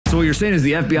So what you're saying is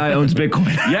the FBI owns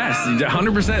Bitcoin? Yes,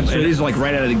 100%. So these are like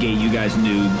right out of the gate, you guys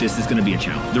knew this is going to be a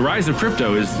challenge. The rise of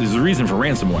crypto is the reason for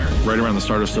ransomware. Right around the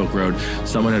start of Silk Road,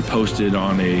 someone had posted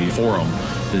on a forum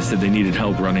that said they needed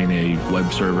help running a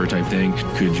web server type thing.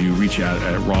 Could you reach out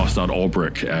at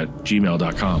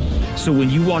ross.ulbricht@gmail.com? So when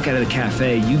you walk out of the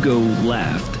cafe, you go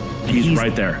left. And he's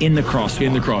right there. In the crosswalk.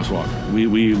 In the crosswalk.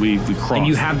 We cross. And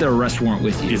you have the arrest warrant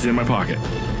with you. It's in my pocket.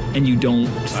 And you don't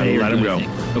say I let him go.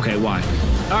 Okay, why?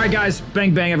 All right, guys,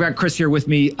 bang, bang. I've got Chris here with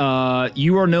me.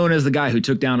 You are known as the guy who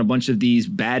took down a bunch of these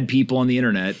bad people on the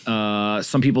internet.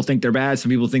 Some people think they're bad. Some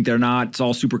people think they're not. It's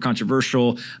all super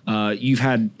controversial. You've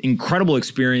had incredible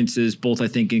experiences, both, I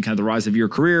think, in kind of the rise of your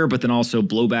career, but then also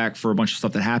blowback for a bunch of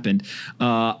stuff that happened.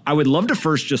 I would love to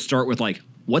first just start with, like,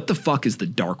 what the fuck is the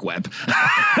dark web?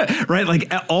 Right? Like,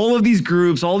 all of these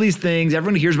groups, all these things,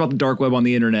 everyone hears about the dark web on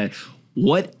the internet.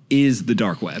 What is the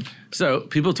dark web? So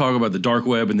people talk about the dark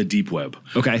web and the deep web.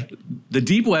 Okay. The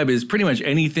deep web is pretty much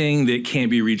anything that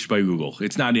can't be reached by Google.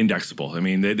 It's not indexable. I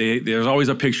mean, there's always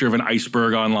a picture of an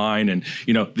iceberg online, and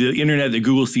the internet that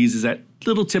Google sees is that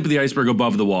little tip of the iceberg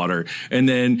above the water. And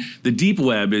then the deep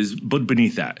web is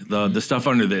beneath that, the stuff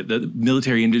under the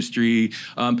military industry.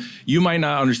 You might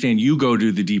not understand. You go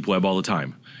to the deep web all the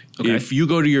time. Okay. If you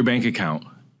go to your bank account,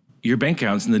 your bank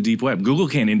account's in the deep web. Google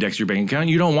can't index your bank account.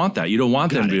 You don't want that. You don't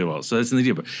want them to be able to. So that's in the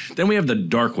deep web. Then we have the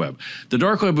dark web. The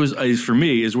dark web is for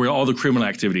me, is where all the criminal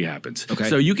activity happens. Okay.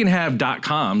 So you can have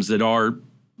 .coms that are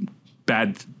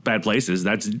bad places.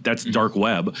 That's dark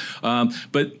web.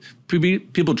 But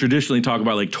people traditionally talk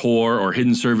about like Tor or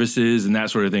hidden services and that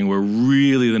sort of thing, where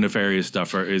really the nefarious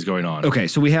stuff is going on. Okay,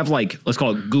 so we have, like, let's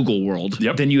call it Google world.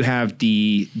 Yep. Then you have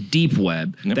the deep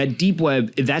web. Yep. That deep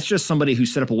web, that's just somebody who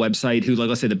set up a website who, like,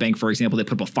 let's say the bank, for example, they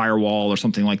put up a firewall or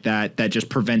something like that that just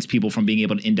prevents people from being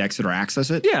able to index it or access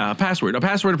it. Yeah, a password. A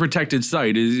password protected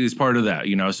site is part of that.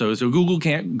 So Google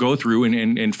can't go through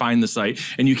and find the site,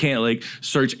 and you can't, like,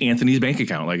 search Anthony's bank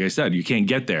account. Like I said, you can't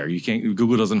get there.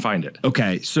 Google doesn't find it.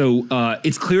 Okay, so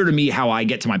it's clear to me how I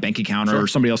get to my bank account, or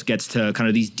somebody else gets to kind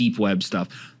of these deep web stuff.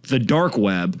 The dark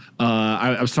web,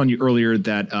 I was telling you earlier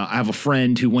that I have a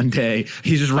friend who one day,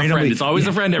 he's just randomly. It's always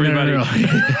a friend, everybody. No.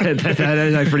 that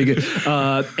is like pretty good.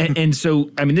 And so,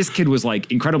 I mean, this kid was,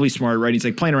 like, incredibly smart, right? He's,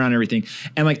 like, playing around and everything.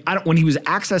 And, like, when he was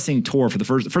accessing Tor for the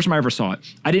first time I ever saw it,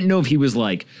 I didn't know if he was,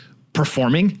 like,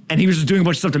 performing and he was just doing a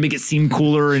bunch of stuff to make it seem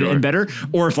cooler and better,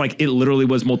 or if, like, it literally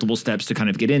was multiple steps to kind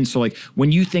of get in. So, like,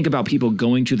 when you think about people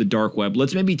going to the dark web,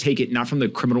 let's maybe take it not from the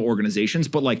criminal organizations,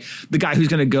 but, like, the guy who's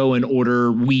going to go and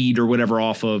order weed or whatever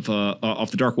off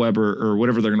the dark web or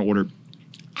whatever they're going to order.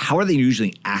 How are they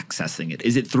usually accessing it?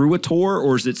 Is it through a Tor,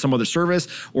 or is it some other service,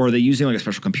 or are they using, like, a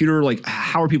special computer? Like,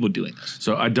 how are people doing this?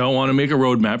 So I don't want to make a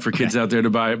roadmap for kids out there to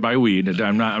buy weed.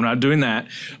 I'm not doing that.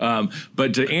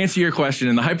 But to answer your question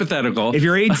in the hypothetical, if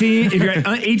you're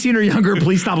 18 or younger,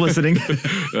 please stop listening.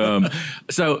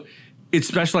 So it's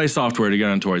specialized software to get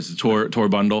on Tor. It's a Tor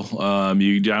bundle.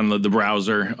 You download the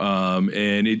browser,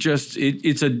 and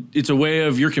it's a way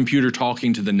of your computer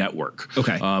talking to the network.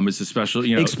 Okay. It's a special,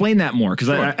 Explain that more, because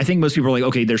I think most people are like,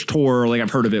 okay, there's Tor, like,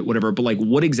 I've heard of it, whatever. But, like,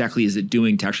 what exactly is it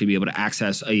doing to actually be able to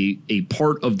access a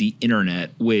part of the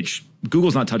internet which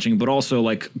Google's not touching, but also,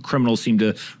 like, criminals seem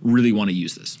to really want to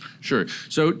use this? Sure.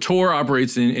 So Tor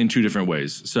operates in two different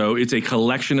ways. So it's a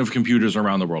collection of computers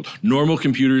around the world. Normal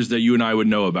computers that you and I would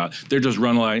know about. They're just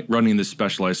running this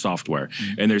specialized software.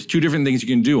 Mm-hmm. And there's two different things you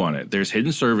can do on it. There's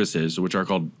hidden services, which are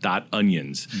called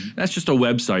 .onions. Mm-hmm. That's just a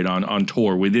website on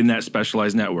Tor within that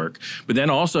specialized network. But then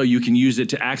also you can use it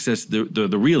to access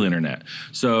the real internet.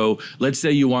 So let's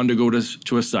say you wanted to go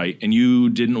to a site and you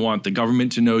didn't want the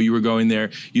government to know you were going there.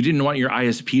 You didn't want your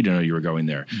ISP to know you were going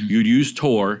there. Mm-hmm. You'd use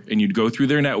Tor and you'd go through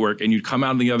their network and you'd come out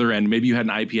on the other end. Maybe you had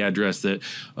an IP address that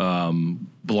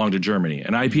belonged to Germany.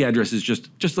 An IP address is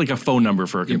just like a phone number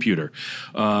for a computer.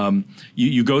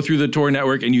 You go through the Tor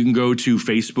network and you can go to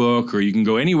Facebook or you can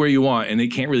go anywhere you want, and they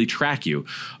can't really track you.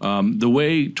 The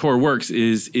way Tor works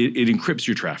is it encrypts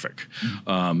your traffic.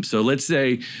 Mm-hmm. So let's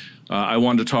say I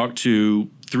want to talk to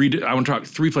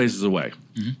three places away.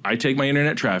 Mm-hmm. I take my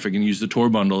internet traffic and use the Tor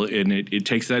bundle, and it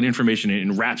takes that information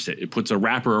and wraps it. It puts a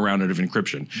wrapper around it of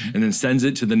encryption, mm-hmm. and then sends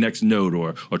it to the next node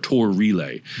or a Tor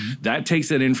relay. Mm-hmm. That takes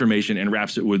that information and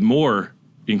wraps it with more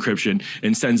encryption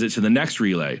and sends it to the next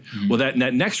relay. Well, that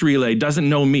next relay doesn't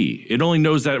know me. It only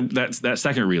knows that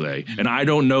second relay, and I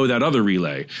don't know that other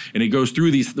relay. And it goes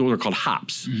through these, what are called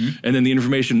hops, and then the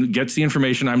information gets the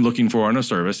information I'm looking for on a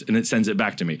service, and it sends it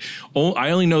back to me.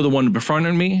 I only know the one in front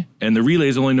of me, and the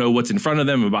relays only know what's in front of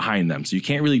them and behind them. So you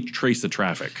can't really trace the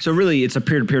traffic. So really, it's a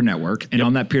peer-to-peer network, and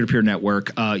on that peer-to-peer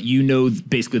network, you know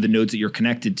basically the nodes that you're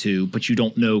connected to, but you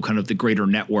don't know kind of the greater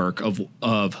network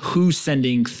of who's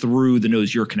sending through the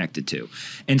nodes you're connected to.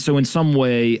 And so in some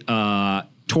way,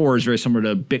 Tor is very similar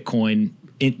to Bitcoin.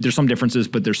 There's some differences,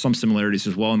 but there's some similarities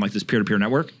as well in like this peer-to-peer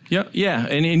network. Yeah,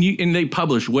 and they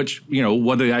publish what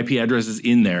are the IP addresses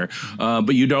in there,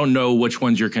 but you don't know which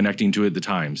ones you're connecting to at the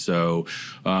time. So,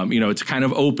 it's kind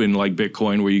of open like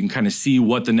Bitcoin, where you can kind of see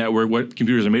what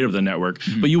computers are made of the network,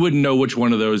 but you wouldn't know which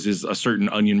one of those is a certain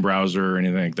Onion browser or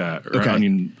anything like that, or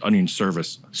Onion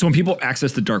service. So when people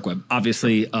access the dark web,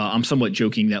 obviously, I'm somewhat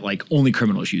joking that like only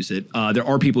criminals use it. There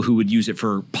are people who would use it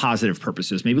for positive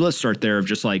purposes. Maybe let's start there of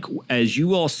just like, as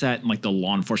you all sat in like the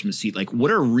law enforcement seat, like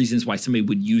what are reasons why somebody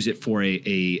would use it for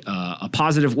a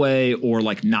positive way or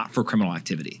like not for criminal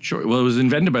activity? Sure. Well, it was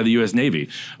invented by the U.S. Navy,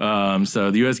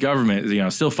 so the U.S.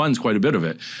 government, still funds quite a bit of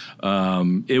it.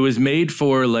 It was made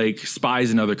for like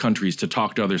spies in other countries to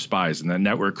talk to other spies, and that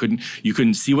network you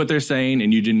couldn't see what they're saying,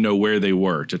 and you didn't know where they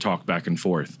were to talk back and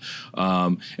forth.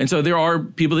 And so there are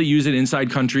people that use it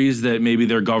inside countries that maybe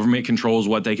their government controls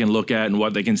what they can look at and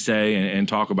what they can say and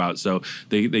talk about. So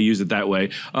they use it that way.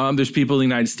 There's people in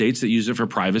the United States that use it for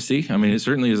privacy. I mean, it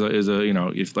certainly is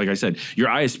if, like I said, your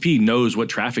ISP knows what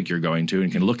traffic you're going to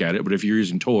and can look at it. But if you're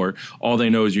using Tor, all they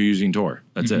know is you're using Tor.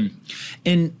 That's it.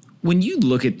 And when you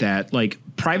look at that, like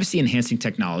privacy enhancing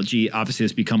technology, obviously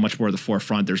has become much more at the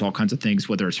forefront. There's all kinds of things,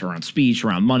 whether it's around speech,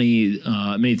 around money,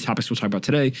 many of the topics we'll talk about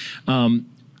today.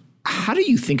 How do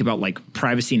you think about like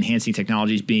privacy enhancing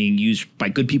technologies being used by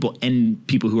good people and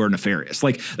people who are nefarious?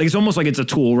 Like it's almost like it's a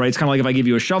tool, right? It's kind of like if I give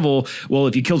you a shovel, well,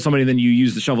 if you killed somebody, then you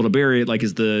use the shovel to bury it. Like,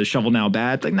 is the shovel now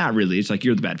bad? Like, not really. It's like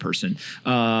you're the bad person.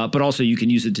 But also you can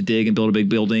use it to dig and build a big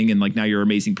building, and like now you're an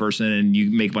amazing person and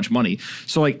you make a bunch of money.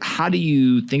 So like, how do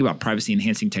you think about privacy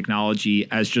enhancing technology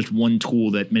as just one tool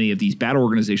that many of these bad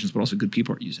organizations, but also good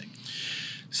people are using?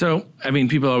 So, I mean,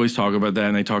 people always talk about that,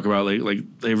 and they talk about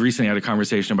like they recently had a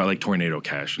conversation about like Tornado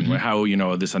Cash and how,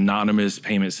 this anonymous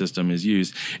payment system is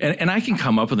used. And I can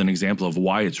come up with an example of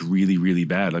why it's really, really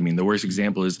bad. I mean, the worst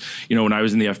example is, when I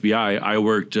was in the FBI, I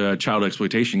worked child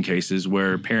exploitation cases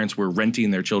where parents were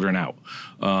renting their children out.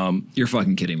 You're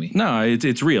fucking kidding me. No,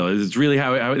 it's real. It's really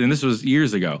how and this was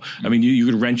years ago. I mean, you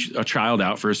could rent a child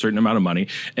out for a certain amount of money,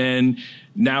 and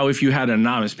now, if you had an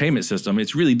anonymous payment system,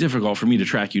 it's really difficult for me to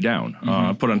track you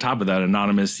down. Put on top of that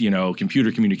anonymous,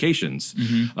 computer communications.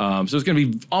 So it's going to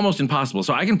be almost impossible.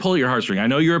 So I can pull at your heartstring. I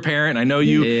know you're a parent. I know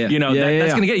you.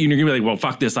 That's going to get you. And you're going to be like, well,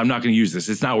 fuck this. I'm not going to use this.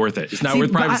 It's not worth it. It's not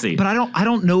worth privacy. But I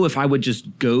don't know if I would just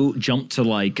jump to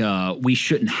like we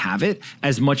shouldn't have it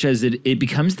as much as it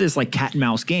becomes this like cat and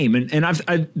mouse game. And I've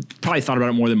probably thought about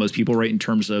it more than most people, right? In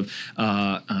terms of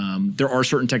there are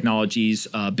certain technologies,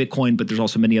 Bitcoin, but there's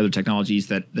also many other technologies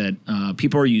that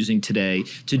people are using today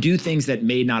to do things that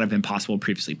may not have been possible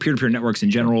previously. Peer-to-peer networks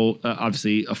in general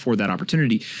obviously afford that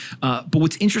opportunity. But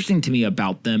what's interesting to me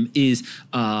about them is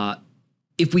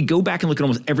if we go back and look at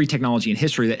almost every technology in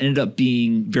history that ended up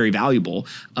being very valuable,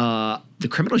 the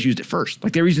criminals used it first.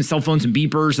 Like they were using cell phones and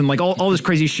beepers and like all this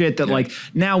crazy shit that like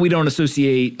now we don't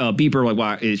associate a beeper, like,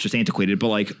 wow, it's just antiquated. But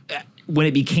like when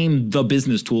it became the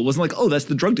business tool, it wasn't like, oh, that's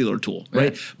the drug dealer tool,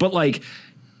 right? But like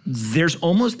there's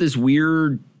almost this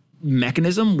weird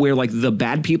mechanism where like the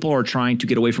bad people are trying to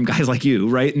get away from guys like you,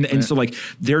 right? And so like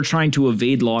they're trying to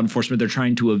evade law enforcement. They're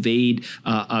trying to evade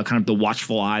kind of the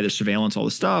watchful eye, the surveillance, all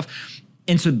this stuff.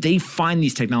 And so they find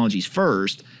these technologies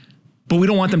first, but we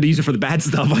don't want them to use it for the bad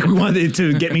stuff. Like we want it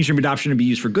to get mainstream adoption and be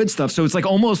used for good stuff. So it's like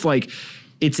almost like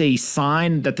it's a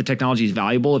sign that the technology is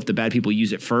valuable if the bad people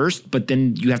use it first, but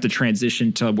then you have to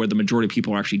transition to where the majority of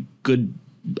people are actually good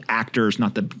actors,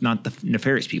 not the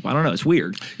nefarious people. I don't know. It's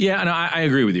weird. Yeah, and I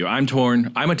agree with you. I'm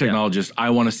torn. I'm a technologist. Yeah. I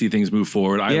want to see things move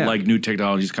forward. I like new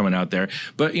technologies coming out there.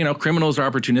 But, criminals are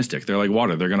opportunistic. They're like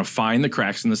water. They're going to find the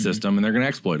cracks in the system and they're going to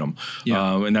exploit them.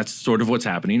 Yeah. And that's sort of what's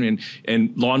happening.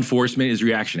 And law enforcement is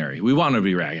reactionary. We want to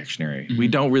be reactionary. We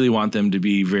don't really want them to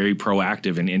be very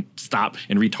proactive and stop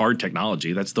and retard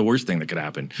technology. That's the worst thing that could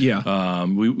happen. Yeah.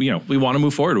 We want to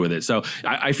move forward with it. So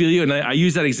I feel you. And I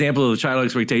use that example of the child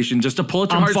exploitation just to pull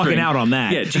it. I'm fucking out on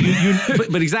that. Yeah,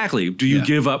 but exactly. Do you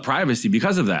give up privacy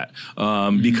because of that?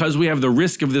 Because we have the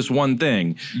risk of this one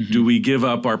thing, do we give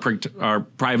up our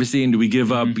privacy and do we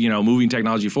give up, moving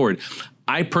technology forward?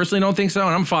 I personally don't think so,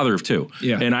 and I'm a father of two.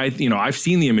 Yeah. And I've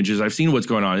seen the images, I've seen what's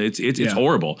going on. It's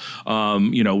horrible.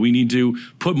 We need to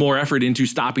put more effort into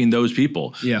stopping those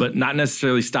people, but not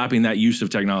necessarily stopping that use of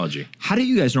technology. How do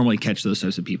you guys normally catch those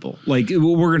types of people? Like, we're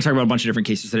going to talk about a bunch of different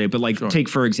cases today, but like, take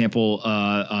for example,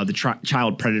 the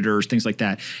child predators, things like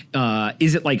that.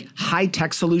 Is it like high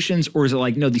tech solutions, or is it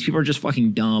like, no, these people are just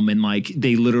fucking dumb and like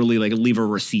they literally like leave a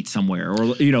receipt somewhere, or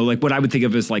like what I would think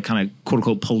of as like kind of quote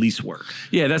unquote police work?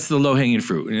 Yeah, that's the low hanging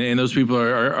fruit, and those people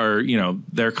are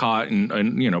they're caught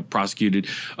and prosecuted.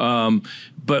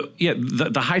 But yeah,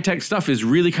 the high tech stuff is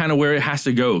really kind of where it has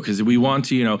to go, because we want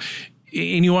to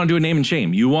and you want to do a name and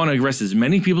shame. You want to arrest as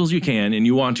many people as you can, and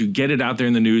you want to get it out there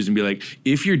in the news and be like,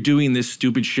 if you're doing this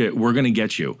stupid shit, we're going to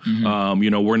get you.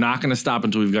 We're not going to stop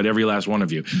until we've got every last one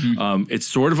of you. It's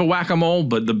sort of a whack-a-mole,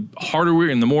 but the harder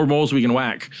and the more moles we can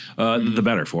whack, the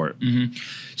better for it.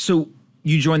 So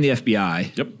you joined the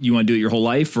FBI. Yep. You want to do it your whole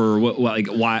life, or what? Like,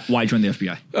 why join the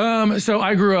FBI? So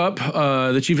I grew up.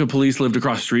 The chief of police lived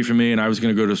across the street from me, and I was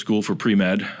going to go to school for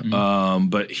pre-med.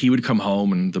 But he would come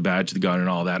home and the badge, the gun, and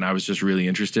all that, and I was just really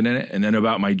interested in it. And then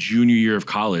about my junior year of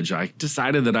college, I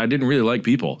decided that I didn't really like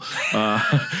people.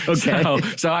 Okay.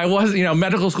 So I wasn't.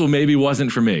 Medical school maybe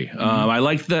wasn't for me. I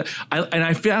liked and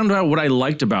I found out what I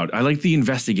liked about it. I liked the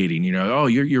investigating.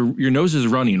 Your nose is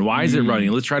running. Why is it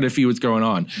running? Let's try to see what's going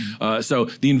on. So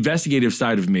the investigative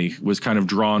side of me was kind of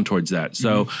drawn towards that.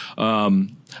 So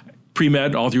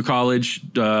pre-med all through college,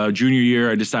 junior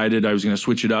year, I decided I was going to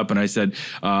switch it up, and I said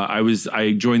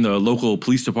I joined the local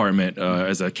police department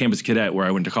as a campus cadet where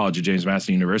I went to college at James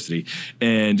Madison University,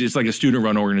 and it's like a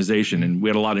student-run organization, and we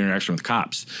had a lot of interaction with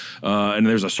cops. And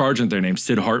there's a sergeant there named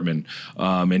Sid Hartman,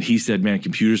 and he said, "Man,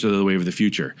 computers are the way of the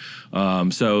future."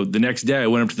 So the next day, I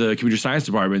went up to the computer science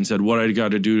department and said, "What I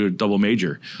got to do to double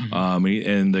major?"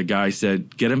 And the guy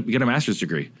said, "Get a master's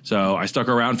degree." So I stuck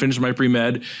around, finished my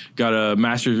pre-med, got a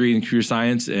master's degree in computer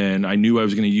science, and I knew I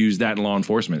was going to use that in law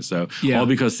enforcement. So all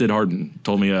because Sid Harden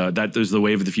told me that was the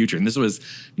wave of the future. And this was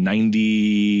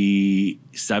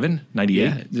 97,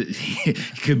 98. Yeah, he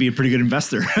could be a pretty good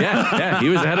investor. yeah, he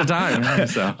was ahead of time.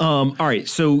 So. All right,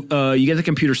 so you get the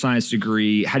computer science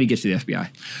degree. How do you get to the FBI?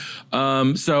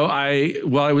 So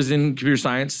while I was in computer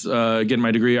science, getting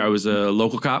my degree, I was a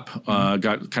local cop,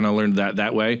 learned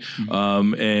that way,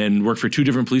 and worked for 2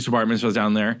 different police departments. I was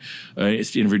down there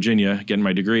in Virginia getting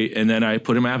my degree, and then I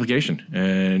put in my application,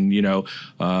 and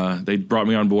they brought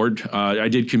me on board. I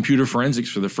did computer forensics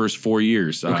for the first 4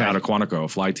 years out of Quantico, a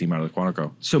fly team out of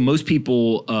Quantico. So most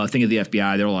people think of the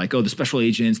FBI, they're like, oh, the special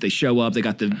agents, they show up, they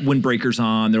got the windbreakers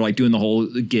on, they're like doing the whole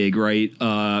gig, right?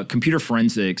 Computer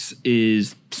forensics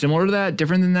is similar to that,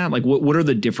 different than that? Like what are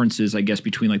the differences, I guess,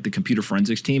 between like the computer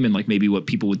forensics team and like maybe what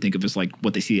people would think of as like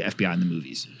what they see the FBI in the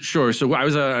movies? Sure. So I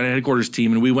was on a headquarters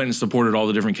team, and we went and supported all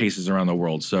the different cases around the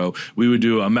world. So we would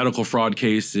do a medical fraud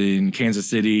case in Kansas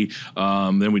City.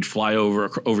 Then we'd fly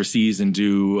overseas and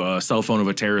do a cell phone of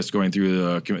a terrorist going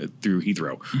through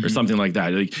Heathrow or something like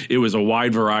that. Like, it was a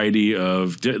wide variety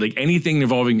of like anything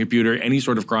involving computer, any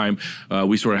sort of crime.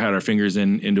 We sort of had our fingers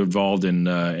involved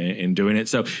in doing it.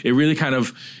 So it really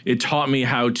it taught me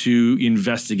how to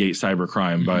investigate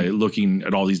cybercrime by looking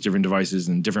at all these different devices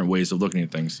and different ways of looking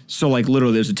at things. So like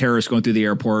literally there's a terrorist going through the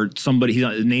airport,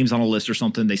 his name's on a list or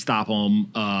something, they stop him,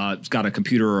 it's got a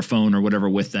computer or a phone or whatever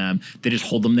with them, they just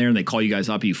hold them there and they call you guys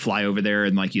up, you fly over there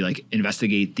and like you like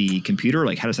investigate the computer.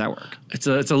 Like how does that work? It's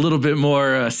a little bit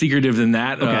more secretive than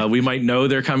that. Okay. We might know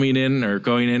they're coming in or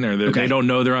going in, or they don't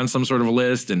know they're on some sort of a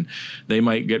list, and they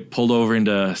might get pulled over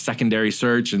into secondary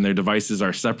search and their devices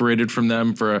are separated from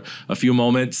them for a few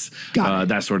moments,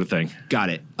 that sort of thing. Got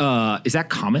it. Is that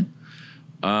common?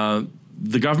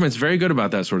 The government's very good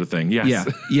about that sort of thing. Yes.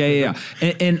 Yeah.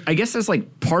 And I guess that's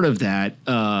like part of that.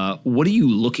 What are you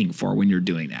looking for when you're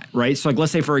doing that, right? So like,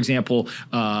 let's say, for example,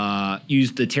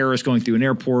 use the terrorist going through an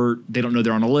airport. They don't know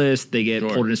they're on a list. They get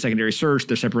pulled in a secondary search.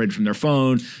 They're separated from their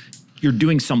phone. You're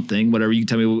doing something, whatever. You can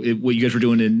tell me what you guys were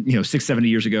doing in 6, 7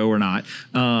 years ago or not.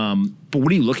 But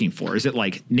what are you looking for? Is it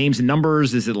like names and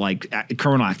numbers? Is it like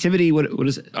criminal activity? What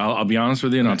is it? I'll be honest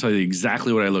with you, and I'll tell you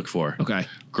exactly what I look for. Okay.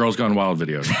 Girls Gone Wild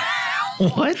videos.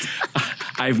 What?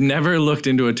 I've never looked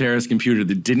into a terrorist computer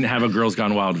that didn't have a Girls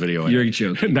Gone Wild video in it. You're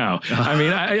joking. No. I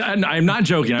mean, I'm not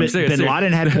joking. I'm serious. Bin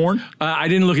Laden had porn? I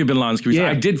didn't look at Bin Laden's computers. Yeah.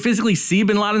 I did physically see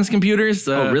Bin Laden's computers.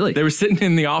 Oh, really? They were sitting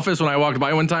in the office when I walked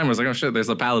by one time. I was like, oh, shit, there's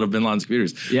a pallet of Bin Laden's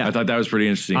computers. Yeah. I thought that was pretty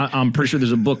interesting. I'm pretty sure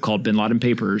there's a book called Bin Laden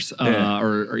Papers.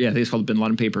 I think it's called Bin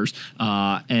Laden Papers.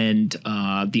 And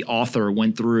the author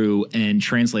went through and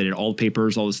translated all the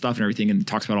papers, all the stuff and everything, and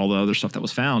talks about all the other stuff that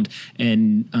was found.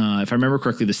 And if I remember remember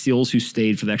correctly, the SEALs who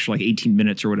stayed for the extra like 18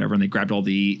 minutes or whatever, and they grabbed all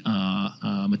the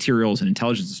materials and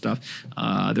intelligence and stuff.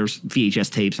 There's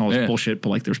VHS tapes and all this bullshit, but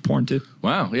like there's porn too.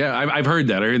 Wow. Yeah, I've heard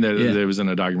that. I heard that it was in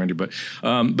a documentary.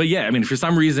 But yeah, I mean, for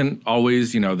some reason,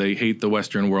 always, they hate the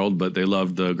Western world, but they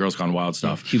love the Girls Gone Wild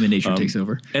stuff. Human nature takes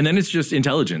over. And then it's just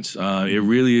intelligence. It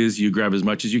really is, you grab as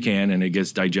much as you can and it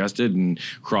gets digested and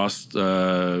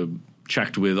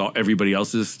checked with everybody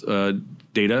else's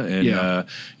data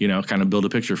and, kind of build a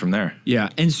picture from there. Yeah.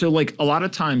 And so like a lot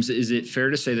of times, is it fair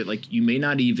to say that like you may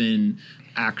not even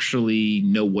actually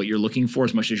know what you're looking for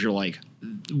as much as you're like,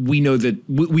 we know that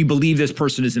we believe this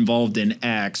person is involved in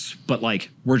X, but like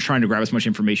we're trying to grab as much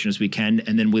information as we can,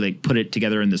 and then we like put it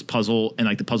together in this puzzle, and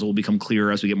like the puzzle will become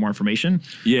clearer as we get more information.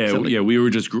 Yeah,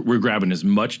 we're grabbing as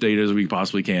much data as we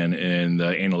possibly can, and the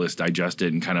analysts digest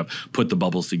it and kind of put the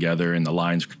bubbles together and the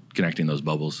lines connecting those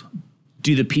bubbles.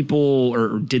 Did the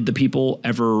people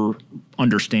ever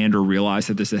understand or realize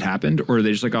that this had happened, or are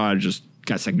they just like, oh, I just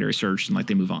got secondary searched and like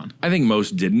they move on? I think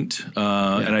most didn't,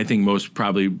 and I think most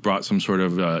probably brought some sort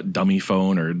of dummy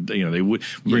phone, or they would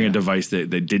bring a device that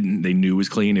they knew was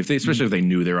clean. Especially if they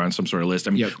knew they were on some sort of list.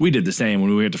 I mean, we did the same when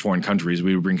we went to foreign countries.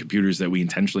 We would bring computers that we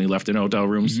intentionally left in hotel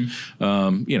rooms,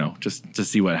 just to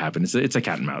see what happened. It's a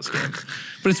cat and mouse game,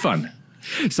 but it's fun.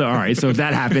 So, all right. So if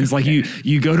that happens, like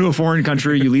you go to a foreign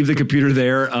country, you leave the computer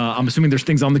there. I'm assuming there's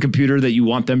things on the computer that you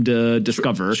want them to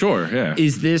discover. Sure. Yeah.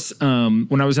 Is this,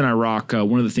 when I was in Iraq,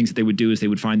 one of the things that they would do is they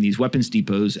would find these weapons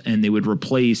depots and they would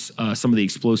replace some of the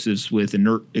explosives with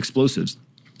inert explosives.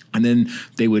 And then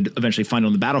they would eventually find it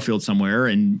on the battlefield somewhere,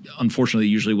 and unfortunately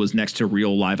usually was next to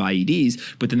real live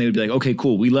IEDs. But then they would be like, okay,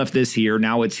 cool, we left this here,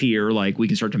 now it's here, like we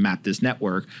can start to map this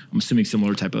network. I'm assuming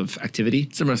similar type of activity.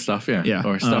 Similar stuff, yeah.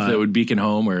 Or stuff that would beacon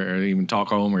home or even talk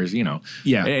home, or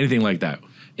anything like that.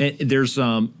 And there's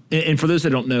and for those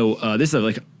that don't know, this is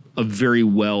like a very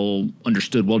well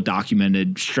understood, well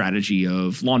documented strategy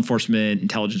of law enforcement,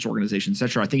 intelligence organizations, et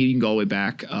cetera. I think you can go all the way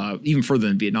back even further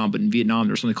than Vietnam, but in Vietnam,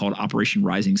 there's something called Operation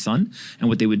Rising Sun. And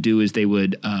what they would do is they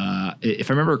would, if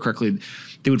I remember correctly,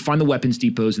 they would find the weapons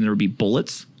depots and there would be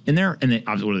bullets in there. And then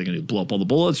obviously, what are they going to do? Blow up all the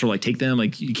bullets or like take them?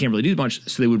 Like you can't really do much.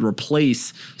 So they would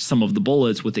replace some of the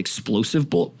bullets with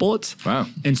explosive bullets. Wow.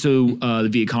 And so the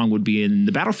Viet Cong would be in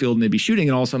the battlefield and they'd be shooting,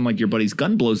 and all of a sudden like your buddy's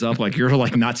gun blows up. Like you're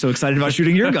like not so excited about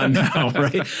shooting your gun now,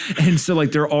 right? And so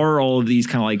like there are all of these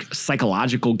kind of like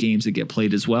psychological games that get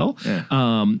played as well.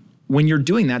 Yeah. When you're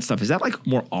doing that stuff, is that like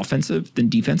more offensive than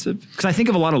defensive? Because I think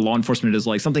of a lot of law enforcement as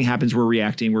like something happens, we're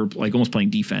reacting, we're like almost playing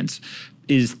defense.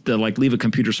 Is the like leave a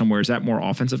computer somewhere, is that more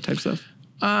offensive type stuff?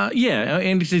 Yeah,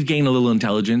 and to gain a little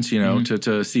intelligence,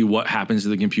 to see what happens to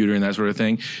the computer and that sort of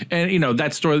thing. And,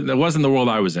 that wasn't the world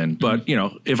I was in. But,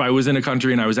 if I was in a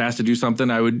country and I was asked to do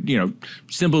something, I would,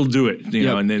 simple do it,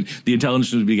 and then the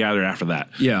intelligence would be gathered after that.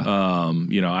 Yeah.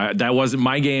 That wasn't,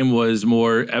 my game was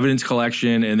more evidence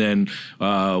collection. And then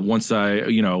once I,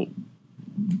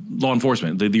 law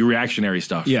enforcement, the reactionary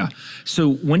stuff. Yeah.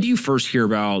 So when do you first hear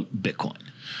about Bitcoin?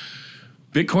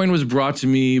 Bitcoin was brought to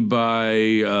me by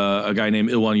a guy named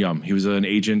Ilwan Yum. He was an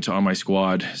agent on my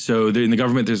squad. So in the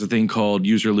government, there's a thing called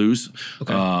use or lose.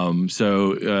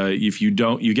 Okay. If you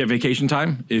don't, you get vacation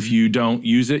time. If you don't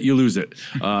use it, you lose it.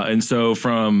 And so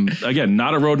from, again,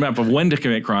 not a roadmap of when to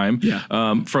commit crime,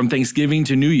 from Thanksgiving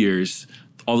to New Year's,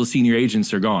 all the senior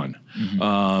agents are gone.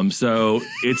 Mm-hmm. So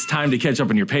it's time to catch up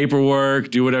on your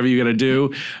paperwork, do whatever you got to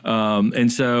do.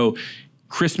 And so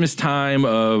Christmas time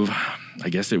of, I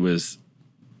guess it was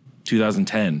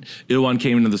 2010, Ilwan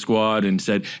came into the squad and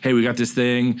said, hey, we got this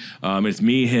thing. It's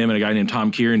me, him, and a guy named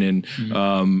Tom Kiernan,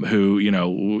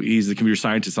 who, he's the computer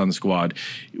scientist on the squad.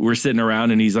 We're sitting around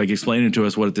and he's like explaining to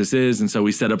us what this is. And so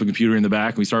we set up a computer in the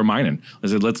back and we started mining. I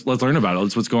said, let's learn about it.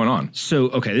 That's what's going on. So,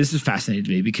 okay, this is fascinating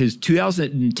to me because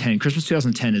Christmas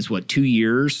 2010 is what, 2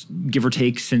 years, give or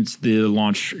take, since the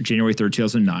launch, January 3rd,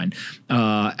 2009.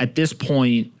 At this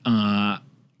point,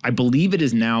 I believe it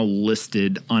is now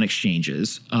listed on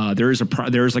exchanges. There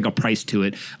is like a price to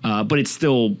it, but it's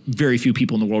still very few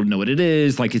people in the world know what it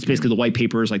is. Like it's basically the white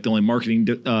paper is like the only marketing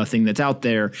thing that's out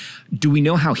there. Do we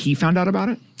know how he found out about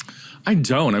it? I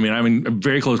don't. I mean, I'm in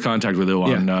very close contact with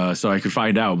Ilwan, so I could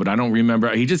find out, but I don't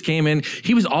remember. He just came in.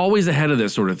 He was always ahead of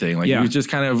this sort of thing. Like he was just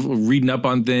kind of reading up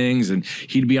on things, and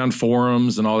he'd be on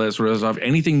forums and all that sort of stuff.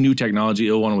 Anything new technology,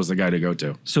 Ilwan was the guy to go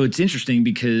to. So it's interesting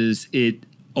because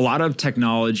a lot of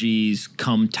technologies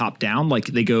come top down, like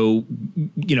they go,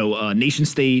 nation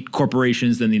state,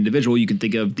 corporations, then the individual. You can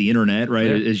think of the internet, right?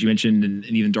 Yeah. As you mentioned, and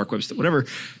even dark web stuff, whatever.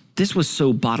 This was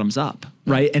so bottoms up,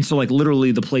 right? And so like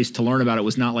literally the place to learn about it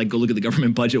was not like go look at the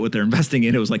government budget, what they're investing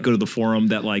in. It was like go to the forum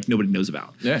that like nobody knows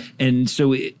about. Yeah. And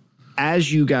so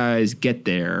as you guys get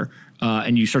there,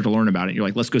 and you start to learn about it. And you're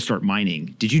like, let's go start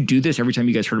mining. Did you do this every time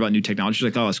you guys heard about new technology?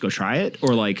 Like, oh, let's go try it?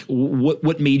 Or like,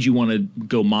 what made you want to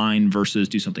go mine versus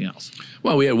do something else?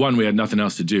 Well, we had nothing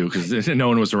else to do because no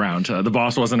one was around. The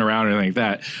boss wasn't around or anything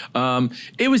like that.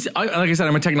 It was, like I said,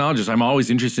 I'm a technologist. I'm always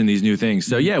interested in these new things.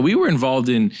 So yeah, we were involved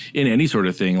in any sort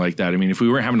of thing like that. I mean, if we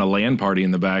weren't having a LAN party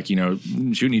in the back,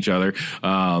 shooting each other,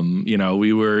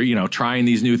 we were, trying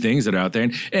these new things that are out there.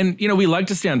 And we like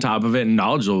to stay on top of it and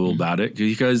knowledgeable about it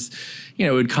because, it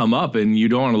would come up and you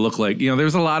don't want to look like,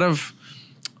 there's a lot of,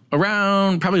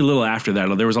 around probably a little after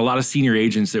that, there was a lot of senior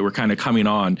agents that were kind of coming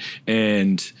on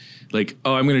and like,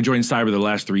 oh, I'm going to join cyber the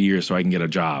last 3 years so I can get a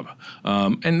job.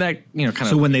 And that, kind of.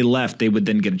 So when they left, they would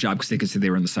then get a job because they could say they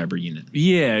were in the cyber unit.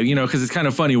 Yeah, because it's kind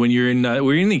of funny when you're in,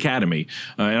 we're in the academy.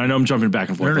 And I know I'm jumping back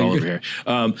and forth all over here.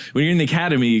 When you're in the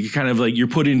academy, you kind of like, you're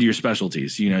put into your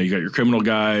specialties. You got your criminal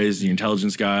guys, your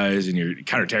intelligence guys, and your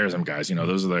counterterrorism guys.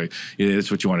 Those are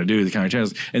that's what you want to do, the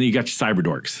counterterrorism. And then you got your cyber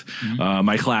dorks.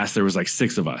 My class, there was like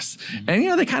 6 of us.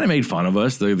 And, they kind of made fun of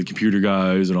us, the computer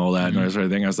guys and all that and that sort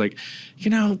of thing. I was like,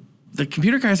 the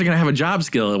computer guys are going to have a job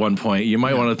skill at one point you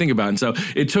might want to think about. And so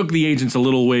it took the agents a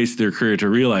little ways through their career to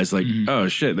realize like, oh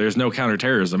shit, there's no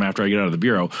counterterrorism after I get out of the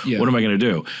bureau. Yeah. What am I going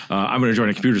to do? I'm going to join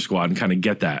a computer squad and kind of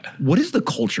get that. What is the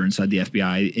culture inside the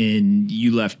FBI?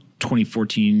 You left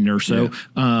 2014 or so.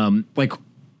 Yeah.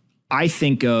 I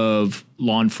think of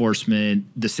law enforcement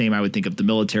the same I would think of the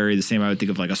military, the same I would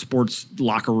think of like a sports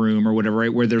locker room or whatever,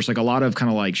 right? Where there's like a lot of kind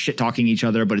of like shit talking each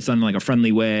other, but it's done in like a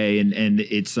friendly way. And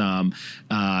it's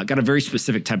got a very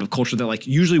specific type of culture that like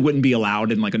usually wouldn't be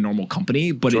allowed in like a normal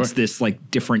company, but it's this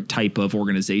like different type of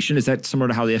organization. Is that similar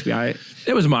to how the FBI?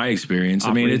 It was my experience.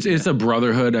 I mean, it's a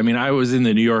brotherhood. I mean, I was in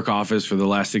the New York office for the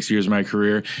last 6 years of my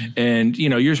career and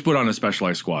you're put on a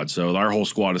specialized squad. So our whole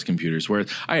squad is computers, where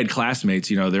I had classmates,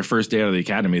 their first day out of the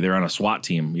academy, they're on a SWAT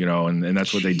team, and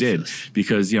that's what they did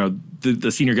because,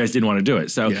 the senior guys didn't want to do it.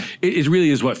 So it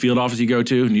really is what field office you go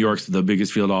to. New York's the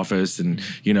biggest field office. And,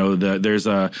 there's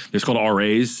called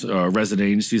RAs, resident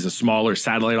agencies, a smaller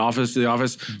satellite office to the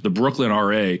office. The Brooklyn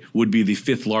RA would be the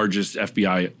 5th largest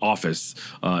FBI office.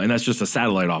 And that's just a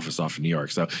satellite office off of New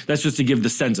York. So that's just to give the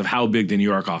sense of how big the New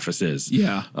York office is.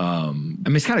 Yeah. I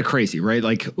mean, it's kind of crazy, right?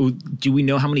 Like, do we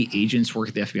know how many agents work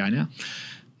at the FBI now?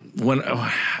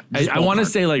 I want to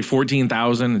say like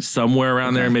 14,000, somewhere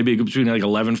around there, maybe between like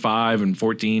 11.5 and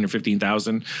 14 or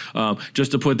 15,000.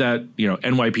 Just to put that,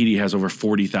 NYPD has over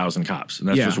 40,000 cops, and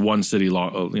that's just one city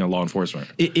law enforcement.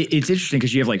 It's interesting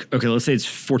because you have like, okay, let's say it's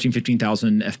 14,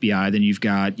 15,000 FBI. Then you've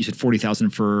got, you said 40,000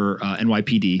 for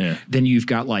NYPD. Yeah. Then you've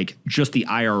got like just the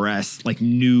IRS, like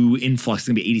new influx is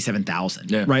gonna be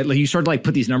 87,000, right? Like you start to like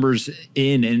put these numbers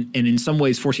in, and in some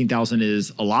ways 14,000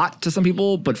 is a lot to some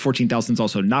people, but 14,000 is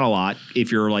also not a lot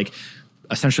if you're like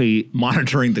essentially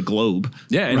monitoring the globe.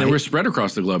 Yeah, and then we're spread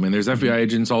across the globe. I mean, there's FBI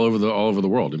agents all over the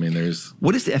world. I mean, there's...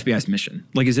 What is the FBI's mission?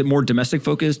 Like, is it more domestic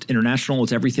focused, international?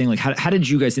 It's everything. Like, how did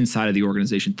you guys inside of the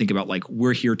organization think about like,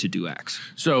 we're here to do X?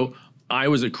 So I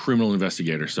was a criminal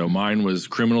investigator. So mine was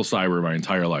criminal cyber my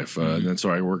entire life. And so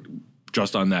I worked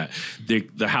just on that.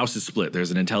 The house is split.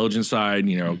 There's an intelligence side,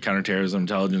 counterterrorism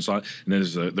intelligence side, and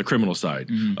there's the criminal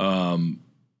side.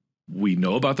 We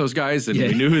know about those guys and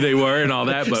we knew who they were and all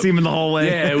that, but see them in the hallway.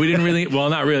 Yeah, we didn't really. Well,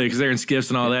 not really, because they're in skiffs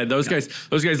and all that. Those guys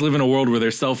live in a world where their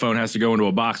cell phone has to go into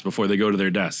a box before they go to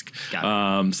their desk.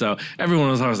 So everyone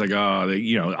was always like,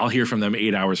 oh, I'll hear from them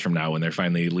 8 hours from now when they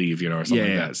finally leave, or something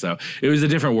like that. So it was a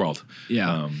different world.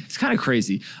 Yeah, it's kind of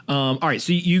crazy. All right,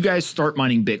 so you guys start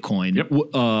mining Bitcoin.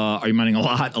 Yep. Are you mining a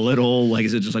lot, a little? Like,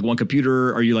 is it just like one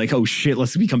computer? Are you like, oh shit,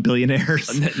 let's become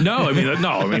billionaires? No, I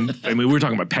mean, we were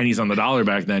talking about pennies on the dollar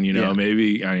back then.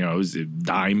 Maybe it was a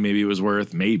dime. Maybe it was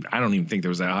worth. Maybe I don't even think it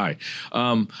was that high.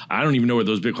 I don't even know where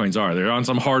those Bitcoins are. They're on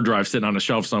some hard drive sitting on a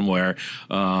shelf somewhere.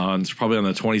 It's probably on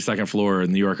the 22nd floor in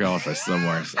the New York office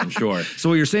somewhere. I'm sure. So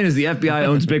what you're saying is the FBI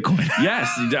owns Bitcoin? Yes,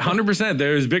 100%.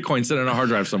 There's Bitcoin sitting on a hard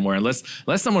drive somewhere, unless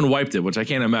someone wiped it, which I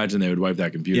can't imagine they would wipe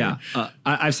that computer. Yeah,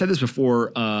 I've said this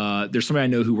before. There's somebody I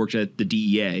know who worked at the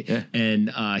DEA,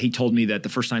 and he told me that the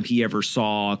first time he ever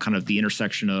saw kind of the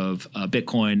intersection of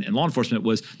Bitcoin and law enforcement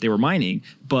was they were mining.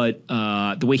 But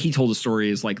the way he told the story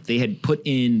is like they had put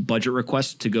in budget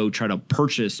requests to go try to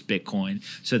purchase Bitcoin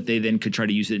so that they then could try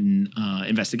to use it in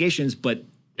investigations. But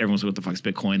everyone's like, what the fuck's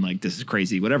Bitcoin? Like, this is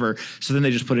crazy, whatever. So then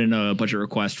they just put in a budget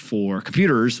request for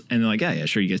computers, and they're like, yeah,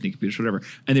 sure, you guys need computers, whatever.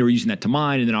 And they were using that to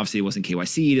mine, and then obviously it wasn't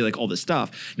KYC, like all this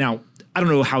stuff. Now, I don't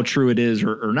know how true it is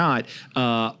or not,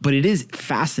 but it is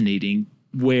fascinating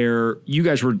where you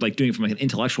guys were like doing it from like an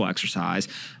intellectual exercise.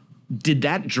 Did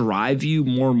that drive you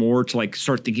more and more to like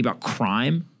start thinking about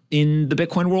crime in the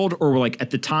Bitcoin world, or like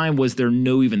at the time, was there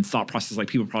no even thought process, like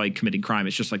people probably committing crime?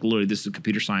 It's just like literally this is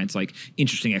computer science, like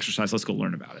interesting exercise. Let's go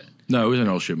learn about it. No, it was an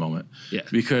all shit moment. Yeah.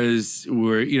 Because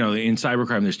we're, in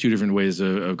cybercrime, there's two different ways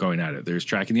of going at it. There's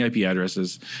tracking the IP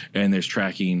addresses and there's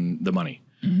tracking the money.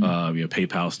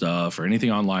 PayPal stuff or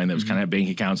anything online that was kind of bank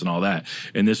accounts and all that.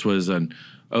 And this was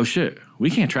oh shit, we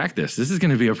can't track this. This is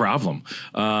going to be a problem.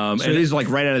 So it is like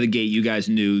right out of the gate, you guys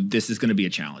knew this is going to be a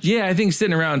challenge. Yeah, I think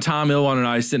sitting around, Tom Ilwan and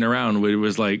I sitting around, it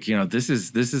was like, this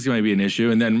is going to be an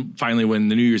issue. And then finally, when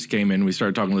the New Year's came in, we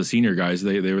started talking to the senior guys.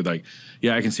 They were like,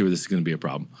 yeah, I can see where this is going to be a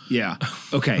problem. Yeah.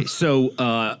 Okay. So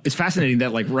it's fascinating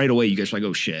that like right away you guys are like,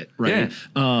 oh shit, right?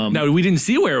 Yeah. Now we didn't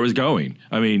see where it was going.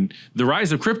 I mean, the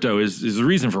rise of crypto is the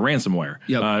reason for ransomware.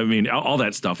 Yep. I mean, all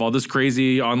that stuff, all this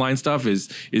crazy online stuff is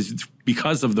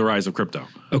because of the rise of crypto.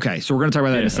 Okay, so we're going to talk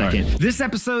about that in a second. Right. This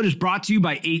episode is brought to you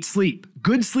by 8 Sleep.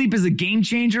 Good sleep is a game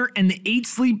changer, and the 8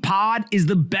 Sleep Pod is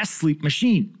the best sleep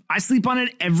machine. I sleep on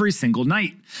it every single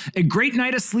night. A great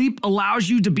night of sleep allows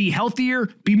you to be healthier,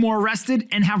 be more rested,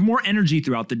 and have more energy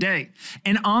throughout the day.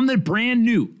 And on the brand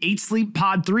new 8 Sleep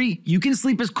Pod 3, you can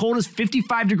sleep as cold as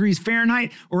 55 degrees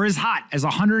Fahrenheit or as hot as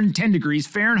 110 degrees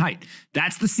Fahrenheit.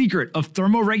 That's the secret of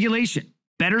thermoregulation.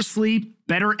 Better sleep,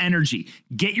 better energy.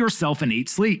 Get yourself an 8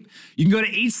 Sleep. You can go to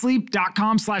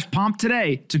 8sleep.com/pomp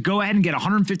today to go ahead and get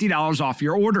 $150 off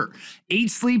your order.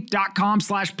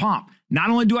 8sleep.com/pomp. Not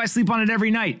only do I sleep on it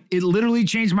every night, it literally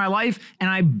changed my life,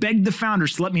 and I begged the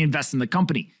founders to let me invest in the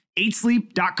company.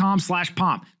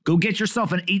 8sleep.com/pomp. Go get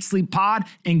yourself an 8 Sleep pod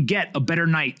and get a better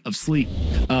night of sleep.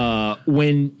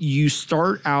 When you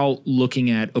start out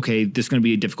looking at, okay, this is going to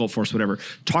be difficult for us, whatever,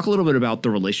 talk a little bit about the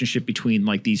relationship between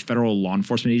like these federal law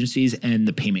enforcement agencies and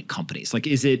the payment companies. Like,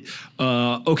 is it,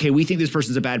 okay, we think this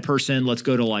person's a bad person. Let's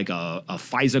go to like a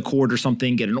FISA court or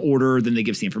something, get an order, then they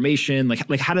give us the information.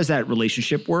 Like how does that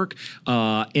relationship work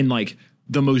in like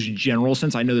the most general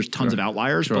sense? I know there's tons of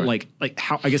outliers, but like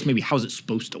how, I guess maybe how's it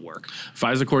supposed to work?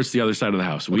 FISA court's the other side of the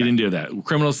house. We didn't do that.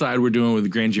 Criminal side, we're doing with the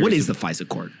grand jury. What is the FISA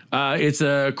court? It's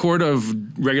a court of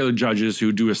regular judges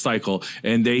who do a cycle,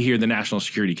 and they hear the national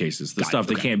security cases, the stuff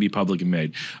that can't be publicly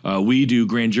made. We do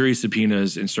grand jury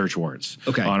subpoenas and search warrants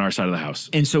on our side of the house.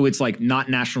 And so it's like not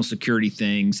national security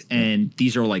things, and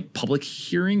these are like public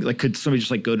hearing? Like could somebody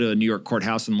just like go to a New York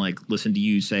courthouse and like listen to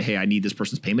you say, hey, I need this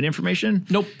person's payment information?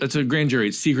 Nope, that's a grand jury.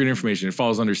 It's secret information. It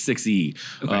falls under 6E.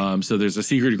 Okay. So there's a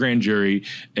secret grand jury,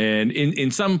 and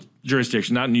in some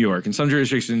jurisdictions, not in New York, in some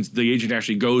jurisdictions, the agent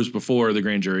actually goes before the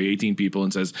grand jury, 18 people,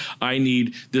 and says, I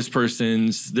need this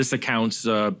this account's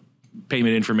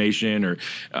payment information, or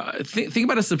think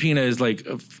about a subpoena as like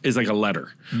a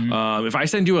letter. If I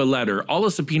send you a letter, all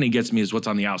a subpoena gets me is what's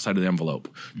on the outside of the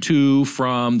envelope, to,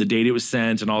 from, the date it was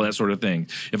sent, and all that sort of thing.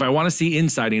 If I want to see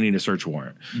inside, I need a search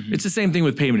warrant. It's the same thing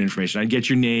with payment information. I'd get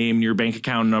your name, your bank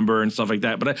account number, and stuff like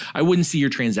that, but I wouldn't see your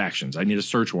transactions. I need a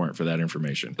search warrant for that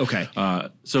information. Okay.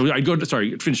 So I'd go to,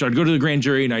 I'd go to the grand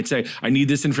jury and I'd say, I need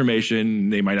this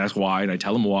information. They might ask why, and I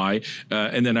tell them why.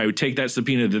 And then I would take that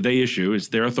subpoena that they issue, it's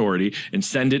their authority, and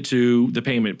send it to the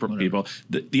payment people.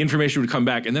 The information would come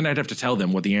back, and then I'd have to tell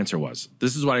them what the answer was.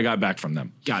 This is what I got back from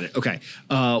them. Got it. Okay.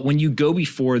 When you go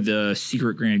before the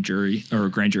secret grand jury, or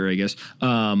grand jury, I guess,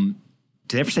 do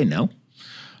they ever say no?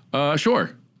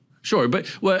 Sure. But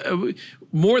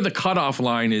more the cutoff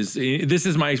line is, this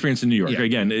is my experience in New York. Yeah.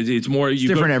 Again, it's more. It's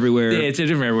different everywhere. Yeah, it's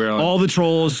different everywhere. All the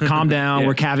trolls, calm down.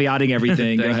 We're caveating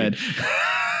everything. Go ahead.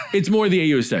 It's more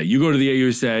the AUSA. You go to the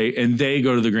AUSA and they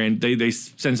go to the grand, they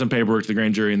send some paperwork to the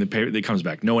grand jury, and it comes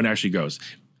back. No one actually goes.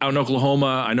 Out in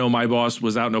Oklahoma, I know my boss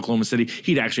was out in Oklahoma City.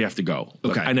 He'd actually have to go.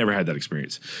 Okay. I never had that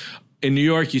experience. In New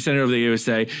York, you send it over to the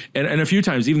AUSA, and a few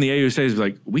times even the AUSA is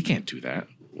like, we can't do that.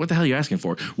 What the hell are you asking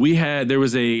for? There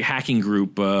was a hacking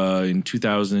group in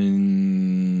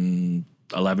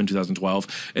 2011,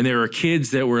 2012, and there were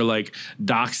kids that were like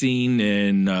doxing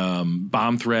and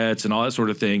bomb threats and all that sort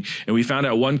of thing. And we found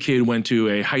out one kid went to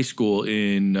a high school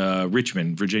in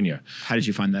Richmond, Virginia. How did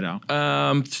you find that out?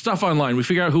 Stuff online. We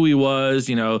figured out who he was,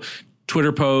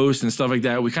 Twitter posts and stuff like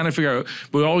that. We kind of figured out,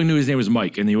 but all we knew his name was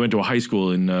Mike, and he went to a high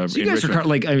school in so you guys Richmond. Are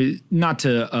like, not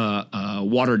to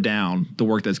water down the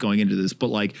work that's going into this, but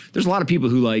like, there's a lot of people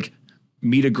who like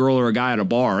meet a girl or a guy at a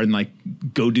bar and like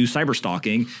go do cyber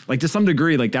stalking. Like to some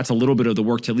degree, like that's a little bit of the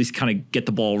work to at least kind of get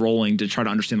the ball rolling to try to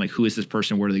understand like who is this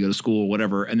person, where do they go to school,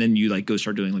 whatever, and then you like go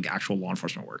start doing like actual law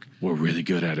enforcement work. We're really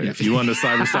good at it. Yeah. If you want to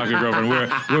cyber stalk a girlfriend,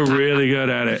 we're really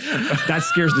good at it. That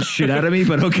scares the shit out of me,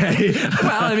 but okay.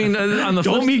 Well, I mean, on the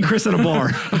don't meet Chris at a bar.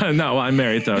 No, I'm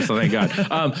married though, so thank God.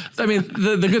 I mean,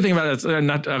 the good thing about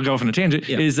it, I'll go off on a tangent,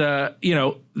 is that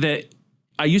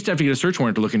I used to have to get a search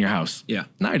warrant to look in your house. Yeah.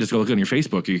 Now I just go look on your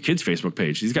Facebook or your kid's Facebook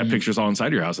page. He's got pictures all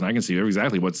inside your house, and I can see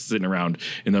exactly what's sitting around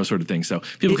and those sort of things. So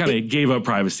people kind of gave up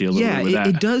privacy a little bit with that.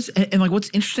 It does. And like, what's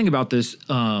interesting about this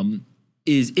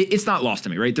is it's not lost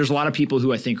to me, right? There's a lot of people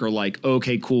who I think are like,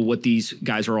 okay, cool. What these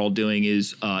guys are all doing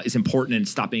is important in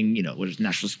stopping, what is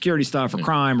national security stuff or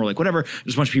crime or like whatever.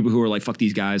 There's a bunch of people who are like, fuck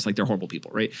these guys, like they're horrible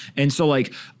people, right? And so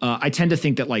like, I tend to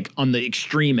think that like on the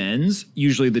extreme ends,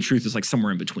 usually the truth is like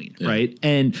somewhere in between, right?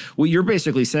 And what you're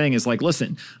basically saying is like,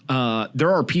 listen, there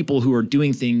are people who are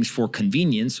doing things for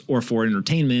convenience or for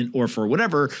entertainment or for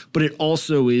whatever, but it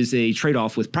also is a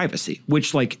trade-off with privacy,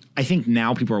 which like, I think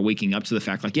now people are waking up to the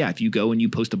fact like, yeah, if you go and you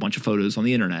post a bunch of photos on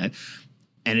the internet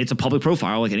and it's a public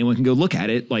profile, like anyone can go look at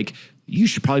it, like you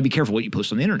should probably be careful what you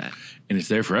post on the internet. And it's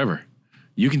there forever.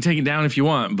 You can take it down if you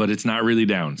want, but it's not really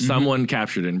down. Someone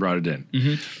captured it and brought it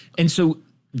in. And so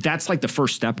that's like the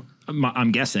first step,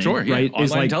 I'm guessing, Sure, yeah. right? Online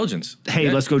is like, intelligence. Hey,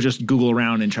 let's go just Google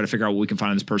around and try to figure out what we can find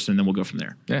on this person, and then we'll go from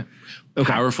there. Yeah. Okay.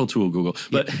 Powerful tool, Google.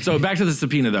 But so back to the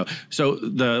subpoena though. So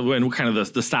when kind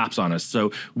of the stops on us.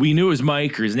 So we knew it was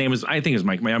Mike, or his name is, I think it's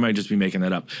Mike. I might just be making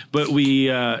that up. But we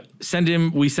send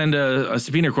a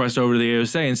subpoena request over to the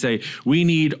AOSA and say, we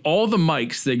need all the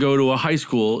Mikes that go to a high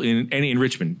school in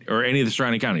Richmond or any of the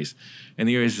surrounding counties. And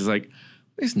the AOSA is like,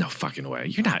 there's no fucking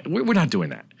way. We're not doing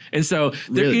that. And so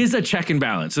there is a check and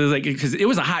balance. So like, because it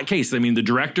was a hot case. I mean, the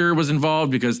director was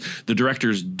involved because the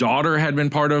director's daughter had been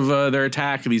part of their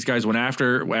attack. These guys went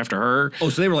after her. Oh,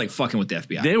 so they were like fucking with the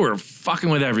FBI. They were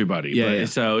fucking with everybody. Yeah.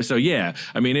 So yeah.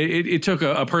 I mean, it took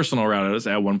a personal route at us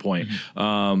at one point.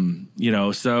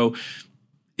 So.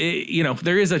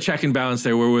 There is a check and balance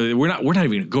there where we're not even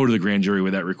going to go to the grand jury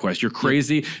with that request. You're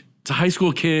crazy. It's a high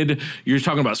school kid. You're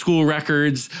talking about school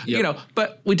records,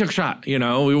 but we took a shot. We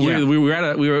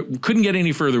couldn't get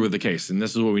any further with the case, and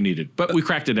this is what we needed. But we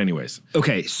cracked it anyways.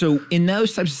 Okay, so in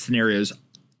those types of scenarios,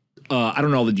 I don't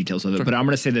know all the details of it, but I'm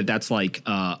going to say that that's like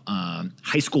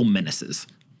high school menaces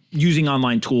using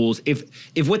online tools.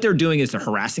 If what they're doing is they're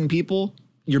harassing people,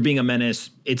 you're being a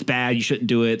menace. It's bad. You shouldn't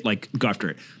do it. Like, go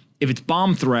after it. If it's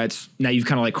bomb threats, now you've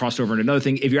kind of like crossed over into another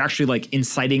thing. If you're actually like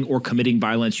inciting or committing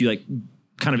violence, you like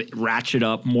kind of ratchet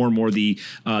up more and more the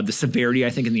severity, I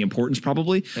think, and the importance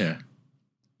probably. Yeah.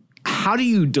 How do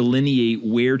you delineate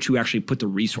where to actually put the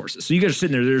resources? So you guys are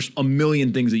sitting there, there's a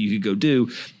million things that you could go do.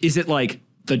 Is it like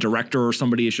the director or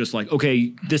somebody is just like,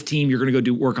 okay, this team, you're going to go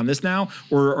do work on this now?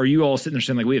 Or are you all sitting there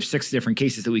saying like, we have 6 different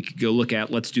cases that we could go look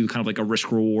at. Let's do kind of like a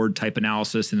risk reward type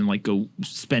analysis and then like go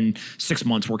spend 6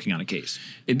 months working on a case.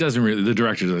 It doesn't really, the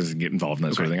director doesn't get involved in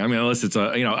that sort of thing. I mean, unless it's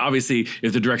obviously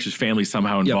if the director's family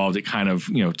somehow involved, it kind of,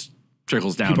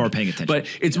 trickles down. People are paying attention. But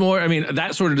it's more, I mean,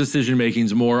 that sort of decision making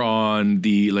is more on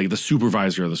the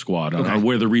supervisor of the squad, on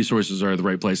where the resources are at the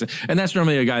right place. And that's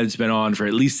normally a guy that's been on for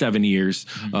at least 7 years.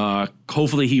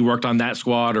 Hopefully he worked on that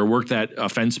squad or worked that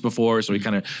offense before, so he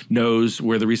kind of knows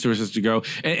where the resources to go.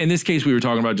 And in this case we were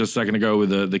talking about just a second ago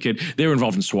with the kid, they were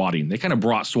involved in swatting. They kind of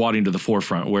brought swatting to the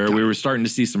forefront where we were starting to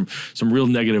see some real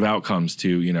negative outcomes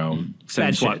to,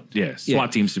 send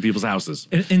SWAT teams to people's houses.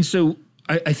 And so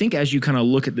I think as you kind of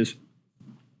look at this,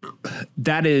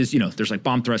 that is, there's like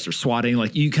bomb threats or swatting,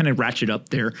 like you kind of ratchet up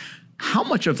there. How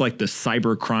much of like the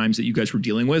cyber crimes that you guys were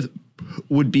dealing with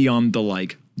would be on the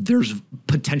like, there's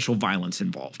potential violence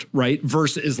involved, right?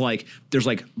 Versus like, there's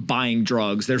like buying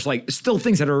drugs. There's like still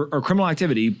things that are criminal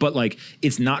activity, but like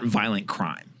it's not violent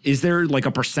crime. Is there like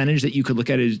a percentage that you could look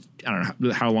at as, I don't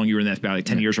know how long you were in the FBI, like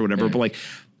 10 years or whatever, but like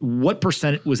what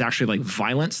percent was actually like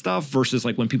violent stuff versus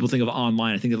like when people think of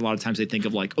online, I think that a lot of times they think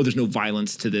of like, oh, there's no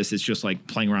violence to this. It's just like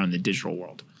playing around in the digital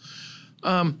world.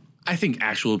 I think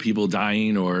actual people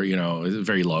dying or, is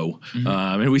very low.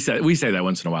 And we say that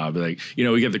once in a while, but like,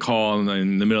 we get the call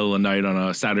in the middle of the night on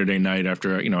a Saturday night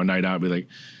after, a night out, be like,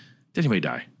 did anybody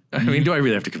die? I mean, do I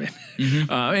really have to come in?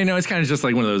 It's kind of just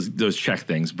like one of those check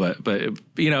things, but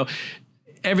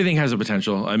everything has a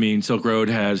potential. I mean, Silk Road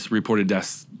has reported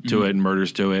deaths to it and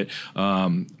murders to it.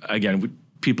 Again,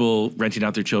 people renting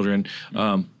out their children.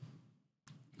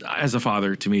 As a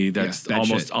father, to me, that's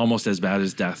almost as bad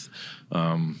as death.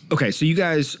 Okay, so you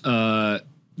guys, about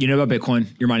Bitcoin.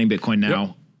 You're mining Bitcoin now.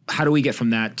 Yep. How do we get from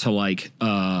that to like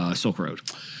Silk Road?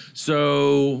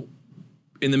 So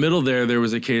in the middle there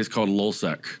was a case called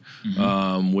LulzSec,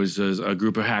 was a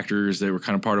group of hackers that were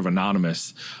kind of part of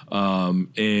Anonymous.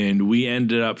 And we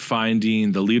ended up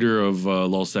finding the leader of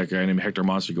LulzSec, a guy named Hector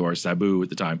Monsegur, Sabu at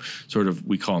the time. Sort of,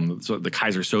 we call him the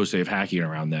Kaiser Sose of hacking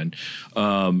around then.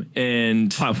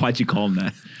 And why'd you call him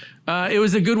that? It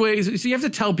was a good way. So you have to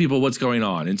tell people what's going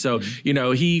on. And so,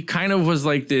 he kind of was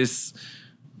like this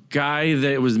guy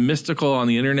that was mystical on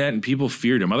the internet, and people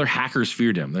feared him. Other hackers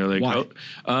feared him. They're like,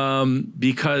 why?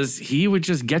 Because he would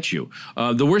just get you.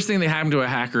 The worst thing that happened to a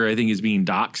hacker, I think, is being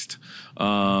doxxed.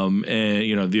 And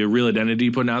you know, the real identity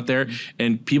put out there,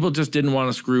 and people just didn't want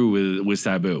to screw with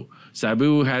Sabu.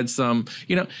 Sabu had some,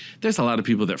 you know, there's a lot of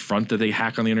people that front that they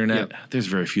hack on the internet. Yep. There's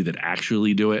very few that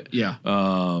actually do it. Yeah.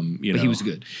 You know, he was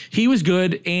good. He was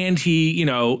good, and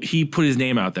he put his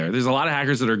name out there. There's a lot of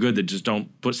hackers that are good that just don't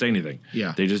say anything.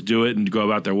 Yeah. They just do it and go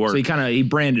about their work. So he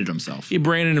branded himself. He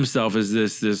branded himself as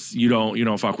this you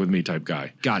don't fuck with me type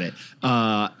guy. Got it.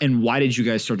 And why did you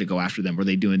guys start to go after them? Were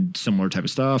they doing similar type of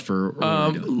stuff, or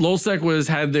Lulzsec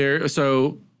had their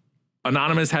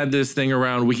Anonymous had this thing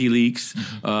around WikiLeaks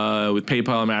with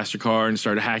PayPal and MasterCard, and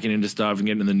started hacking into stuff and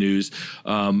getting in the news.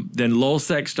 Then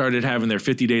Lulzsec started having their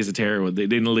 50 Days of Terror. They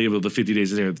didn't label the 50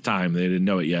 Days of Terror at the time. They didn't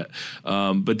know it yet.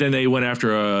 But then they went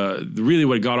after really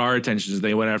what got our attention is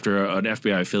they went after an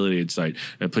FBI affiliated site,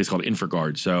 a place called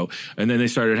InfraGard. So, and then they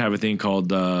started to have a thing called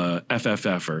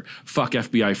FFF, or Fuck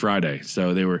FBI Friday.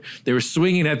 So they were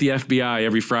swinging at the FBI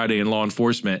every Friday in law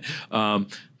enforcement.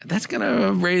 That's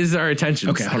gonna raise our attention.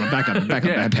 Okay, hold on, back up.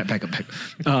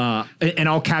 And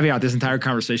I'll caveat this entire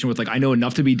conversation with, like, I know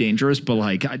enough to be dangerous, but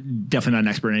like, I'm definitely not an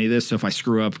expert in any of this. So if I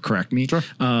screw up, correct me. Sure.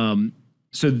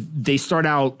 So they start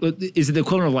out, is it the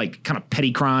equivalent of like kind of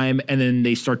petty crime, and then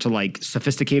they start to like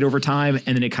sophisticate over time,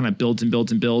 and then it kind of builds and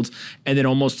builds and builds, and then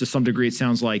almost to some degree it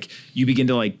sounds like you begin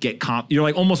to like get you're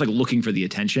like almost like looking for the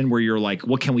attention, where you're like,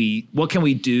 what can we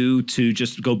do to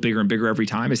just go bigger and bigger every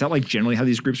time? Is that like generally how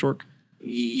these groups work?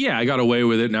 Yeah, I got away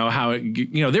with it. Now,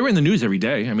 they were in the news every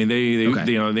day. I mean,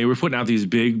 they were putting out these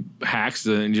big hacks,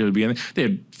 and they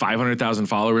had 500,000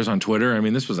 followers on Twitter. I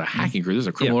mean, this was a hacking group. This was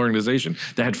a criminal organization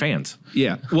that had fans.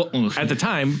 Yeah. Well, at the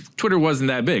time, Twitter wasn't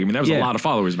that big. I mean, that was a lot of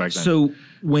followers back then. So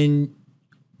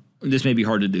this may be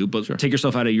hard to do, but take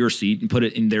yourself out of your seat and put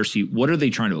it in their seat. What are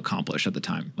they trying to accomplish at the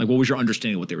time? Like, what was your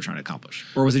understanding of what they were trying to accomplish?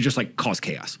 Or was it just like cause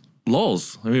chaos?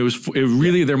 Lulz. I mean, it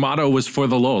really their motto was for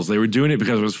the lulz. They were doing it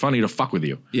because it was funny to fuck with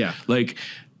you. Yeah. Like,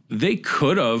 they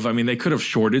could have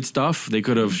shorted stuff. They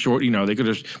could have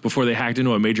before they hacked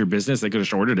into a major business, they could have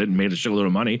shorted it and made a shitload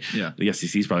of money. Yeah. The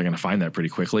SEC is probably going to find that pretty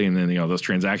quickly. And then, those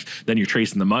transactions, then you're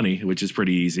tracing the money, which is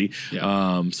pretty easy.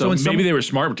 Yeah. So maybe they were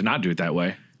smart to not do it that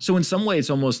way. So in some way,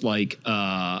 it's almost like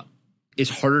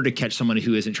it's harder to catch somebody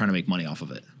who isn't trying to make money off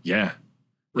of it. Yeah.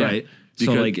 Right. Yeah. So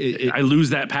because like I lose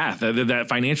that path, that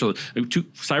financial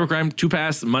cybercrime, 2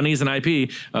 paths, money's an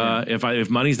IP. If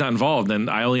money's not involved, then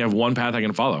I only have one path I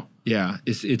can follow. Yeah,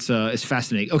 it's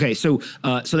fascinating. Okay, so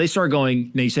they start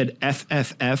going. Now you said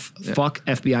FFF, Fuck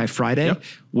FBI Friday. Yep.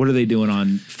 What are they doing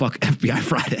on Fuck FBI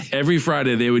Friday? Every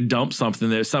Friday they would dump something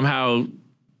that somehow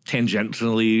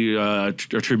tangentially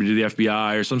attributed to the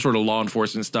FBI or some sort of law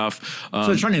enforcement stuff. So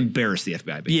they're trying to embarrass the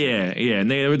FBI. Basically. Yeah.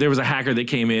 And there was a hacker that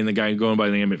came in, the guy going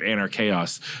by the name of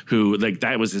Anarchaos, who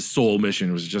that was his sole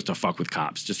mission, was just to fuck with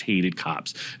cops, just hated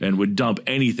cops, and would dump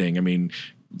anything. I mean,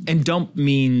 and dump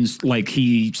means like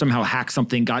he somehow hacked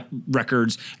something, got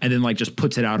records, and then like just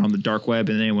puts it out on the dark web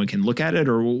and anyone can look at it,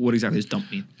 or what exactly does dump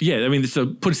mean? Yeah, I mean, so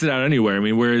puts it out anywhere. I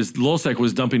mean, whereas Lulzsec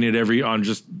was dumping it on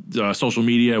just social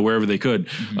media, wherever they could.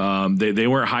 Mm-hmm. They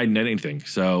weren't hiding anything.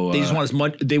 So they just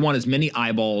want they want as many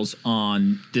eyeballs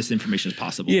on this information as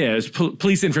possible. Yeah, it's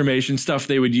police information, stuff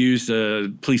they would use,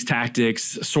 police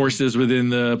tactics, sources within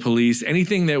the police,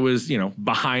 anything that was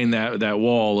behind that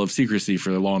wall of secrecy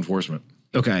for law enforcement.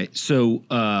 Okay, so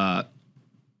I'm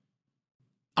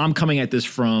coming at this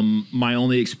from my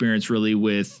only experience really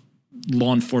with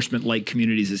law enforcement-like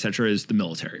communities, et cetera, is the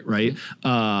military, right?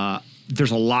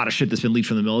 There's a lot of shit that's been leaked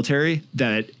from the military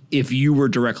that if you were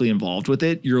directly involved with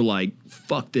it, you're like,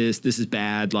 fuck this is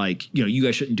bad, like, you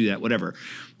guys shouldn't do that, whatever.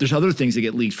 There's other things that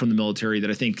get leaked from the military that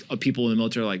I think people in the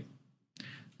military are like,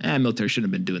 military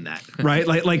shouldn't have been doing that, right?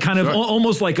 like kind of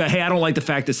almost like hey, I don't like the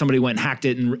fact that somebody went and hacked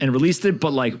it and released it,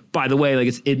 but like, by the way,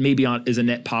 like it maybe is a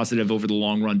net positive over the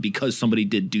long run because somebody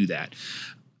did do that.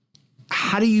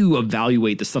 How do you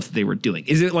evaluate the stuff that they were doing?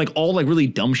 Is it like all like really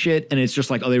dumb shit and it's just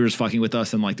like, oh, they were just fucking with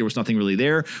us and like there was nothing really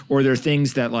there? Or are there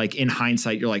things that like in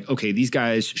hindsight, you're like, okay, these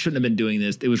guys shouldn't have been doing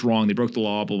this. It was wrong. They broke the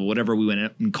law, blah, blah, whatever. We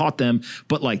went and caught them.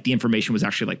 But like the information was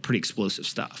actually like pretty explosive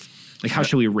stuff. Like, how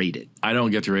should we rate it? I don't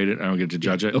get to rate it. I don't get to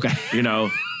judge it. Okay.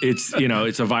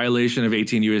 It's a violation of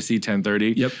 18 USC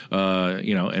 1030. Yep.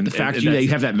 And the fact that you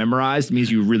have that memorized means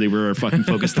you really were fucking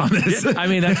focused on this. I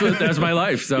mean, that's my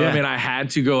life. So, I mean, I had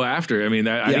to go after. I mean,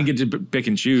 I didn't get to pick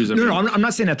and choose. No, I'm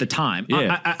not saying at the time.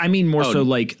 Yeah. I mean more so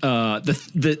like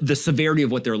the severity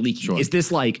of what they're leaking. Sure. Is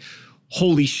this like,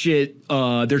 holy shit,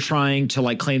 they're trying to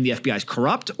like claim the FBI is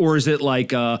corrupt? Or is it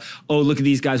like, oh, look at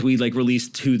these guys we like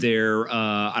released who their,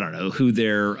 I don't know, who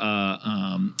their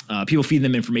people feeding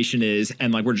them information is,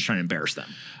 and like we're just trying to embarrass them?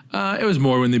 It was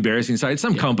more on the embarrassing side.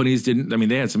 Some companies didn't. I mean,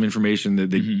 they had some information that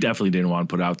they definitely didn't want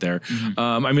to put out there.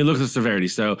 I mean, look at the severity.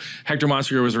 So Hector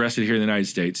Monsegur was arrested here in the United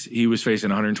States. He was facing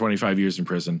 125 years in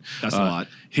prison. That's a lot.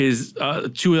 His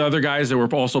two other guys that were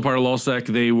also part of LulzSec,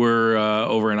 they were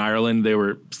over in Ireland. They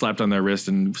were slapped on their wrist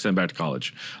and sent back to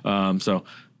college. So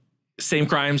same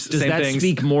crimes, Does same that things.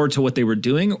 speak more to what they were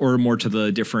doing or more to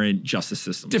the different justice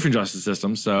systems? Different justice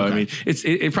systems. So, Okay. I mean,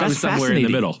 it probably That's somewhere in the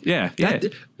fascinating. middle. Yeah.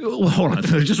 Well, hold on.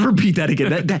 Just repeat that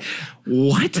again.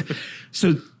 What?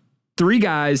 So 3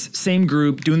 guys, same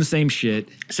group, doing the same shit.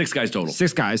 6 guys total.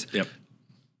 6 guys. Yep.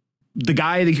 The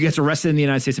guy that gets arrested in the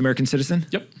United States, American citizen?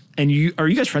 Yep. And are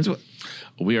you guys friends with?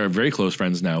 We are very close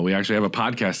friends now. We actually have a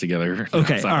podcast together.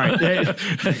 Okay, all right.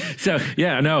 So,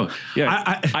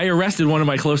 I arrested one of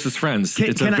my closest friends.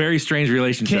 It's a very strange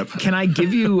relationship. Can I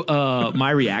give you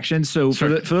my reaction? So for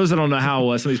those that don't know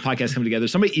how some of these podcasts come together,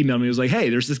 somebody emailed me, was like, hey,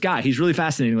 there's this guy. He's really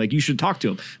fascinating. Like, you should talk to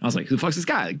him. And I was like, who the fuck's this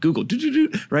guy? Like, Google,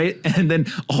 right? And then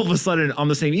all of a sudden on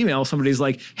the same email, somebody's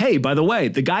like, hey, by the way,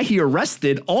 the guy he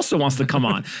arrested also wants to come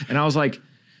on. And I was like,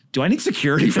 do I need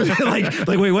security for that?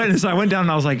 like, wait, what? And so I went down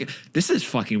and I was like, this is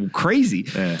fucking crazy.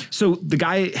 Yeah. So the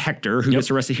guy, Hector, who gets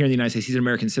arrested here in the United States, he's an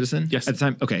American citizen? Yes. At the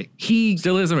time? Okay. He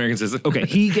Still is American citizen. Okay,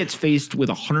 he gets faced with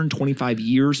 125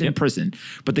 years in prison,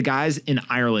 but the guys in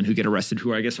Ireland who get arrested,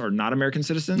 who I guess are not American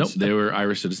citizens, Nope, they were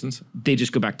Irish citizens. they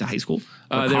just go back to high school,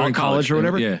 or They were in college or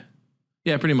whatever.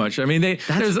 Yeah, pretty much. I mean,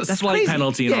 there's a slight crazy.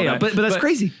 penalty and all that. But that's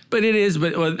crazy. But it is.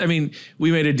 But I mean,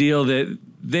 we made a deal that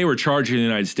they were charged in the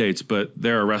United States, but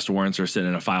their arrest warrants are sitting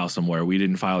in a file somewhere. We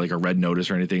didn't file like a red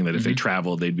notice or anything that if they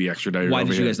traveled, they'd be extradited. Why over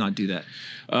did you here. guys not do that?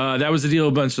 That was the deal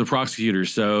with a bunch of the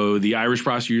prosecutors. So the Irish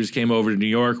prosecutors came over to New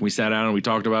York, and we sat down and we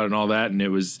talked about it and all that, and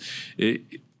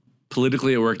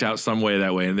politically, it worked out some way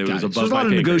that way, and it was above So there's a lot my of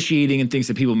pay grade. negotiating and things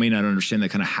that people may not understand that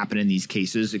kind of happen in these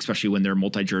cases, especially when they're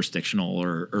multi-jurisdictional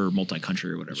or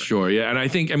multi-country or whatever. Sure, yeah, and I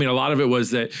think, I mean, a lot of it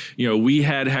was that, you know, we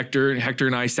had Hector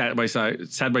and I side by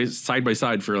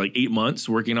side for like 8 months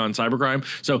working on cybercrime.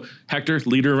 So Hector,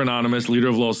 leader of Anonymous, leader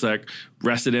of LulzSec,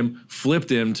 arrested him,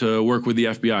 flipped him to work with the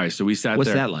FBI. So we sat What's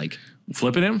there. that like?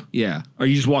 Flipping him? Yeah. Are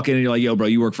you just walking in and you're like, yo, bro,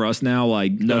 you work for us now?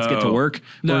 Like, let's get to work?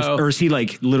 No. Or is he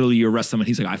like, literally you arrest someone,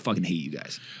 he's like, I fucking hate you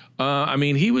guys? I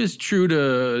mean, he was true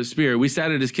to spirit. We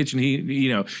sat at his kitchen.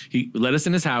 He let us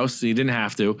in his house. He didn't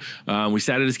have to. We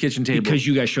sat at his kitchen table. Because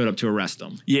you guys showed up to arrest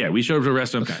him. Yeah, we showed up to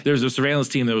arrest him. Okay. There was a surveillance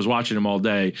team that was watching him all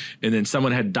day, and then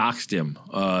someone had doxed him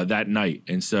that night,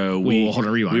 and so we Hold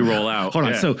on, rewind. we roll out. Hold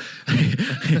on. Yeah. So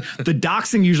the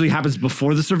doxing usually happens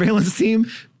before the surveillance team,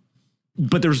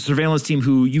 but there's a surveillance team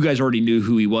who you guys already knew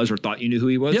who he was or thought you knew who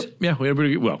he was? Yep. Yeah, we had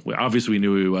pretty good. Well, obviously we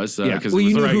knew who he was. Yeah. Because Well,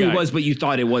 you knew the right who guy. he was, but you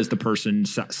thought it was the person,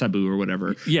 Sabu or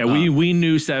whatever. Yeah, we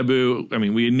knew Sabu. I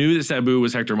mean, we knew that Sabu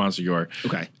was Hector Monsegur.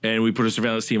 Okay. And we put a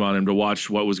surveillance team on him to watch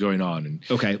what was going on. And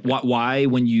Okay. Why,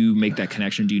 when you make that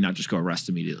connection, do you not just go arrest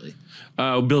immediately?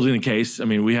 building a case. I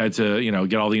mean, we had to,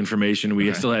 get all the information.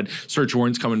 We still had search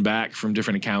warrants coming back from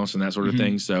different accounts and that sort of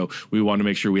thing. So we wanted to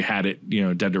make sure we had it,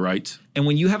 dead to rights. And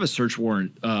when you have a search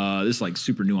warrant, this is like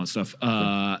super nuanced stuff,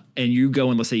 and you go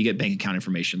and let's say you get bank account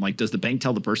information, like does the bank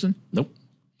tell the person? Nope.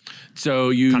 So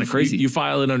you Kinda crazy. You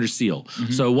file it under seal.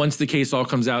 So once the case all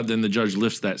comes out, then the judge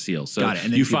lifts that seal. So Got it.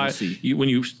 And then you people file see. when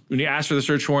you ask for the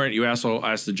search warrant, you also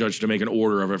ask the judge to make an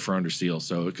order of it for under seal.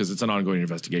 So because it's an ongoing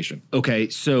investigation. Okay,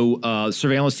 so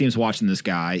surveillance team's watching this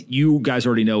guy. You guys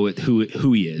already know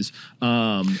who he is.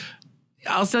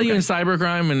 I'll tell you in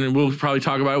cybercrime, and we'll probably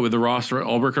talk about it with the Ross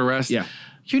Ulbricht arrest. Yeah.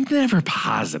 You're never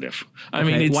positive. I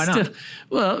mean, it's why not? still,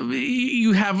 well,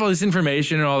 you have all this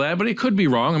information and all that, but it could be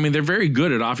wrong. I mean, they're very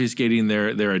good at obfuscating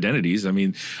their identities. I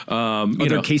mean, Are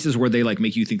there cases where they like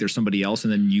make you think there's somebody else,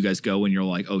 and then you guys go and you're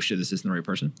like, oh shit, this isn't the right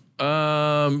person?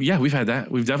 Yeah, we've had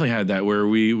that. We've definitely had that where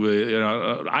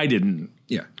I didn't.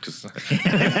 Yeah.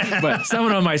 But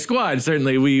someone on my squad,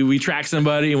 certainly, we tracked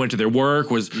somebody and went to their work,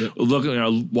 was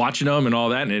looking, watching them and all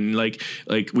that. And like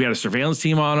we had a surveillance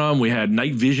team on them. We had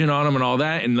night vision on them and all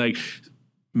that. And like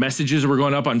messages were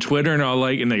going up on Twitter and all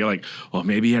and they're like, oh,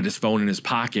 maybe he had his phone in his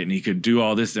pocket and he could do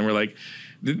all this. And we're like,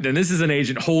 then this is an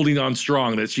agent holding on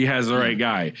strong that she has the right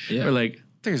guy. Yeah. We're like,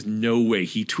 there's no way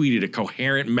he tweeted a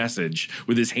coherent message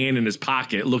with his hand in his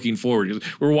pocket looking forward.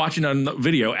 We're watching on the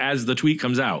video as the tweet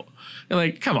comes out. And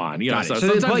like, come on, you know, so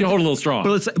sometimes like, you hold a little strong.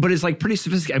 But it's like pretty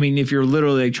sophisticated. I mean, if you're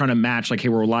literally like trying to match, like, hey,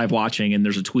 we're live watching and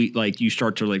there's a tweet, like you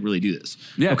start to like really do this.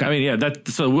 Yeah. Okay. I mean, yeah,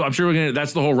 so I'm sure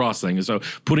that's the whole Ross thing. So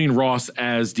putting Ross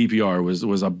as DPR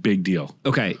was a big deal.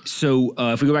 Okay. So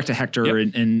if we go back to Hector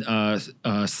and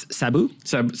Sabu?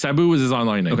 Sabu was his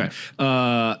online name. Okay.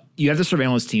 You have the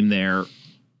surveillance team there.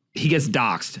 He gets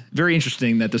doxxed. Very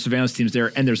interesting that the surveillance team's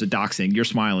there and there's a doxing. You're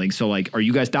smiling. So, like, are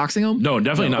you guys doxing him? No,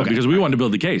 definitely not, because we wanted to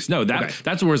build the case. No,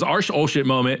 that's where our oh shit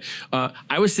moment.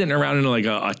 I was sitting around in like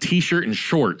a t-shirt and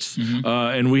shorts,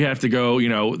 and we have to go. You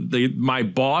know, my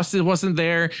boss wasn't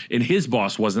there, and his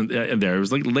boss wasn't there. It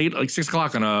was like late, like 6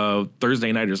 o'clock on a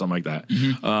Thursday night or something like that.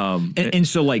 And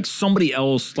so, like, somebody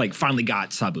else like finally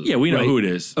got Sabu. Yeah, we know who it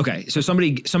is. Okay, so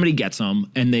somebody gets him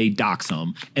and they dox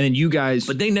him, and then you guys,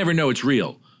 but they never know it's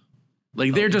real.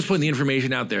 Like, they're just putting the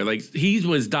information out there. Like, he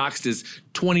was doxed as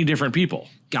 20 different people.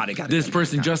 Got it. This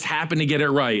person just happened to get it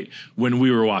right when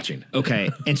we were watching. Okay.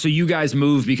 And so you guys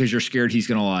move because you're scared he's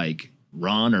going to, like,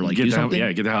 run or, like, do something?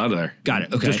 Yeah, get the hell out of there. Got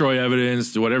it. Okay. Destroy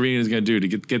evidence, do whatever he's going to do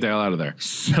to get the hell out of there.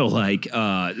 So, like,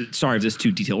 sorry if this is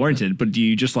too detail-oriented, but do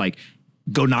you just, like,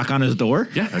 go knock on his door?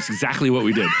 Yeah, that's exactly what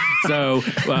we did. So,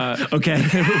 okay.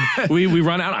 we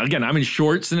run out. Again, I'm in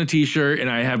shorts and a t-shirt, and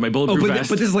I have my bulletproof vest.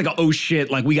 But this is like, oh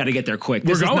shit, like, we got to get there quick.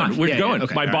 We're going.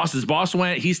 Okay, my boss's boss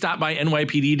went. He stopped by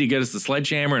NYPD to get us the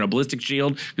sledgehammer and a ballistic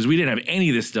shield because we didn't have any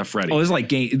of this stuff ready. Oh, this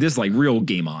is like real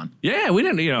game on. Yeah, we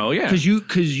didn't, yeah. Because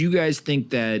you guys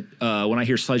think that when I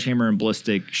hear sledgehammer and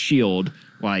ballistic shield,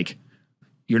 like,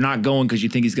 you're not going because you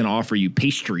think he's going to offer you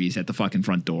pastries at the fucking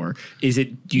front door. Do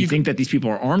you think that these people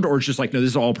are armed, or it's just like, no,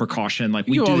 this is all precaution? Like,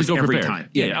 we do this every time.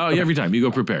 Yeah. Every time you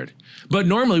go prepared. But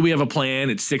normally we have a plan.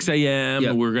 It's 6 a.m.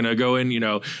 Yep. We're going to go in,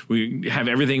 we have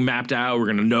everything mapped out. We're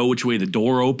going to know which way the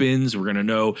door opens. We're going to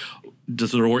know,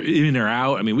 does the door in or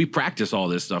out? I mean, we practice all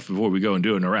this stuff before we go and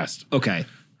do an arrest. Okay.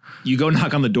 You go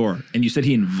knock on the door, and you said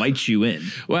he invites you in.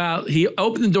 Well, he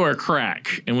opened the door a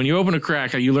crack, and when you open a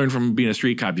crack, you learn from being a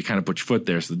street cop, you kind of put your foot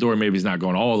there, so the door maybe is not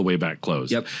going all the way back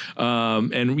closed. Yep.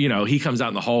 And he comes out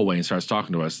in the hallway and starts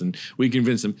talking to us, and we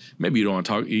convince him maybe you don't want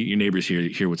to talk. Your neighbors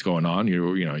hear what's going on.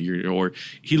 Or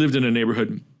he lived in a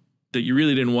neighborhood that you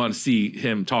really didn't want to see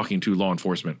him talking to law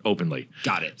enforcement openly.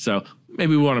 Got it. So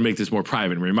maybe we want to make this more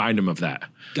private and remind him of that.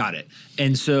 Got it.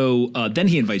 And so then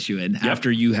he invites you in after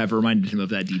you have reminded him of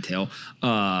that detail.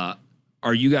 Are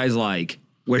you guys like,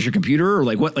 where's your computer? Or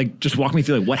like what? Like, just walk me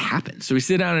through like what happens. So we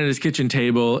sit down at his kitchen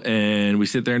table and we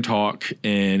sit there and talk,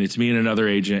 and it's me and another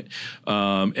agent.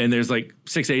 And there's like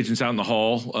 6 agents out in the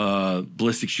hall,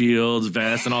 ballistic shields,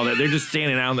 vests, and all that. They're just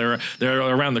standing out there. They're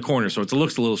around the corner, so it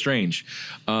looks a little strange.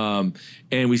 And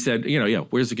we said,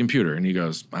 where's the computer? And he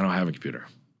goes, I don't have a computer.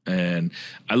 And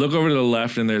I look over to the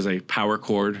left, and there's a power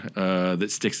cord that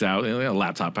sticks out, a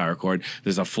laptop power cord.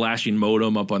 There's a flashing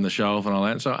modem up on the shelf and all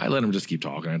that. So I let him just keep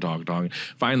talking and talking.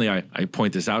 Finally, I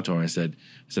point this out to him. I said,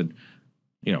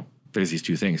 there's these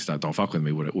two things. Don't fuck with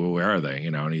me. Where are they?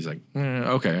 And he's like,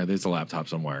 okay, there's a laptop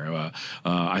somewhere.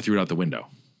 I threw it out the window.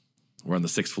 We're on the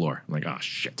 6th floor. I'm like, oh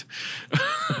shit.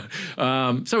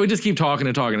 So we just keep talking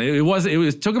and talking.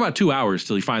 It took about 2 hours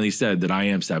till he finally said that I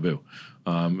am Sabu.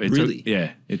 Really?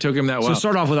 It took him that while. So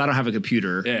start off with, I don't have a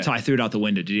computer. Yeah. So I threw it out the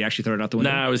window. Did he actually throw it out the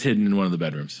window? Nah, I was hidden in one of the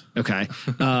bedrooms. Okay.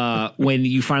 When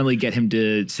you finally get him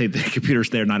to say the computer's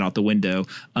there, not out the window,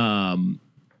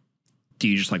 do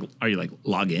you just are you like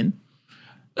log in?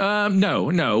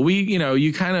 No. We,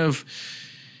 you kind of,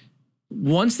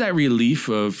 once that relief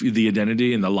of the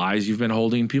identity and the lies you've been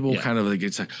holding, people kind of like,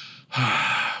 it's like,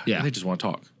 they just want to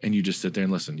talk, and you just sit there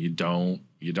and listen. You don't.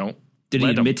 Did he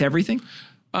admit to everything?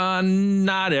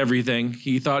 Not everything.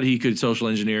 He thought he could social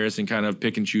engineer us and kind of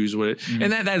pick and choose what it. Mm-hmm.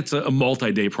 And that's a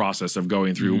multi-day process of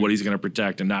going through what he's going to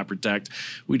protect and not protect.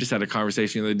 We just had a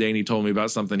conversation the other day, and he told me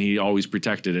about something he always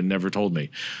protected and never told me.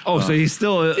 Oh, so he's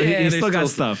still got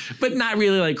stuff, but not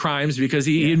really like crimes, because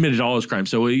he admitted all his crimes.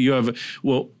 So you have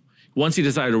once he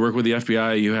decided to work with the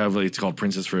FBI, you have it's called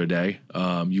Princess for a Day.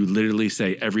 You literally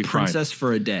say every crime. Princess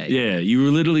for a Day. Yeah, you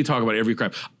literally talk about every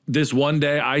crime. This one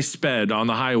day I sped on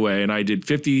the highway and I did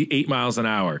 58 miles an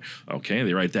hour. Okay,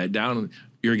 they write that down.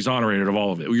 You're exonerated of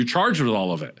all of it. You're charged with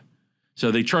all of it.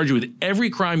 So they charge you with every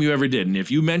crime you ever did. And if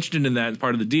you mentioned it in that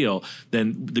part of the deal,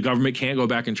 then the government can't go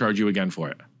back and charge you again for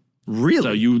it. Really?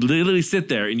 So you literally sit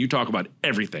there and you talk about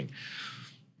everything.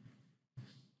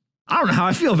 I don't know how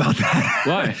I feel about that.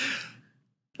 Why?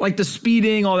 Like the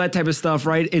speeding, all that type of stuff,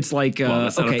 right? It's like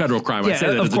that's not a federal crime. I say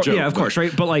that as a joke. Yeah, of course,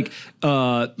 right? But like,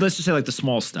 let's just say like the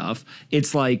small stuff.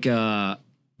 It's like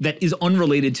that is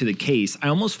unrelated to the case, I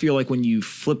almost feel like when you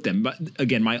flip them, but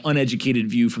again, my uneducated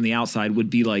view from the outside would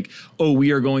be like, oh,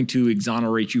 we are going to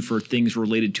exonerate you for things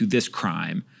related to this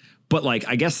crime. But like,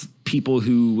 I guess people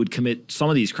who would commit some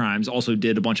of these crimes also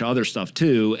did a bunch of other stuff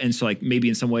too. And so like maybe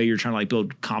in some way you're trying to like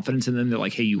build confidence in them. They're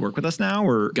like, hey, you work with us now,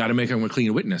 or got to make them a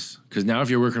clean witness. Because now if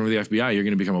you're working with the FBI, you're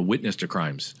going to become a witness to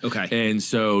crimes. Okay. And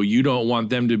so you don't want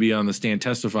them to be on the stand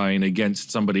testifying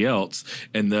against somebody else.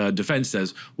 And the defense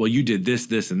says, well, you did this,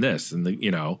 this, and this. And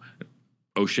the,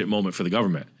 oh shit moment for the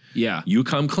government. Yeah. You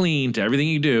come clean to everything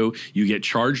you do. You get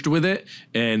charged with it,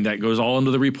 and that goes all into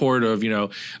the report of,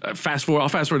 fast forward. I'll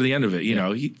fast forward to the end of it.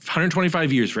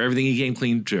 125 years for everything he came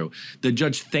clean to. The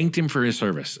judge thanked him for his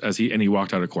service he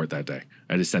walked out of court that day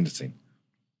at his sentencing.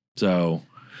 So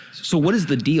what is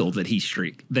the deal that he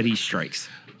strikes?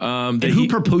 And who who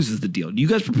proposes the deal? Do you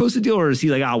guys propose the deal, or is he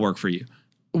like, I'll work for you?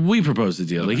 We propose the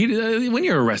deal. Okay. Like when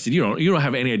you're arrested, you don't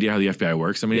have any idea how the FBI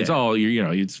works. I mean, it's all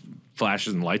it's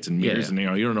flashes and lights and mirrors, and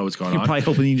you don't know what's going on. You're probably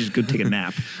hoping you just go take a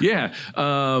nap. Yeah.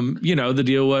 The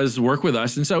deal was work with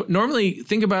us. And so normally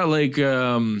think about like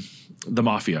the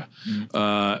mafia.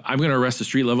 I'm going to arrest a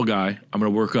street level guy. I'm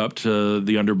going to work up to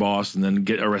the underboss and then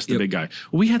arrest the big guy.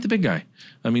 Well, we had the big guy.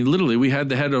 I mean, literally we had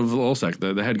the head of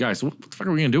LSEC, the head guy. So what the fuck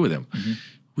are we going to do with him? Mm-hmm.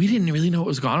 We didn't really know what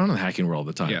was going on in the hacking world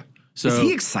at the time. Yeah. So, is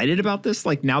he excited about this?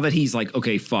 Like now that he's like,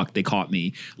 okay, fuck, they caught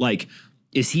me. Like,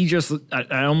 is he just?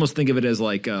 I almost think of it as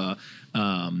like, I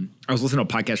was listening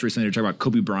to a podcast recently. They're talking about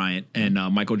Kobe Bryant and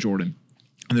Michael Jordan,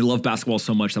 and they love basketball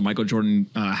so much that Michael Jordan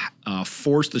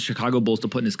forced the Chicago Bulls to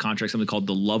put in his contract something called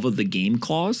the love of the game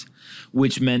clause,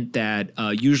 which meant that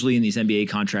usually in these NBA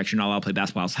contracts, you're not allowed to play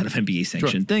basketball outside of NBA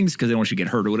sanctioned things because they don't want you to get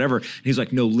hurt or whatever. And he's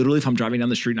like, no, literally, if I'm driving down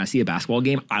the street and I see a basketball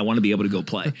game, I want to be able to go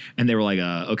play. And they were like,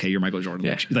 okay, you're Michael Jordan.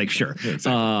 Yeah. Like, sure. Yeah,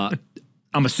 exactly.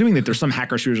 I'm assuming that there's some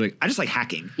hackers who's like, I just like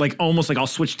hacking. Like almost like I'll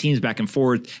switch teams back and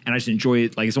forth and I just enjoy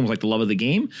it. Like it's almost like the love of the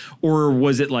game. Or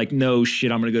was it like, no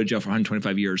shit, I'm going to go to jail for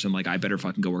 125 years and like I better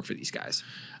fucking go work for these guys?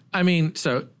 I mean,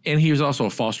 and he was also a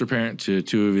foster parent to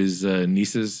two of his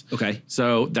nieces. Okay.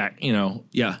 So that,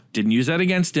 didn't use that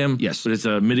against him. Yes. But it's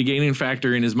a mitigating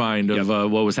factor in his mind of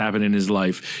what was happening in his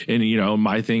life. And,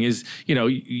 my thing is,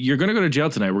 you're going to go to jail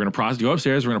tonight. We're going to go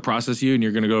upstairs. We're going to process you and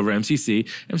you're going to go over to MCC.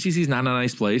 MCC is not a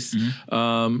nice place.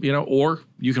 Mm-hmm. Or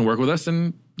you can work with us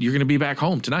and you're going to be back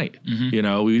home tonight.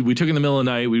 Mm-hmm. We took him in the middle of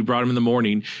the night. We brought him in the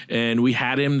morning and we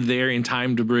had him there in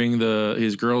time to bring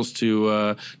his girls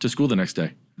to school the next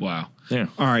day. Wow. Yeah.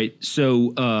 All right. So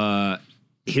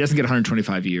he doesn't get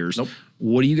 125 years. Nope.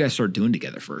 What do you guys start doing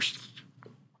together first?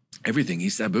 Everything.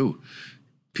 He's Sabu.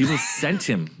 People sent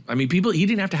him. I mean, he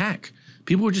didn't have to hack.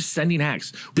 People were just sending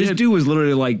hacks. This dude was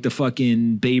literally like the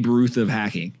fucking Babe Ruth of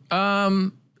hacking.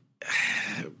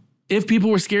 If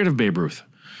people were scared of Babe Ruth.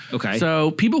 Okay.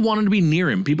 So people wanted to be near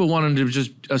him. People wanted to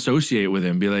just associate with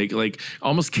him, be like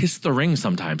almost kiss the ring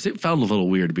sometimes. It felt a little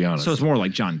weird, to be honest. So it's more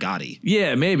like John Gotti.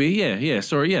 Yeah, maybe. Yeah.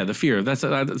 So the fear. That's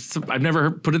I've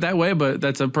never put it that way, but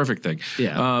that's a perfect thing.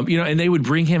 Yeah. And they would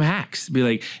bring him hacks. Be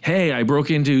like, hey, I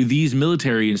broke into these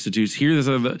military institutes. Here,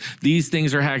 these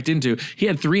things are hacked into. He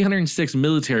had 306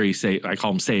 military I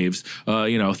call them saves.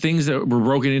 Things that were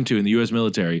broken into in the U.S.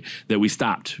 military that we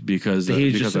stopped because he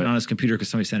was just sitting on his computer because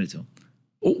somebody sent it to him.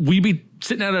 We'd be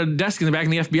sitting at a desk in the back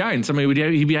in the FBI and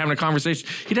he'd be having a conversation.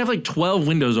 He'd have like 12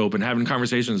 windows open having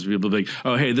conversations with people. Be like,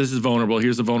 oh, hey, this is vulnerable.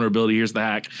 Here's the vulnerability. Here's the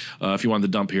hack. If you want the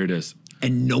dump, here it is.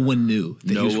 And no one knew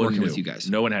that he was working with you guys.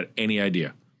 No one had any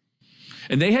idea.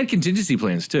 And they had contingency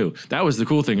plans too. That was the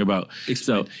cool thing about.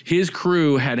 So his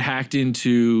crew had hacked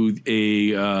into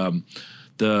the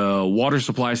water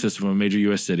supply system of a major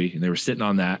U.S. city, and they were sitting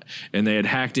on that, and they had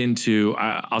hacked into,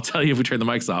 I'll tell you if we turn the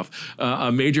mics off,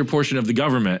 a major portion of the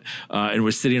government, and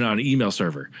was sitting on an email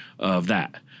server of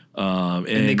that. And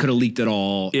they could have leaked it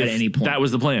all at any point. That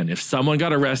was the plan. If someone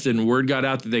got arrested and word got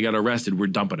out that they got arrested, we're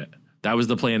dumping it. That was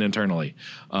the plan internally,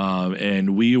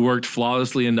 and we worked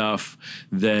flawlessly enough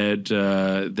that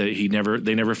they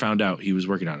never found out he was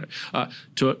working on it.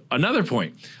 To another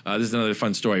point, this is another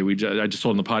fun story. I just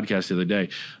told on the podcast the other day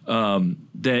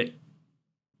that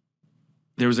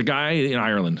there was a guy in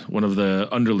Ireland, one of the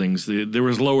underlings. There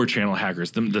was lower channel hackers,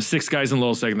 the 6 guys in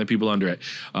LulzSec and the people under it.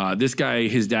 This guy,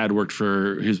 his dad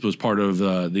was part of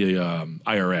the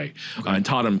IRA and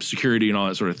taught him security and all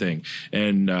that sort of thing,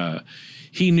 and.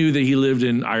 He knew that he lived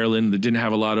in Ireland that didn't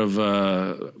have a lot of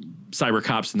cyber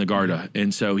cops in the Garda.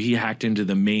 And so he hacked into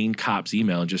the main cop's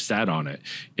email and just sat on it.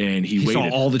 And he waited. Saw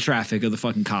all the traffic of the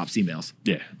fucking cops' emails.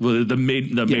 Yeah. Well, the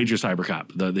major cyber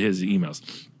cop, his emails.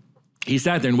 He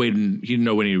sat there and waited. And he didn't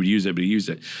know when he would use it, but he used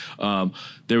it.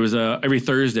 There was every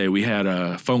Thursday we had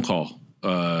a phone call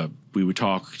we would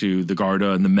talk to the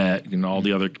Garda and the Met and all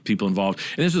the other people involved.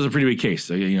 And this was a pretty big case,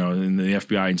 in the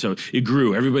FBI. And so it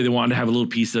grew. Everybody that wanted to have a little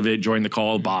piece of it, join the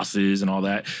call, bosses and all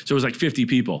that. So it was like 50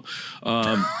 people.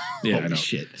 Yeah, I know.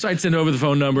 Shit. So I'd send over the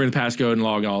phone number and the passcode and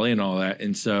log all in and all that.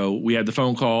 And so we had the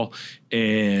phone call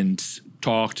and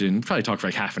talked for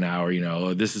like half an hour,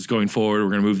 this is going forward.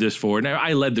 We're going to move this forward. And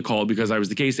I led the call because I was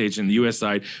the case agent. On the U.S.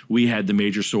 side, we had the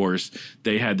major source.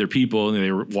 They had their people and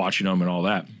they were watching them and all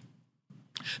that.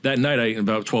 That night,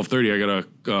 about 12:30, I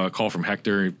got a call from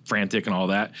Hector, frantic and all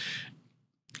that.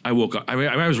 I woke up.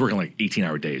 I was working like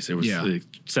 18-hour days. It was like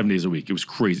 7 days a week. It was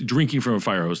crazy. Drinking from a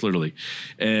fire hose, literally.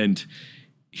 And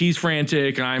he's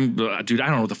frantic. And I'm, dude, I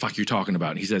don't know what the fuck you're talking about.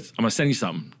 And he says, I'm going to send you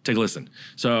something. Take a listen.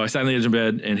 So I sat on the edge of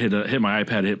bed and hit my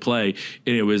iPad, hit play.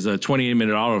 And it was a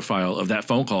 28-minute auto file of that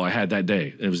phone call I had that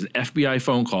day. It was an FBI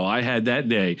phone call I had that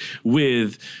day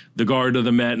with the Garda,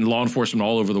 the Met, and law enforcement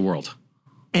all over the world.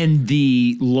 And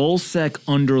the LulzSec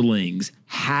underlings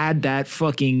had that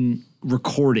fucking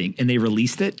recording and they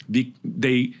released it?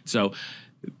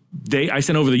 I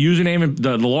sent over the username and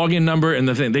the login number and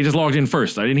the thing. They just logged in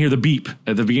first. I didn't hear the beep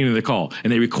at the beginning of the call.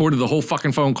 And they recorded the whole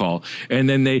fucking phone call. And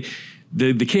then the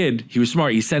kid, he was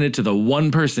smart. He sent it to the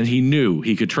one person he knew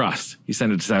he could trust. He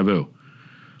sent it to Sabu.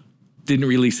 Didn't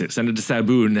release it. Sent it to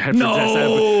Sabu and had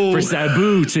for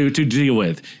Sabu to deal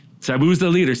with. Sabu's the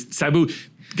leader. Sabu...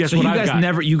 Guess what I've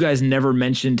got? You guys never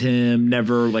mentioned him,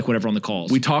 never like whatever on the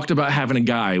calls. We talked about having a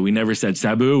guy. We never said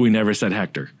Sabu. We never said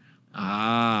Hector.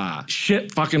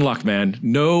 Shit fucking luck, man.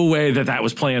 No way that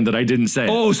was planned that I didn't say.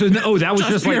 That was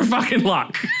just pure like fucking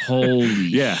luck. Holy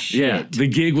shit. Yeah. The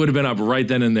gig would have been up right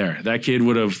then and there. That kid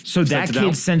would have. So that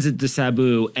kid sends it to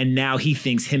Sabu, and now he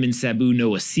thinks him and Sabu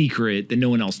know a secret that no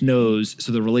one else knows.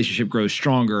 So the relationship grows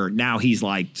stronger. Now he's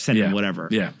like sending whatever.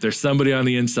 Yeah. There's somebody on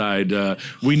the inside.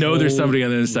 We know there's somebody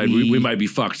on the inside. We might be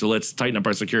fucked. So let's tighten up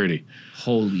our security.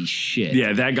 Holy shit.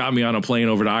 Yeah, that got me on a plane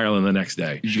over to Ireland the next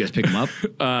day. Did you guys pick him up?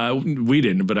 We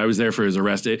didn't, but I was there for his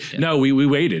arrest. No, we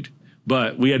waited.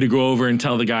 But we had to go over and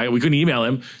tell the guy. We couldn't email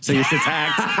him, say your shit's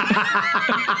hacked.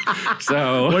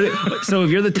 So if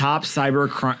you're the top cyber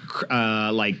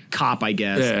cop, I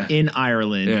guess, in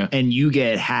Ireland, and you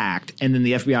get hacked, and then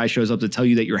the FBI shows up to tell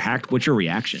you that you're hacked, what's your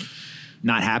reaction?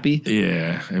 Not happy?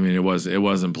 Yeah, I mean, it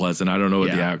wasn't pleasant. I don't know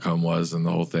what the outcome was and the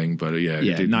whole thing, but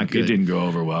not good. It didn't go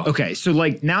over well. Okay, so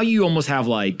like now you almost have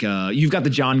like you've got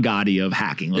the John Gotti of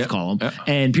hacking, let's call him,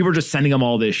 and people are just sending him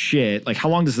all this shit. Like, how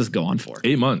long does this go on for?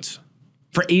 8 months.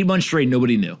 For 8 months straight,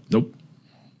 nobody knew. Nope.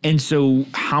 And so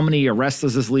how many arrests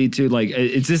does this lead to? Like,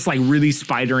 it's just like really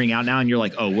spidering out now, and you're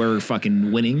like, oh, we're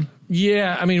fucking winning?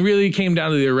 Yeah, I mean, really it came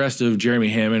down to the arrest of Jeremy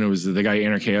Hammond. It was the guy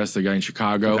Inner Chaos, the guy in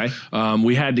Chicago. Okay.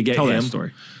 We had to get Tell him. That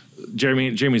story.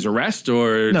 Jeremy's arrest,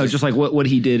 or no, just like what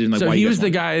he did and like. So why he was the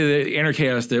guy, the Inner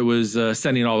Chaos, that was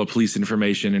sending all the police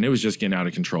information, and it was just getting out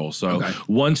of control. So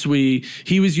once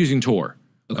he was using Tor.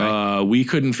 Okay. We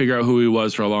couldn't figure out who he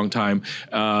was for a long time.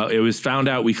 It was found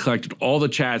out. We collected all the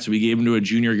chats. We gave him to a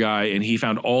junior guy, and he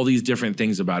found all these different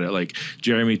things about it. Like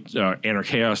Jeremy, Inner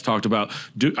Chaos talked about.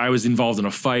 I was involved in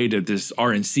a fight at this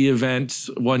RNC event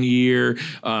one year,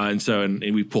 and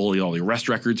we pulled all the arrest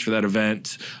records for that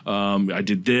event. I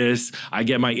did this. I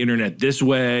get my internet this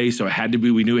way, so it had to be.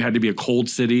 We knew it had to be a cold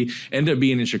city. Ended up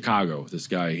being in Chicago. This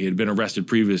guy, he had been arrested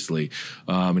previously,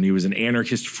 and he was an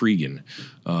anarchist freegan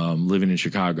living in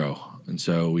Chicago. And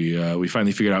so we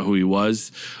finally figured out who he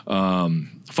was.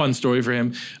 Fun story for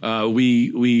him.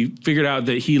 We figured out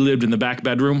that he lived in the back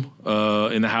bedroom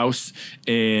in the house,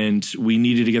 and we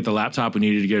needed to get the laptop. We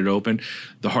needed to get it open.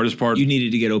 The hardest part. You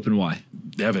needed to get open. Why?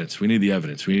 The evidence. We need the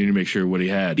evidence. We need to make sure what he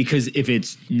had. Because if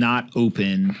it's not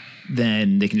open,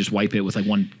 then they can just wipe it with like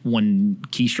one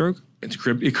keystroke.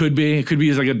 It could be like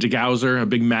a degausser, a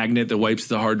big magnet that wipes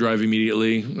the hard drive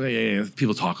immediately. Yeah,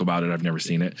 people talk about it. I've never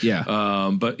seen it. Yeah.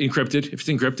 But encrypted. If it's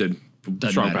encrypted,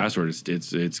 strong password,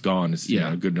 it's gone. It's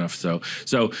good enough. So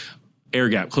air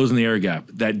gap, closing the air gap,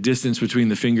 that distance between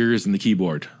the fingers and the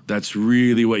keyboard. That's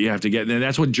really what you have to get. And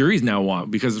that's what juries now want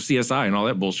because of CSI and all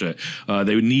that bullshit.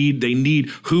 They need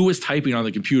who was typing on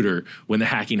the computer when the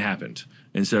hacking happened.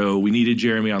 And so we needed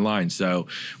Jeremy online. So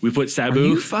we put Sabu. Are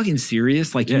you fucking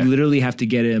serious? Like, you literally have to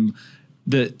get him.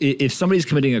 If somebody's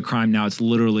committing a crime now, it's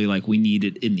literally like we need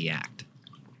it in the act.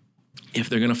 If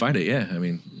they're going to fight it, yeah. I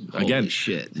mean, Holy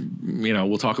shit.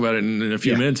 We'll talk about it in a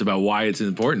few minutes about why it's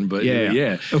important. But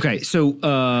yeah. Okay, so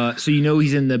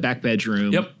he's in the back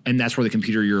bedroom. Yep. And that's where the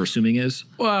computer you're assuming is?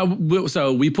 Well,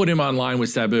 so we put him online with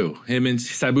Sabu.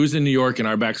 Sabu's in New York in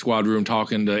our back squad room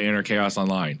talking to Inner Chaos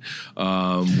online.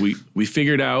 We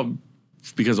figured out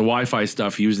because of Wi-Fi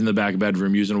stuff, he was in the back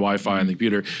bedroom using Wi-Fi on the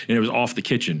computer, and it was off the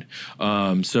kitchen.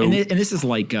 And this is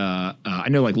like, I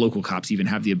know like local cops even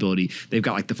have the ability. They've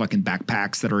got like the fucking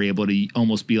backpacks that are able to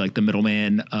almost be like the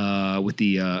middleman with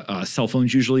the cell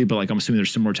phones usually, but like I'm assuming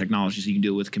there's similar technologies you can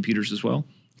do it with computers as well.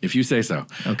 If you say so.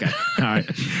 Okay. All right.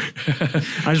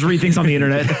 I just read things on the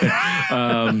internet.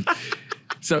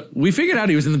 So we figured out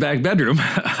he was in the back bedroom,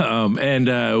 and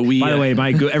we. By the way,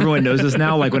 everyone knows this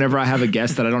now. Like whenever I have a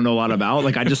guest that I don't know a lot about,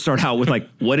 like I just start out with like,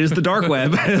 "What is the dark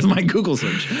web?" as my Google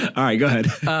search. All right, go ahead.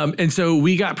 And so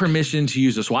we got permission to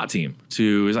use a SWAT team.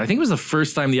 I think it was the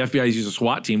first time the FBI has used a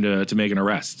SWAT team to make an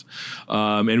arrest,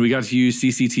 and we got to use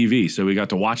CCTV, so we got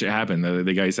to watch it happen.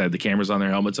 The guys had the cameras on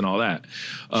their helmets and all that.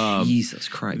 Jesus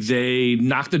Christ! They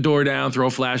knock the door down, throw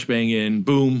a flashbang in,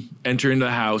 boom, enter into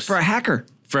the house For a hacker.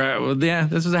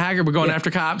 This was a hacker, but going after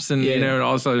cops and and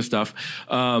all this other stuff.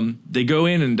 They go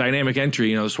in and dynamic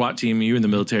entry. The SWAT team, you in the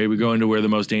military, we go into where the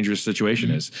most dangerous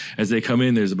situation is. As they come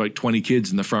in, there's about 20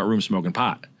 kids in the front room smoking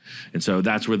pot, and so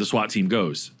that's where the SWAT team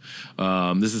goes.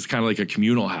 This is kind of like a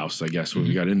communal house, I guess, when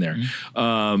we got in there.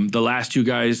 The last two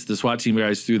guys, the SWAT team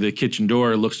guys, through the kitchen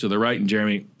door, looks to the right, and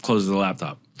Jeremy closes the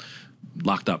laptop.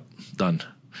 Locked up, done.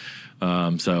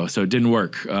 So it didn't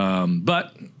work,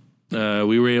 but.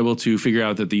 We were able to figure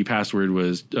out that the password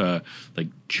was like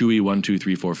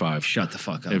Chewy12345. Shut the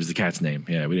fuck up. It was the cat's name.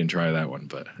 Yeah, we didn't try that one,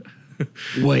 but.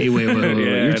 Wait.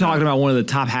 You're talking about one of the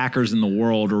top hackers in the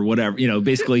world or whatever.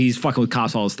 Basically he's fucking with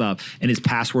cops, all this stuff. And his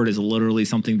password is literally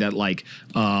something that like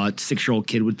a 6-year-old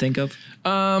kid would think of.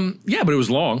 Yeah, but it was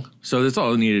long. So that's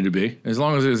all it needed to be. As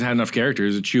long as it had enough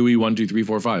characters, a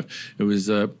Chewy12345. It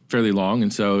was fairly long.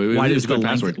 And so it was a good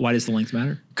password. Why does the length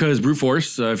matter? Because brute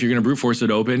force, if you're going to brute force it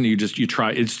open, you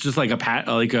try. It's just like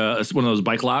one of those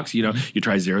bike locks. You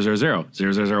try 000,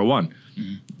 0001.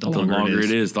 The longer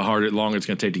it is, the longer it's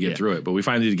going to take to get through it. But we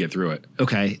finally did get through it.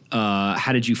 Okay.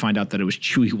 How did you find out that it was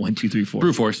Chewy1234?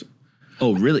 Brute force.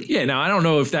 Oh, really? Yeah. Now I don't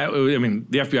know if that. I mean,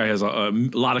 the FBI has a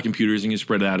lot of computers, and you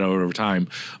spread that out over time.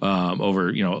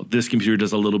 This computer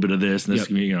does a little bit of this, and this.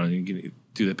 You can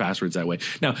do the passwords that way.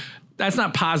 Now, that's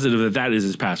not positive that is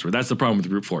his password. That's the problem with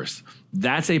brute force.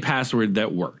 That's a password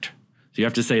that worked. So you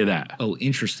have to say that. Oh,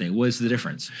 interesting. What is the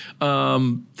difference?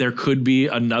 There could be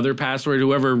another password.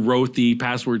 Whoever wrote the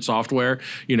password software,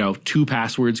 2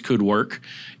 passwords could work.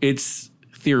 It's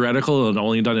theoretical and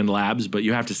only done in labs, but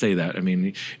you have to say that. I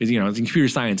mean, it's in computer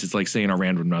science, it's like saying a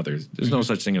random number. There's no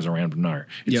such thing as a random number.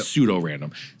 It's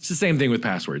pseudo-random. It's the same thing with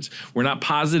passwords. We're not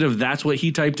positive that's what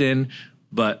he typed in,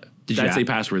 but that's a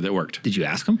password that worked. Did you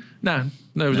ask him? No,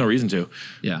 there was no reason to.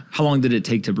 Yeah. How long did it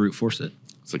take to brute force it?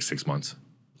 It's like 6 months.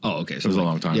 Oh, okay. So it was a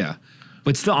long time. Yeah.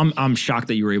 But still, I'm shocked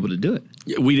that you were able to do it.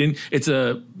 We didn't. It's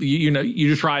you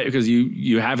just try it because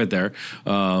you have it there.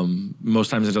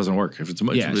 Most times it doesn't work. If it's so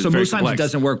most times it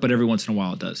doesn't work, but every once in a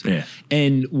while it does. Yeah.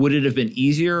 And would it have been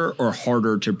easier or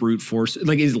harder to brute force?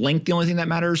 Like, is length the only thing that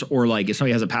matters, or like if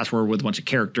somebody has a password with a bunch of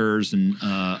characters and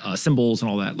symbols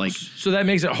and all that? Like, so that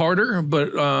makes it harder.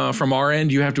 But from our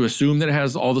end, you have to assume that it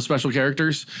has all the special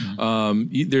characters.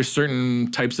 There's certain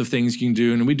types of things you can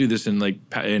do, and we do this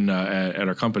at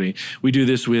our company. We do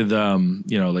this with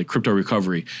like crypto recovery.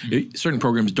 Certain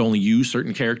programs don't use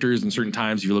certain characters in certain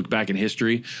times if you look back in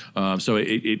history. So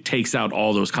it takes out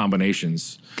all those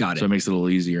combinations. Got it. So it makes it a little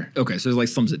easier. Okay, so it like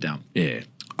sums it down. Yeah.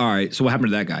 All right, so what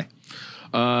happened to that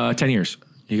guy? 10 years.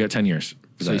 He got 10 years.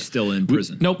 So he's still in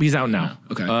prison? Nope, he's out now.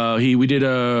 Okay. We did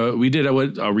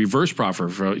a reverse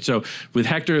proffer. So with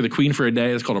Hector, the Queen for a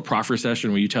Day, it's called a proffer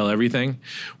session where you tell everything.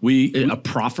 A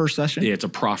proffer session? Yeah, it's a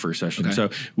proffer session. Okay.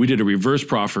 So we did a reverse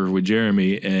proffer with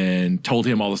Jeremy and told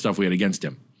him all the stuff we had against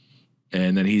him.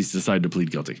 And then he's decided to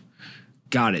plead guilty.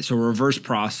 Got it. So reverse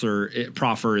proffer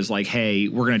is like, hey,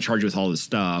 we're going to charge you with all this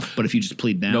stuff, but if you just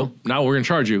plead now? Nope. Now we're going to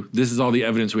charge you. This is all the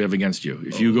evidence we have against you.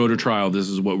 If you go to trial, this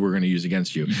is what we're going to use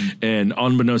against you. And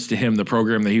unbeknownst to him, the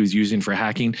program that he was using for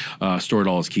hacking stored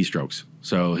all his keystrokes.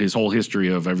 So his whole history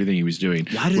of everything he was doing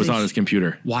was on his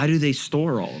computer. Why do they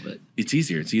store all of it? It's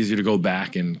easier. It's easier to go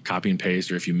back and copy and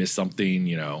paste, or if you miss something,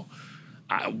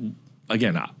 I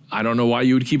don't know why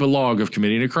you would keep a log of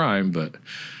committing a crime, but...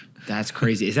 That's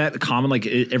crazy. Is that common? Like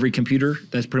every computer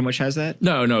that pretty much has that?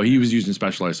 No. He was using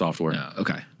specialized software.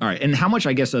 Okay. All right. And how much,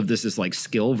 I guess, of this is like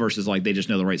skill versus like they just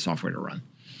know the right software to run?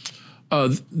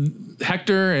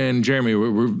 Hector and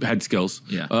Jeremy had skills.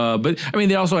 Yeah. But I mean,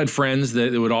 they also had friends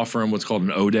that would offer them what's called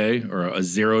an O day or a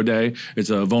 0 day. It's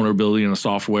a vulnerability in a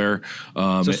software.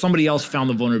 So somebody else found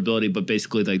the vulnerability, but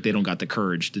basically like they don't got the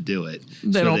courage to do it.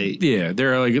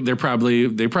 They're probably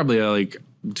like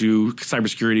do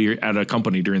cybersecurity at a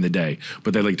company during the day,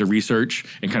 but they like to research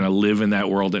and kind of live in that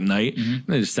world at night. And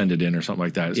they just send it in or something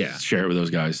like that. Yeah. Share it with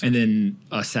those guys. And then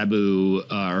Sabu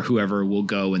or whoever will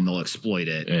go and they'll exploit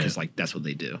it because like that's what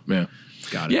they do. Yeah.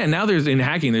 Got it. Yeah, now in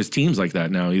hacking, there's teams like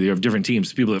that now. You have different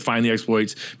teams, people that find the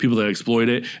exploits, people that exploit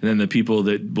it, and then the people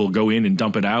that will go in and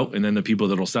dump it out, and then the people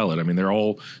that will sell it. I mean, they're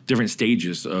all different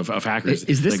stages of hackers.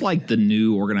 Is this like the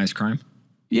new organized crime?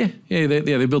 Yeah,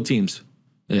 they build teams.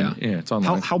 Yeah, it's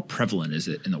online. How prevalent is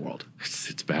it in the world?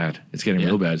 It's bad. It's getting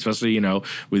real bad, especially,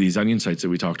 with these onion sites that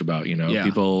we talked about,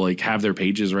 people like have their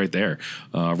pages right there.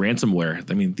 Ransomware.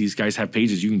 I mean, these guys have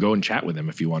pages. You can go and chat with them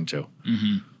if you want to.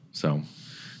 So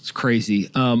it's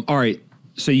crazy. All right.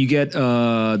 So you get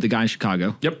the guy in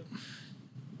Chicago. Yep.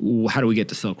 How do we get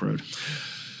to Silk Road?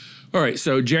 All right,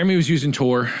 so Jeremy was using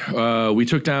Tor. We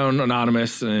took down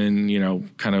Anonymous and,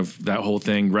 kind of that whole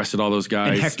thing, arrested all those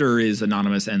guys. And Hector is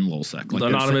Anonymous and Lulsec. Like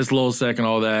Anonymous, Lulsec, and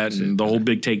all that, and the whole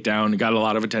big takedown. It got a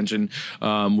lot of attention.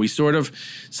 We sort of,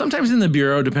 sometimes in the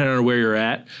bureau, depending on where you're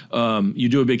at, you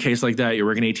do a big case like that, you're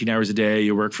working 18 hours a day,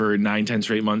 you work for 9, 10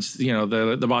 straight months,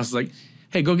 the boss is like,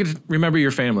 hey, go remember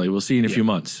your family. We'll see you in a few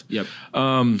months. Yep.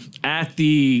 At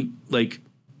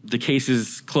the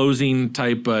case's closing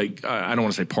type, I don't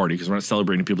want to say party because we're not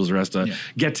celebrating people's arrest,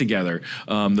 get together.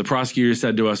 The prosecutor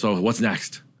said to us, oh, what's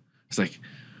next? It's like,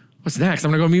 what's next?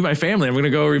 I'm going to go meet my family. I'm going to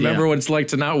go remember what it's like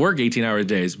to not work 18-hour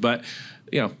days. But,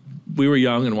 we were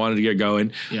young and wanted to get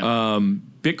going. Yeah.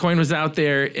 Bitcoin was out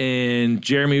there and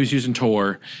Jeremy was using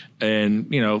Tor. And,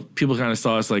 people kind of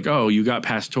saw us like, oh, you got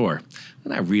past Tor.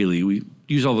 Not really. We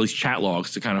use all those chat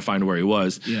logs to kind of find where he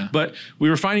was. Yeah. But we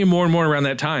were finding more and more around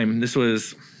that time. This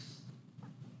was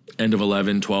end of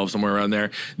 11, 12, somewhere around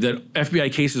there, that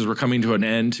FBI cases were coming to an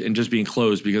end and just being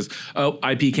closed because,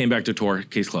 IP came back to Tor,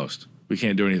 case closed. We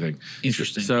can't do anything.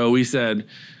 Interesting. So we said,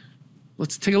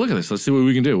 let's take a look at this. Let's see what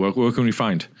we can do. What can we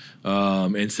find?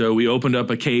 And so we opened up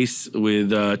a case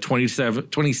with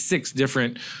 26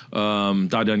 different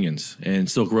dot onions,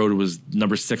 and Silk Road was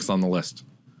number 6 on the list.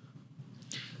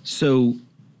 So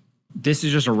this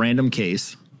is just a random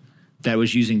case that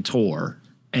was using Tor,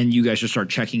 and you guys just start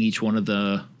checking each one of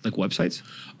the websites?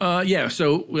 Yeah.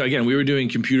 So again, we were doing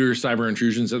computer cyber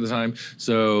intrusions at the time.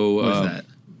 So what is that?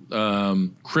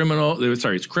 Criminal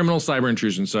cyber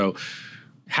intrusion. So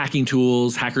hacking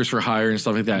tools, hackers for hire, and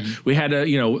stuff like that. We had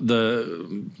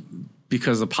to,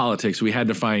 because of politics, we had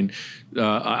to find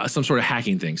some sort of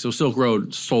hacking thing. So Silk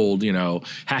Road sold,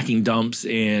 hacking dumps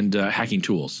and hacking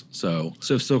tools. So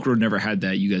if Silk Road never had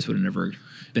that, you guys would have never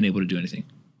been able to do anything.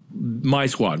 My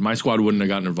squad wouldn't have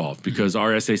gotten involved because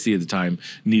our SAC at the time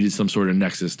needed some sort of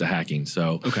nexus to hacking.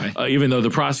 So even though the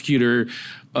prosecutor,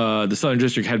 the Southern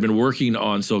District had been working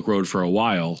on Silk Road for a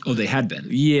while. Oh, they had been?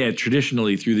 Yeah,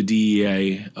 traditionally through the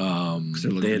DEA. Because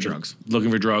they're looking for drugs.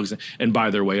 Looking for drugs and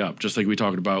buy their way up, just like we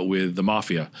talked about with the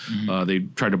mafia. They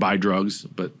tried to buy drugs,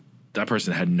 but that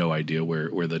person had no idea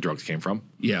where the drugs came from.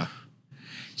 Yeah.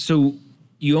 So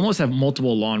you almost have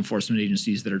multiple law enforcement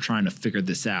agencies that are trying to figure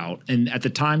this out. And at the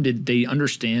time, did they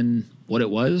understand what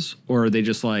it was? Or are they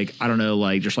just like, I don't know,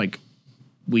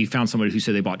 we found somebody who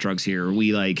said they bought drugs here. Or we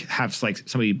have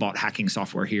somebody bought hacking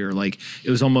software here. It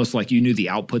was almost like you knew the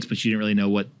outputs, but you didn't really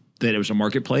know that it was a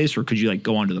marketplace, or could you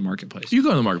go onto the marketplace? You go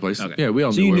to the marketplace. Okay. Yeah, we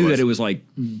all knew. So you knew that it was like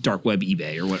dark web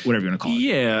eBay or whatever you want to call it.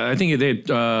 Yeah, I think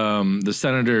the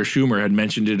Senator Schumer had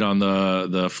mentioned it on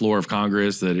the floor of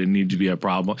Congress that it needed to be a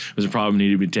problem. It was a problem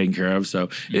needed to be taken care of. So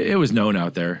it was known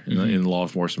out there in law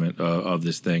enforcement of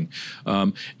this thing.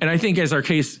 And I think as our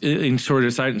case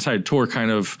inside Tor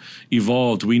kind of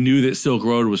evolved, we knew that Silk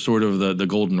Road was sort of the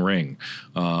golden ring.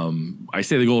 I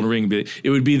say the golden ring, but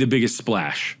it would be the biggest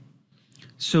splash.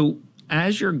 So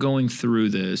as you're going through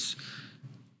this,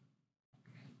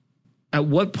 at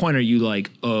what point are you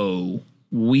like, oh,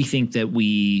 we think that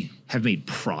we have made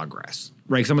progress,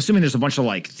 right? Because I'm assuming there's a bunch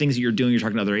of things that you're doing. You're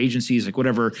talking to other agencies,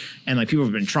 whatever, and people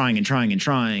have been trying and trying and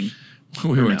trying.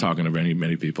 We weren't talking to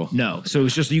many people. No, so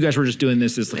it's just you guys were just doing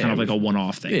this as kind of a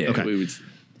one-off thing. Yeah, okay.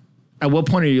 At what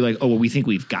point are you like, oh, well, we think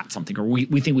we've got something, or we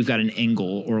think we've got an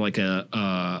angle, or we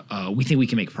think we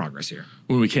can make progress here?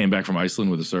 When we came back from Iceland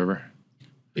with a server.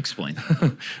 Explain.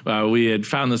 We had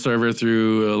found the server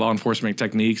through law enforcement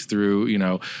techniques, through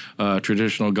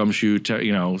traditional gumshoe,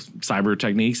 cyber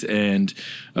techniques, and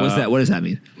what does that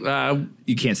mean?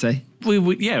 You can't say.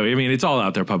 It's all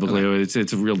out there publicly. Okay.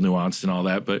 It's a real nuanced and all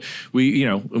that. But we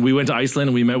went to Iceland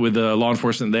and we met with the law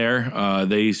enforcement there.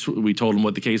 We told them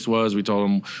what the case was. We told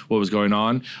them what was going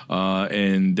on,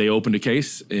 and they opened a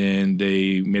case and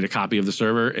they made a copy of the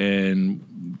server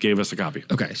and gave us a copy.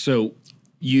 Okay, so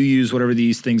you use whatever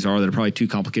these things are that are probably too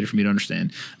complicated for me to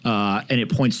understand, and it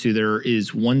points to there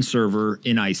is one server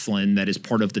in Iceland that is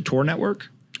part of the Tor network.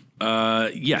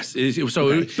 Yes.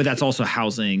 But that's also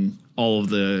housing all of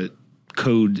the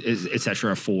code, et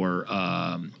cetera, for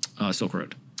Silk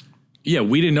Road. Yeah,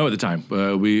 we didn't know at the time.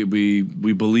 We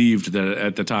believed that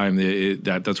at the time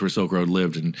that's where Silk Road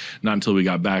lived, and not until we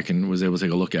got back and was able to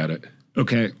take a look at it.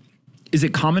 Okay. Is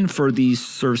it common for these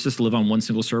services to live on one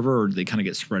single server, or do they kind of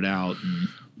get spread out?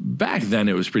 Back then,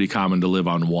 it was pretty common to live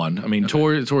on one. I mean,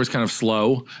 Tor is kind of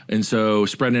slow, and so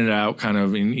spreading it out kind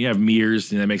of, and you have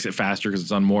mirrors, and that makes it faster because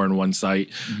it's on more than one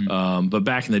site. But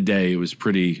back in the day, it was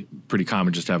pretty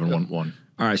common just having one.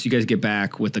 All right, so you guys get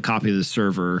back with the copy of the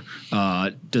server.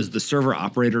 Does the server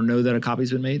operator know that a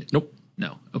copy's been made? Nope.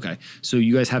 No. Okay. So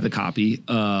you guys have the copy.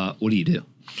 What do you do?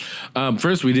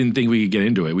 First, we didn't think we could get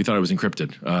into it. We thought it was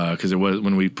encrypted because it was,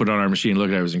 when we put it on our machine,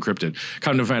 looked at it, it was encrypted.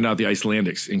 Come to find out, the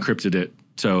Icelandics encrypted it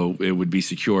so it would be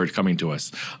secured coming to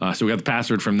us. So we got the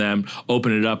password from them,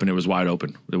 opened it up, and it was wide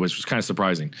open, which was kind of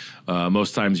surprising.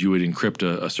 Most times you would encrypt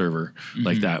a server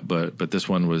like that, but this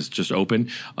one was just open.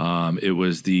 It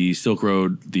was the Silk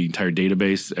Road, the entire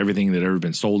database, everything that had ever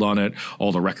been sold on it,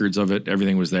 all the records of it,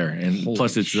 everything was there. And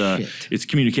plus, it's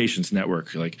communications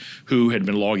network, like who had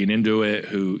been logging into it,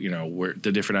 who, where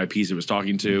the different IPs it was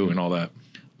talking to, and all that.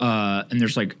 And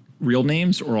there's like real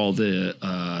names or all the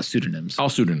pseudonyms? All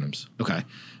pseudonyms. Okay.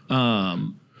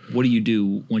 What do you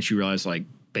do once you realize, like,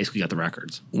 basically got the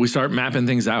records? We start mapping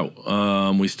things out.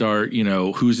 We start,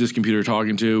 who's this computer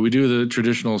talking to? We do the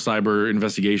traditional cyber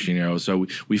investigation, So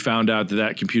we found out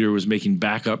that computer was making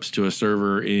backups to a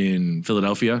server in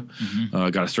Philadelphia.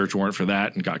 Got a search warrant for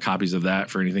that and got copies of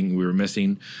that for anything we were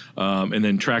missing. And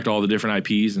then tracked all the different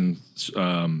IPs, and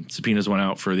subpoenas went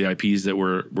out for the IPs that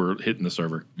were hitting the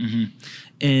server.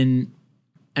 And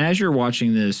as you're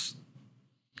watching this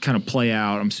kind of play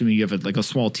out, I'm assuming you have a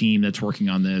small team that's working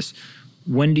on this.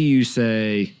 When do you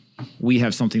say we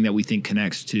have something that we think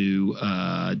connects to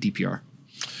DPR?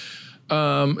 It's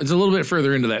a little bit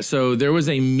further into that. So there was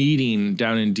a meeting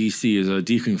down in D.C. as a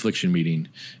deconfliction meeting,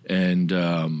 and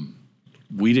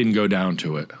we didn't go down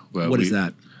to it. What is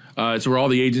that? It's where all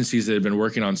the agencies that had been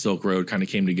working on Silk Road kind of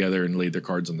came together and laid their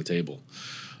cards on the table.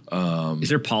 Is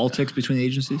there politics between the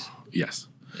agencies? Yes.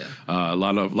 Yeah. A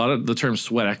lot of the term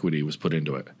sweat equity was put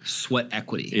into it. Sweat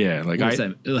equity. Yeah,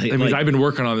 I've been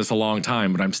working on this a long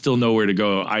time, but I'm still nowhere to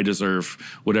go. I deserve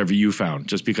whatever you found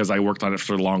just because I worked on it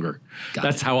for longer.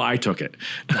 That's how I took it.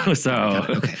 Got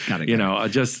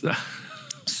it.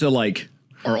 So like,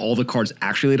 are all the cards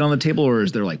actually laid on the table, or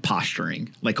is there like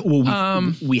posturing? Like,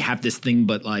 well, we have this thing,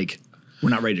 but like, we're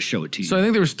not ready to show it to you. So I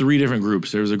think there was 3 different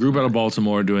groups. There was a group out of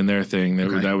Baltimore doing their thing.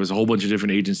 That was a whole bunch of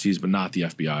different agencies, but not the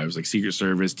FBI. It was like Secret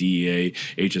Service, DEA,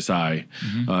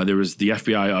 HSI. There was the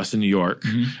FBI, us in New York.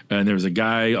 And there was a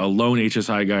lone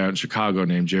HSI guy out in Chicago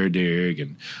named Jared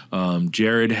Dehagen.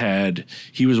 Jared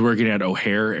he was working at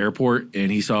O'Hare Airport,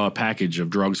 and he saw a package of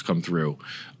drugs come through.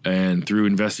 And through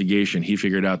investigation, he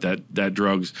figured out that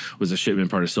drugs was a shipment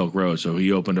part of Silk Road. So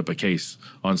he opened up a case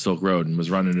on Silk Road and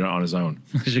was running it on his own.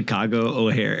 Chicago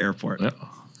O'Hare Airport. Yeah.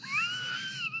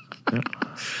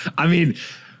 I mean,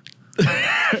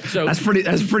 so that's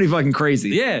pretty fucking crazy.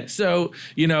 Yeah. So,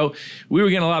 we were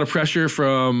getting a lot of pressure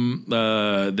from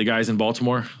the guys in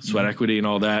Baltimore, sweat equity and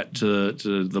all that, to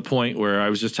the point where I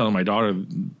was just telling my daughter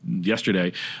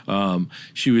yesterday,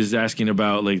 she was asking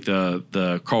about like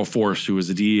the Carl Force, who was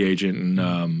a DE agent.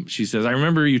 And she says, I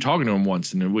remember you talking to him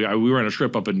once. And we were on a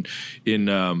trip up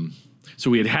in so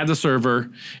we had the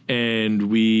server, and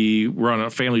we were on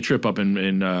a family trip up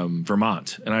in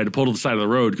Vermont. And I had to pull to the side of the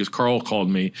road because Carl called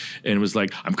me and was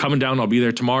like, I'm coming down. I'll be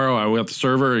there tomorrow. I want the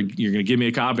server. You're going to give me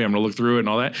a copy. I'm going to look through it and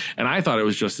all that. And I thought it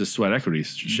was just this sweat equity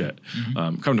shit.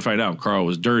 Come to find out, Carl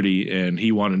was dirty, and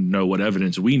he wanted to know what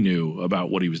evidence we knew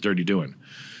about what he was dirty doing.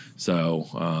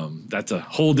 So that's a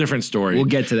whole different story. We'll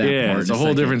get to that part. Yeah, it's a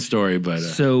whole different story. But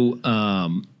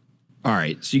all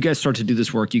right, so you guys start to do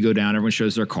this work. You go down. Everyone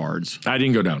shows their cards. I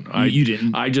didn't go down. You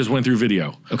didn't? I just went through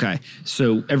video. Okay,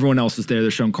 so everyone else is there. They're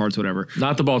showing cards, whatever.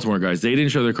 Not the Baltimore guys. They didn't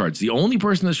show their cards. The only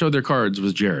person that showed their cards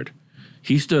was Jared.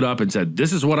 He stood up and said,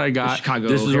 this is what I got.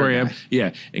 This is where I am. Guy.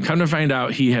 Yeah. And come to find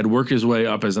out, he had worked his way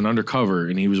up as an undercover,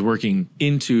 and he was working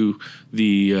into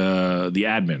the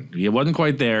admin. He wasn't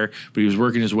quite there, but he was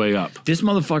working his way up. This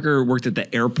motherfucker worked at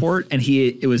the airport, and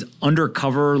it was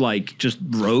undercover, like just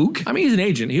rogue? I mean, he's an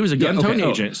agent. He was a gun-toting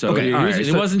agent. So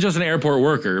he wasn't just an airport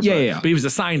worker. But he was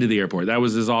assigned to the airport. That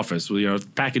was his office.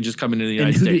 Packages coming into the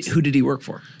United States. Who did he work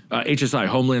for? HSI,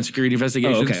 Homeland Security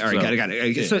Investigations. Oh, okay. All right. Got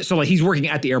it. So like he's working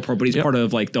at the airport, but he's part part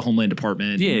of like the Homeland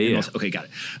Department. Yeah. Also, okay, got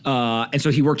it. And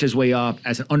so he worked his way up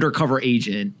as an undercover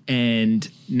agent, and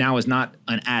now is not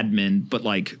an admin, but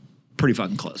like pretty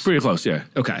fucking close. Pretty close, yeah.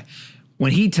 Okay.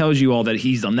 When he tells you all that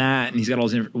he's done that and he's got all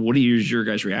this, what is your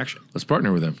guys' reaction? Let's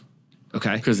partner with him.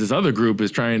 Okay. Because this other group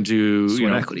is trying to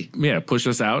Sweat equity. Yeah, push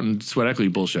us out and sweat equity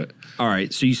bullshit. All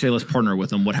right. So you say let's partner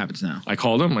with them. What happens now? I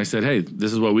called him. I said, hey,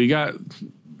 this is what we got.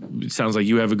 It sounds like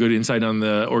you have a good insight on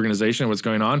the organization, what's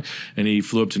going on. And he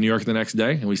flew up to New York the next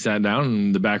day, and we sat down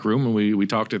in the back room, and we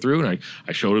talked it through. And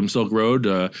I showed him Silk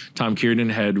Road. Tom Kiernan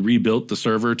had rebuilt the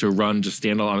server to run just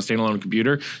on a standalone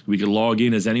computer. We could log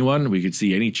in as anyone. We could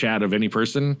see any chat of any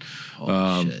person.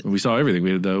 Shit. We saw everything.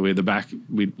 We had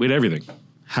everything.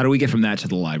 How do we get from that to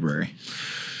the library?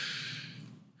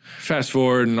 Fast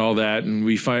forward and all that, and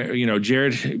we find,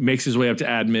 Jared makes his way up to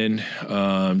admin.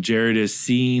 Jared has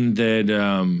seen that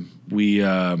And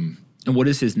what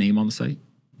is his name on the site,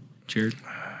 Jared?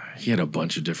 He had a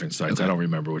bunch of different sites. Okay. I don't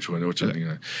remember which one.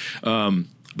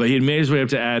 But he had made his way up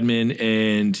to admin,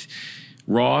 and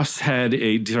Ross had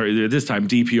this time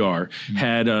DPR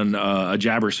had a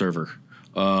Jabber server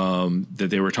that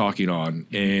they were talking on,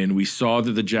 and we saw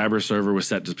that the Jabber server was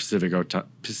set to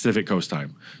Pacific Coast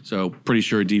time. So pretty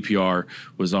sure DPR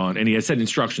was on, and he had set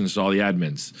instructions to all the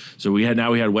admins. So we had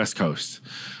West Coast.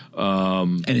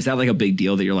 And is that like a big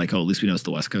deal that you're like, oh, at least we know it's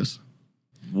the West Coast?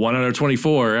 1 out of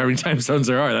 24 every time zones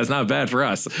there are. That's not bad for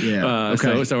us. Yeah.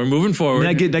 Okay. So we're moving forward.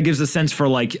 And that gives a sense for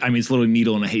like, I mean, it's literally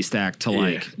needle in a haystack to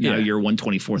like, now you're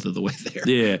 1/24 of the way there.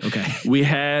 Yeah. Okay. We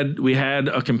had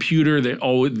a computer that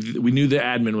we knew the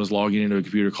admin was logging into a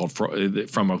computer called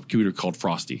from a computer called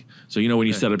Frosty. So when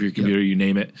you set up your computer, you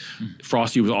name it.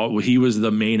 Frosty he was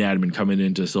the main admin coming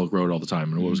into Silk Road all the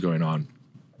time and what was going on.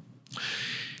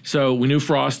 So we knew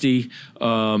Frosty.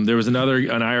 There was an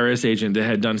IRS agent that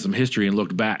had done some history and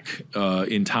looked back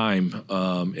in time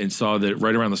and saw that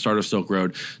right around the start of Silk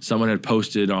Road, someone had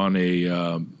posted on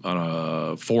a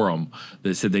forum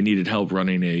that said they needed help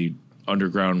running a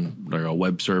underground, like a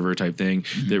web server type thing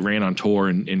that ran on Tor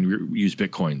and used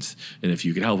Bitcoins. And if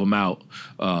you could help them out,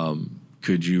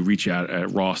 could you reach out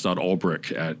at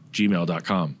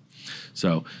ross.ulbricht@gmail.com?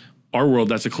 So our world,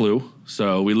 that's a clue.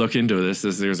 So we look into this.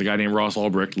 There's a guy named Ross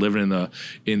Ulbricht living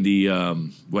in the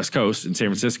West Coast in San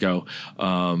Francisco,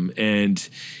 and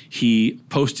he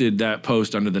posted that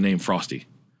post under the name Frosty.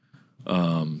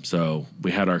 So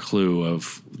we had our clue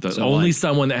of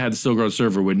someone that had the Silk Road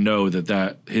server would know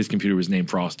that his computer was named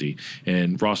Frosty,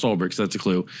 and Ross Ulbricht. So that's a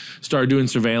clue. Started doing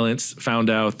surveillance. Found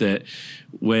out that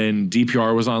when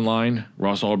DPR was online,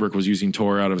 Ross Ulbricht was using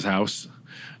Tor out of his house.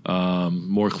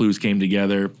 More clues came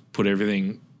together, put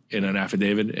everything in an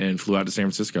affidavit, and flew out to San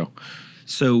Francisco.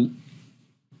 So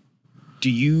do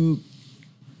you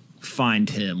find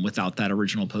him without that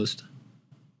original post?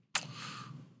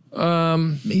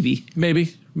 Maybe.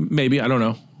 I don't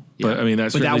know. Yeah. But I mean,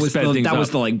 that was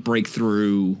the like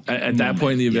breakthrough at that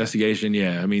point in the investigation.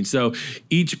 Yeah. I mean, so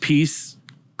each piece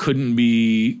couldn't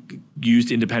be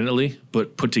used independently,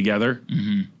 but put together.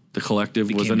 Mm-hmm. The collective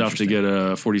was enough to get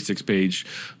a 46-page,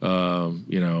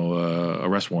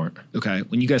 arrest warrant. Okay.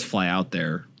 When you guys fly out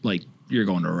there, like, you're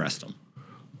going to arrest them.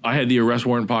 I had the arrest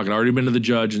warrant in pocket. I'd already been to the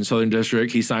judge in Southern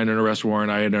District. He signed an arrest warrant.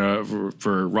 I had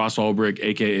for Ross Ulbricht,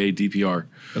 a.k.a. DPR.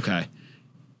 Okay.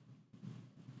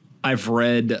 I've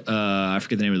read, I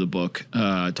forget the name of the book,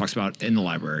 it talks about in the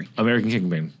library. American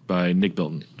Kingpin by Nick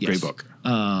Bilton. Yes. Great book.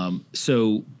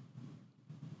 So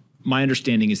my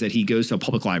understanding is that he goes to a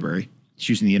public library. He's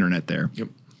using the internet there. Yep.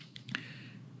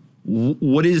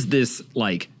 What is this,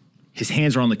 like, his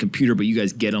hands are on the computer, but you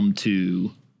guys get him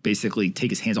to basically take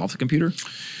his hands off the computer?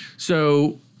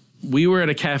 So we were at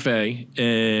a cafe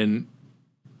in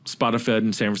Spotifed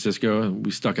in San Francisco.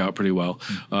 We stuck out pretty well.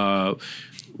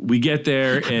 We get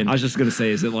there and I was just gonna say,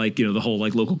 is it like, the whole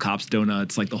like local cops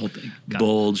donuts, like the whole thing?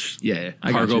 Bulge, yeah,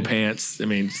 cargo pants. I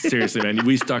mean, seriously, man,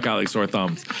 we stuck out like sore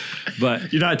thumbs.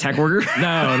 But you're not a tech worker?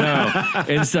 No.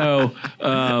 And so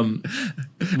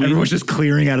everyone's just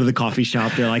clearing out of the coffee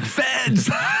shop. They're like, feds.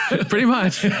 Pretty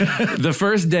much. The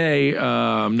first day,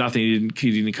 nothing.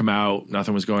 He didn't come out.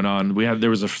 Nothing was going on.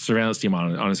 There was a surveillance team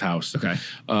on his house. Okay.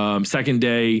 Second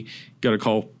day, got a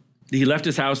call. He left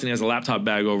his house and he has a laptop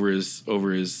bag over his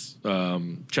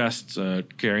chest,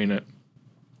 carrying it.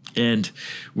 And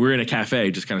we're in a cafe,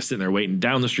 just kind of sitting there waiting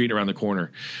down the street around the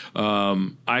corner.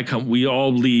 We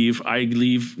all leave. I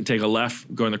leave and take a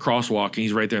left, go in the crosswalk, and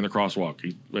he's right there in the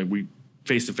crosswalk. We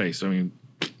face to face. I mean,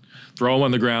 throw him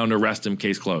on the ground, arrest him,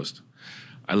 case closed.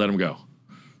 I let him go.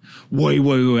 Wait.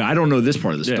 I don't know this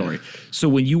part of the story. So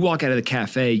when you walk out of the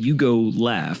cafe, you go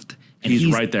left. And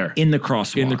he's right there in the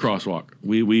crosswalk. In the crosswalk.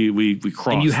 We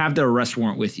crossed. And you have the arrest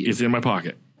warrant with you. It's in my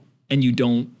pocket. And you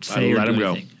don't say I or let do him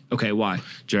anything. go. Okay, why?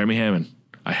 Jeremy Hammond.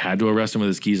 I had to arrest him with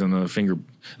his keys on the finger.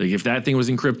 Like if that thing was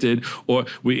encrypted, or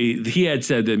he had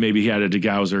said that maybe he had a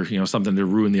degausser, something to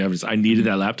ruin the evidence. I needed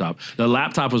that laptop. The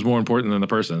laptop was more important than the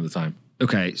person at the time.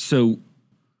 Okay, so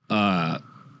I'm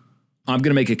going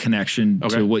to make a connection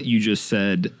to what you just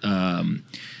said.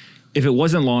 If it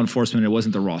wasn't law enforcement, it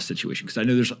wasn't the Ross situation, because I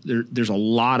know there's a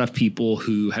lot of people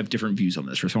who have different views on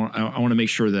this. So I want to make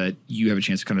sure that you have a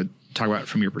chance to kind of talk about it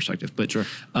from your perspective. But sure.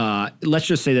 Let's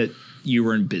just say that you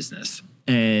were in business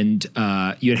and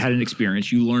you had an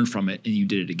experience, you learned from it, and you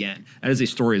did it again. That is a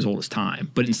story as old as time.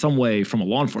 But in some way, from a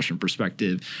law enforcement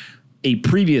perspective, a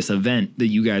previous event that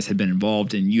you guys had been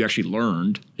involved in, you actually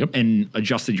learned and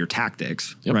adjusted your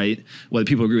tactics, right? Whether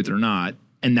people agree with it or not.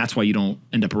 And that's why you don't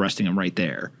end up arresting him right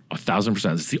there.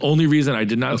 1,000%. It's the only reason I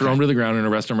did not throw him to the ground and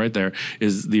arrest him right there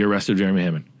is the arrest of Jeremy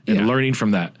Hammond and learning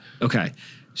from that. Okay.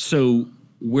 So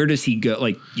where does he go?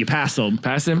 Like, you pass him.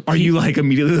 Pass him. Are you like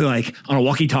immediately like on a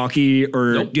walkie-talkie,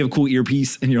 or do you have a cool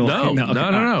earpiece and you're like,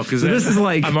 no. Because this is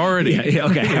like, I'm already,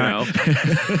 okay.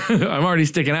 I'm already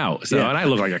sticking out. So, and I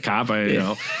look like a cop,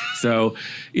 So,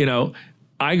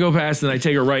 I go past and I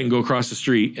take a right and go across the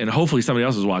street, and hopefully somebody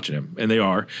else is watching him, and they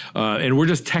are. And we're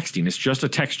just texting. It's just a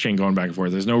text chain going back and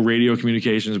forth. There's no radio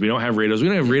communications. We don't have radios. We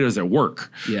don't have radios at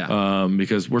work.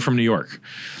 Because we're from New York.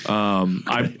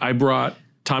 I brought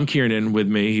Tom Kiernan with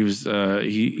me. He was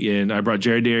and I brought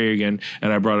Jared Darrigan,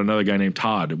 and I brought another guy named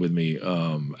Todd with me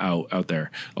out there.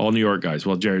 All New York guys.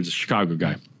 Well, Jared's a Chicago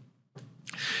guy.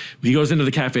 He goes into the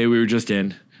cafe we were just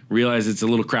in. Realize it's a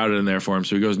little crowded in there for him,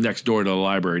 so he goes next door to the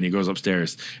library and he goes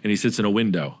upstairs and he sits in a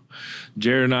window.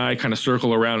 Jared and I kind of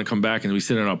circle around and come back, and we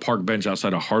sit on a park bench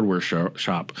outside a hardware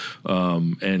shop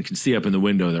and can see up in the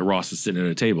window that Ross is sitting at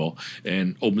a table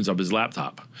and opens up his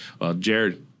laptop.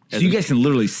 Jared, so you guys can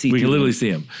literally see. We can literally see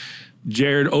him.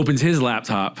 Jared opens his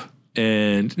laptop.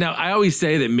 And now I always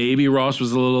say that maybe Ross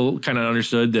was a little kind of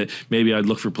understood that maybe I'd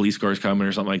look for police cars coming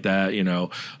or something like that.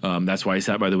 That's why he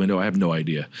sat by the window. I have no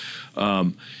idea.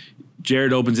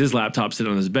 Jared opens his laptop, sitting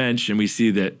on his bench, and we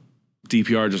see that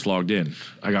DPR just logged in.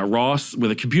 I got Ross with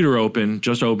a computer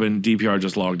just open, DPR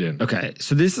just logged in. Okay,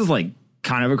 so this is like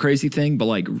kind of a crazy thing, but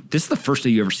like this is the first day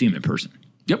you ever see him in person.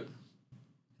 Yep.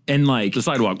 And like the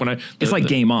sidewalk it's like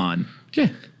game on. Yeah.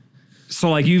 So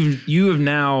like you have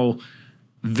now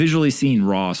visually seen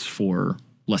Ross for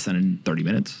less than 30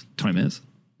 minutes, 20 minutes.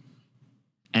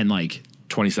 And like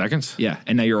 20 seconds. Yeah.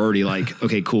 And now you're already like,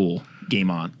 okay, cool. Game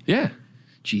on. Yeah.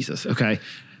 Jesus. Okay.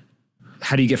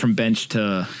 How do you get from bench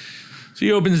to? So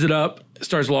he opens it up,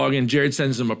 starts logging. Jared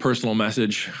sends him a personal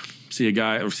message. See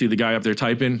the guy up there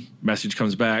typing. Message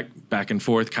comes back and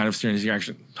forth, kind of steering his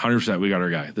direction. 100%, we got our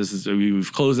guy.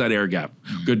 We've closed that air gap.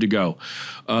 Good to go.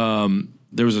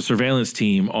 There was a surveillance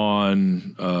team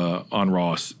on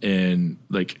Ross, and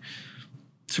like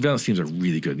surveillance teams are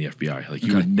really good in the FBI. Like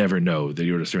you would never know that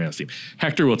you were a surveillance team.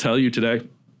 Hector will tell you today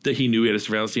that he knew he had a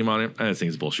surveillance team on him. I think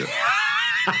it's bullshit.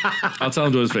 I'll tell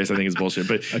him to his face I think it's bullshit,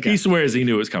 but he swears he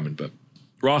knew it was coming, but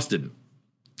Ross didn't.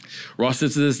 Ross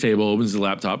sits at his table, opens his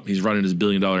laptop. He's running his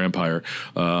billion-dollar empire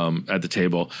at the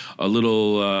table.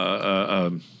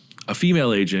 A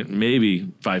female agent,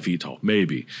 maybe 5 feet tall,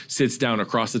 maybe, sits down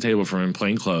across the table from him,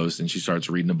 plain clothes, and she starts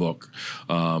reading a book.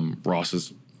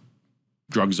 Ross's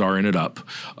drug czaring it up.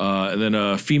 And then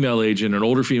a female agent, an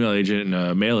older female agent, and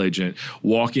a male agent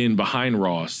walk in behind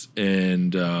Ross.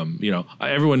 And,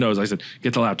 everyone knows, I said,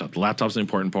 get the laptop. The laptop's an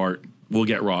important part. We'll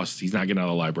get Ross. He's not getting out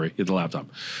of the library. Get the laptop.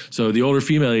 So the older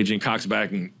female agent cocks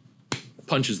back and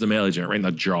punches the male agent right in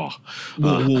the jaw.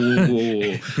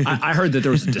 Whoa. I heard that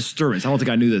there was a disturbance. I don't think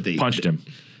I knew that they punched him.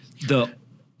 The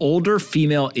older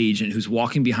female agent who's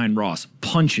walking behind Ross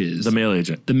punches the male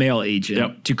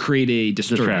agent. To create a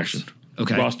distraction.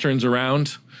 Okay. Ross turns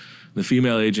around. The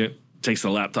female agent takes the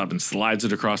laptop and slides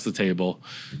it across the table,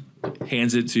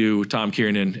 hands it to Tom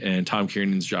Kiernan, and Tom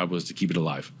Kiernan's job was to keep it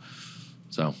alive.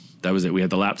 So that was it. We had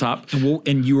the laptop.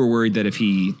 And you were worried that if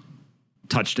he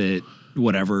touched it,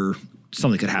 whatever,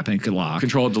 something could happen. It could lock.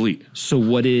 Control delete. So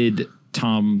what did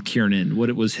Tom Kiernan,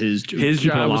 what was his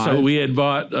job? So we had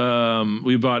bought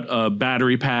a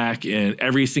battery pack and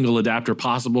every single adapter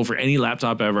possible for any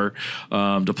laptop ever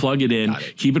to plug it in,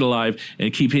 keep it alive,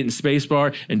 and keep hitting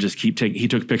spacebar and just keep taking. He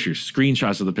took pictures,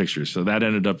 screenshots of the pictures. So that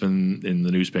ended up in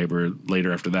the newspaper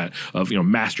later after that of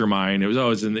mastermind. It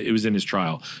was in his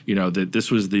trial. That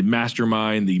this was the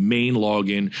mastermind, the main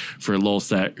login for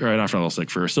LulzSec, or not for LulzSec,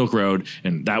 for Silk Road,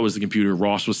 and that was the computer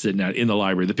Ross was sitting at in the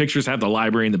library. The pictures have the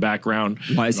library in the background. down.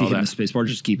 Why is he and all hitting that. the space bar?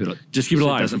 Just keep it. Just keep it so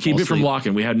alive. doesn't Keep fall it from asleep.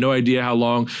 locking. We had no idea how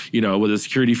long, what the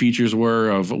security features were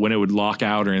of when it would lock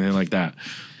out or anything like that.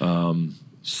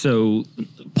 So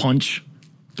punch,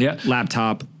 Yeah.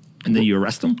 laptop, and then you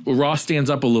arrest him? Well, Ross stands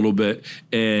up a little bit,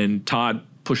 and Todd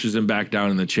pushes him back down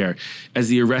in the chair. As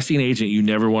the arresting agent, you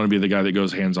never want to be the guy that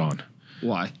goes hands-on.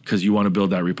 Why? Because you want to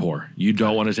build that rapport. You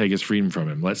don't want to take his freedom from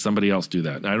him. Let somebody else do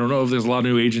that. I don't know if there's a lot of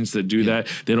new agents that do that.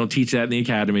 They don't teach that in the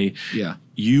academy. Yeah.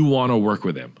 You want to work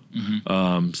with him.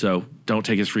 So don't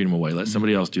take his freedom away. Let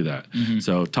somebody else do that.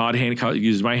 So Todd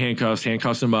uses my handcuffs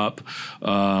him up.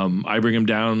 I bring him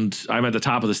down. I'm at the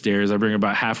top of the stairs. I bring him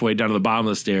about halfway down to the bottom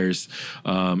of the stairs.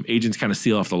 Agents kind of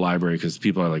seal off the library because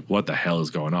people are like, what the hell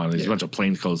is going on? There's a bunch of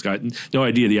plainclothes guys. No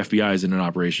idea the FBI is in an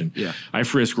operation. Yeah. I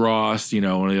frisk Ross, one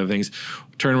of the other things.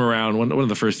 Turn him around. One of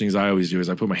the first things I always do is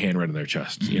I put my hand right in their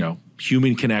chest.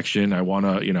 Human connection. I want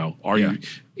to, are you...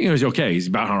 he's okay. He's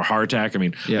about on a heart attack. I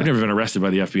mean, I've never been arrested by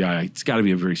the FBI. It's got to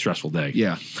be a pretty stressful day.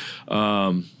 Yeah.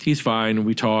 He's fine.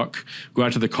 We talk, go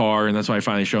out to the car, and that's why I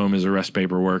finally show him his arrest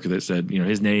paperwork that said,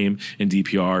 his name and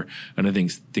DPR, and I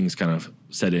think things kind of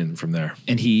set in from there.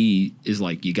 And he is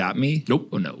like, you got me? Nope.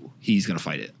 Oh, no. He's going to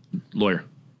fight it. Lawyer.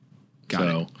 Got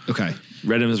it. Okay.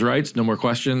 Read him his rights, no more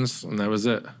questions, and that was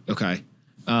it. Okay.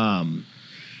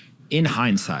 In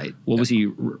hindsight, what was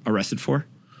he arrested for?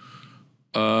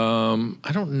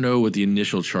 I don't know what the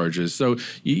initial charge is. So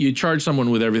you charge someone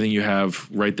with everything you have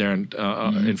right there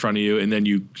in front of you, and then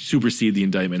you supersede the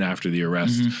indictment after the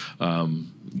arrest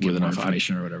with enough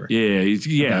information or whatever. Yeah.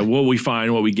 Okay. What we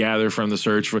find, what we gather from the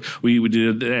search. We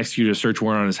did execute a search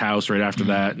warrant on his house right after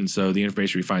that, and so the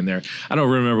information we find there. I don't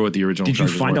remember what the original Did you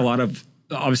charges find were. a lot of...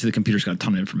 Obviously, the computer's got a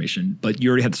ton of information, but you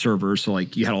already had the server, so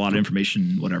like you had a lot of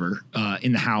information, whatever,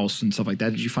 in the house and stuff like that.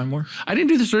 Did you find more? I didn't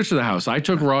do the search of the house. I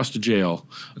took Ross to jail.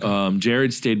 Okay.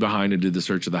 Jared stayed behind and did the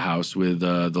search of the house with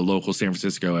the local San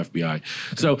Francisco FBI. Okay.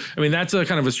 So, I mean, that's a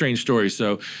kind of a strange story.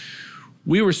 So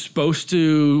we were supposed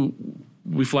to...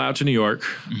 We fly out to New York.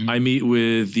 I meet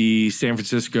with the San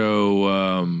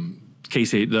Francisco...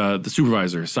 the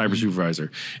supervisor, cyber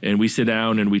supervisor, and we sit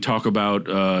down and we talk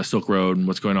about Silk Road and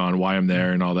what's going on, why I'm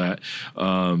there, and all that.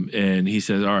 And he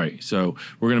says, "All right, so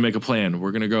we're going to make a plan.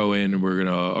 We're going to go in and we're going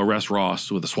to arrest Ross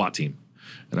with a SWAT team."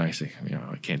 And I say,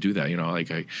 I can't do that.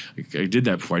 I did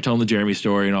that before. I tell him the Jeremy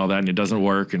story and all that, and it doesn't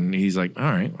work. And he's like,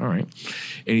 all right. And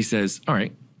he says, all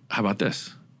right, how about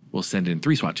this? We'll send in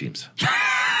 3 SWAT teams.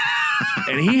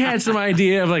 And he had some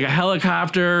idea of like a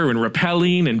helicopter and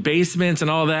rappelling and basements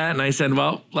and all that. And I said,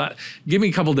 well, give me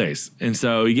a couple days. And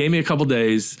so he gave me a couple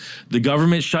days. The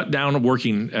government shut down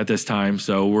working at this time.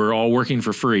 So we're all working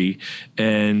for free.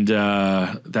 And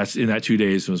that's in that 2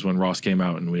 days was when Ross came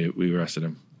out and we arrested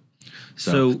him.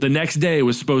 So the next day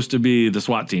was supposed to be the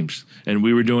SWAT teams, and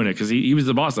we were doing it because he was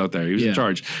the boss out there. He was in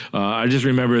charge. I just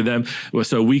remember them.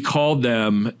 So we called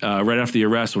them right after the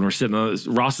arrest when we're sitting.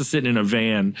 Ross is sitting in a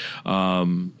van,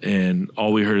 and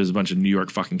all we heard is a bunch of New York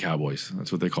fucking cowboys.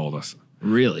 That's what they called us.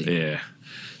 Really? Yeah.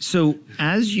 So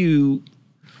as you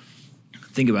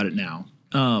think about it now,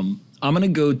 I'm going to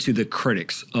go to the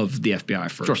critics of the FBI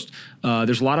first. Sure.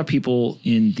 There's a lot of people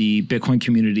in the Bitcoin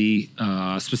community,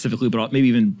 specifically, but maybe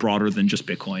even broader than just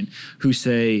Bitcoin, who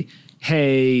say,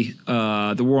 hey,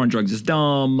 the war on drugs is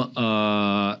dumb.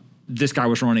 This guy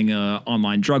was running an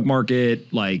online drug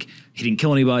market. Like, he didn't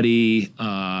kill anybody.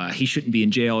 He shouldn't be in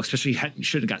jail, especially he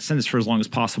shouldn't have got sentenced for as long as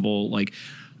possible. Like,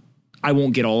 I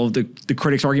won't get all of the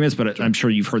critics' arguments, but I'm sure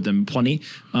you've heard them plenty.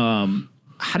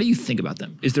 How do you think about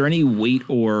them? Is there any weight,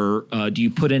 or do you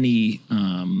put any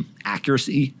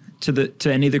accuracy to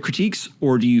any of the critiques,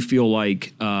 or do you feel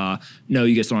like no,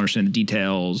 you guys don't understand the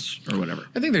details or whatever?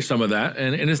 I think there's some of that,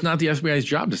 and it's not the FBI's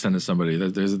job to sentence somebody.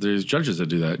 There's judges that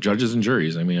do that, judges and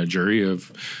juries. I mean, a jury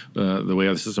of the way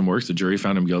the system works, the jury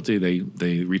found him guilty.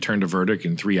 They returned a verdict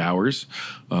in 3 hours,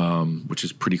 which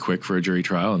is pretty quick for a jury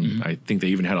trial, and I think they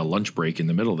even had a lunch break in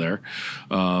the middle there,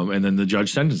 and then the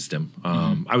judge sentenced him.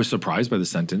 I was surprised by the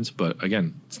sentence, but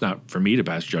again, it's not for me to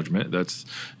pass judgment. That's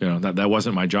that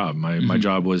wasn't my job. My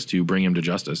job was to bring him to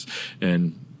justice,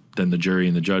 and then the jury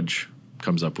and the judge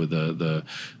comes up with the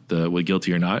what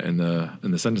guilty or not and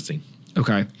the sentencing.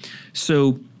 Okay,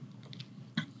 so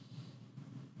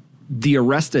the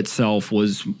arrest itself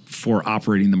was for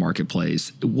operating the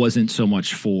marketplace. It wasn't so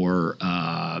much for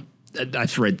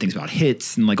I've read things about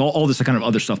hits and like all this kind of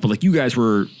other stuff, but like you guys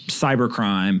were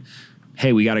cybercrime.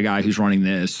 Hey, we got a guy who's running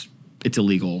this. It's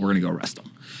illegal. We're gonna go arrest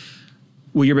him.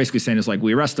 what you're basically saying is like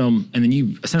we arrest them and then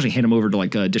you essentially hand them over to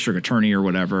like a district attorney or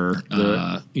whatever.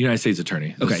 The United States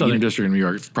attorney. The Southern District of New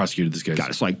York prosecuted this case. Got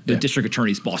it. It's like the district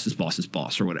attorney's boss's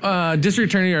boss or whatever. District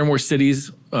attorney are more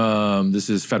cities. This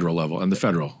is federal level and the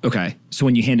federal. Okay. So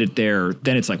when you hand it there,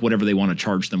 then it's like whatever they want to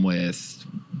charge them with,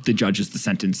 the judges, the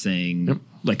sentencing,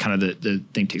 like kind of the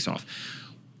thing takes off.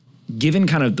 Given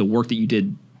kind of the work that you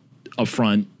did up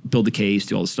front, build the case,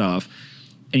 do all the stuff,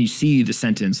 and you see the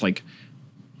sentence, like,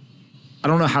 I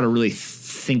don't know how to really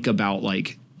think about,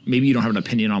 like, maybe you don't have an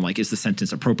opinion on, like, is the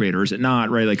sentence appropriate or is it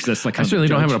not, right? Like, 'cause that's like I certainly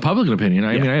don't have a public opinion.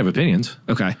 I mean, I have opinions.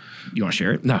 Okay. You want to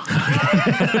share it? No.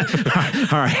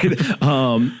 All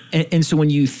right. And so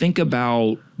when you think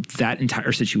about that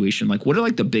entire situation, like, what are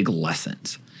like the big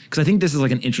lessons? Because I think this is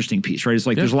like an interesting piece, right? It's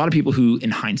like there's a lot of people who, in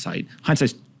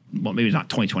hindsight's, well, maybe not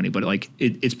 2020, but like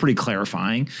it's pretty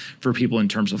clarifying for people in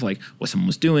terms of like what someone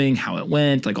was doing, how it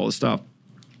went, like all this stuff.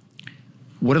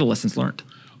 What are the lessons learned?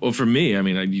 Well, for me, I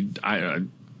mean,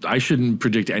 I shouldn't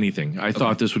predict anything. I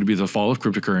thought this would be the fall of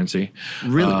cryptocurrency.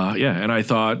 Really? Yeah, and I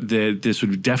thought that this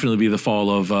would definitely be the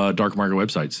fall of dark market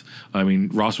websites. I mean,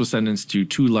 Ross was sentenced to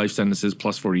 2 life sentences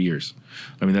plus 40 years.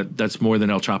 I mean, that's more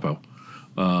than El Chapo.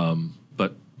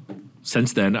 But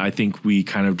since then, I think we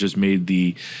kind of just made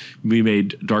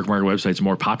dark market websites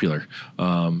more popular.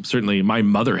 Certainly, my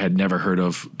mother had never heard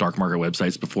of dark market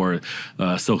websites before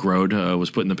Silk Road was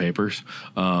put in the papers.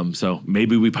 So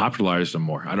maybe we popularized them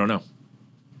more. I don't know.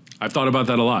 I've thought about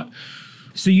that a lot.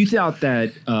 So you thought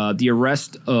that the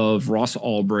arrest of Ross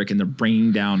Ulbricht and the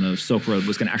bringing down of Silk Road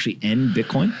was going to actually end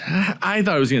Bitcoin? I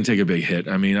thought it was going to take a big hit.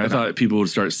 I mean, I thought people would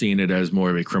start seeing it as more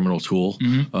of a criminal tool.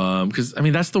 Because, I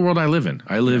mean, that's the world I live in.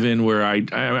 I live in where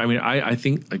I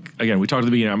think, like, again, we talked at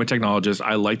the beginning, I'm a technologist.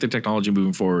 I like the technology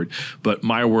moving forward. But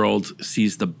my world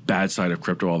sees the bad side of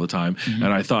crypto all the time. And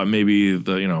I thought maybe,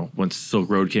 when Silk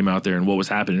Road came out there and what was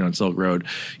happening on Silk Road,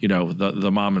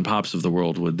 the mom and pops of the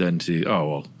world would then see, oh,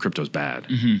 well, crypto's bad.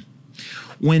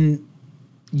 When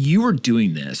you were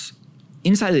doing this,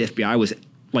 inside the FBI, was it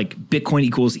like Bitcoin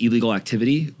equals illegal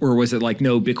activity? Or was it like,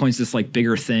 no, Bitcoin's this like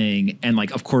bigger thing. And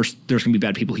like, of course, there's gonna be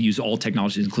bad people who use all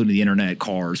technologies, including the internet,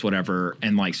 cars, whatever.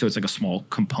 And like, so it's like a small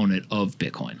component of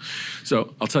Bitcoin.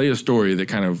 So I'll tell you a story that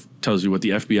kind of tells you what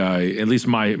the FBI, at least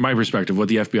my perspective, what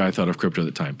the FBI thought of crypto at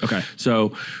the time. Okay.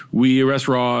 So we arrest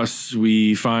Ross,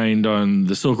 we find on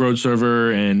the Silk Road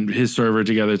server and his server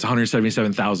together, it's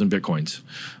 177,000 Bitcoins.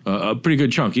 A pretty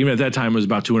good chunk. Even at that time, it was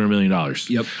about $200 million.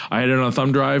 Yep. I had it on a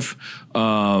thumb drive.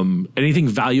 Anything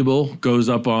valuable goes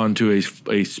up onto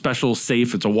a special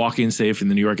safe. It's a walk-in safe in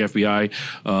the New York FBI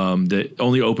that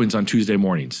only opens on Tuesday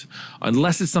mornings.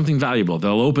 Unless it's something valuable,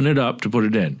 they'll open it up to put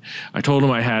it in. I told them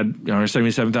I had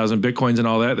 177,000 Bitcoins and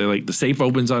all that. They're like, the safe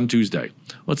opens on Tuesday.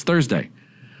 Well, it's Thursday.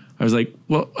 I was like,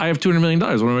 well, I have $200 million.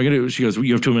 What am I going to do? She goes, well,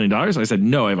 you have $2 million? I said,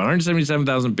 no, I have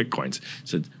 177,000 Bitcoins. She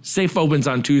said, safe opens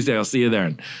on Tuesday. I'll see you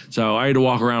there. So I had to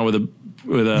walk around with a.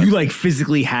 You like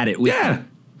physically had it with you.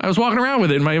 I was walking around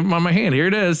with it on my hand. Here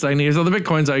it is. I need all the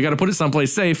Bitcoins. I got to put it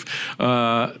someplace safe.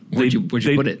 Where'd you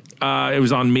put it? It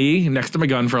was on me next to my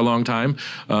gun for a long time.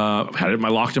 Had it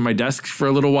locked in my desk for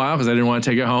a little while because I didn't want to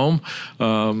take it home.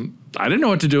 I didn't know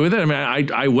what to do with it. I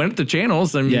mean, I went to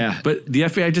channels, but the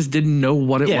FBI just didn't know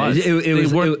what it was.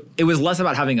 It was less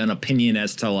about having an opinion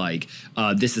as to like,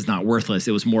 this is not worthless.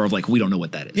 It was more of like, we don't know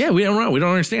what that is. Yeah, we don't know. We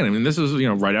don't understand. I mean, this was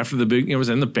right after the big, it was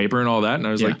in the paper and all that. And I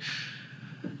was like,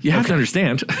 you have to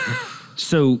understand.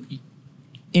 So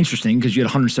interesting, because you had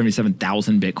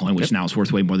 177,000 Bitcoin, which now is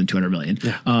worth way more than 200 million.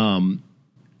 Yeah.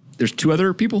 There's 2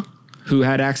 other people who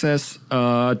had access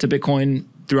to Bitcoin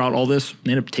throughout all this.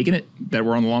 They ended up taking it that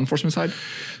were on the law enforcement side?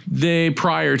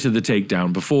 Prior to the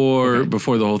takedown, before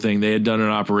the whole thing, they had done an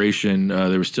operation.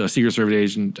 There was a Secret Service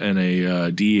agent and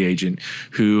a DE agent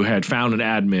who had found an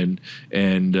admin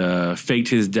and faked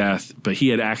his death, but he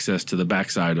had access to the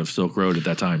backside of Silk Road at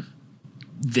that time.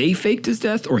 They faked his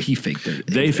death, or he faked it?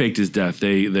 They faked his death.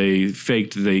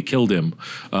 They killed him.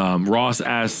 Ross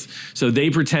asked, so they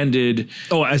pretended.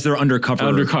 Oh, as they're undercover.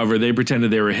 Undercover, they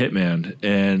pretended they were a hitman,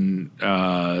 and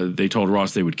they told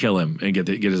Ross they would kill him and get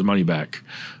his money back.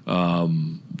 But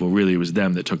really, it was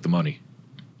them that took the money.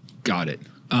 Got it.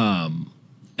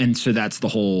 And so that's the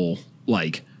whole,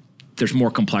 like, there's more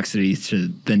complexity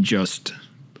than just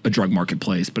a drug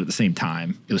marketplace, but at the same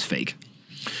time, it was fake.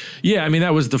 Yeah, I mean,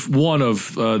 that was the one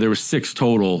of, there were 6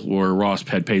 total where Ross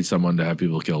had paid someone to have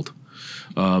people killed.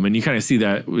 And you kind of see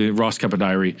that, Ross kept a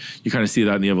diary, you kind of see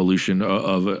that in the evolution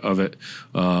of it,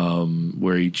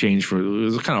 where he changed it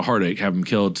was kind of heartache, have him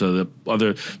killed, to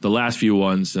the last few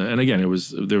ones, and again, there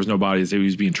was no bodies, he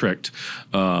was being tricked,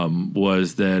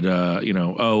 was that,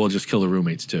 we'll just kill the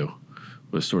roommates too,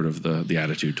 was sort of the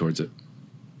attitude towards it.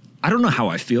 I don't know how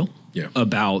I feel Yeah.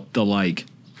 about the like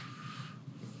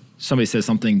somebody says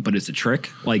something, but it's a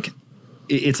trick. Like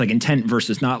it's like intent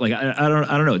versus not. Like I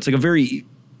don't know. It's like a very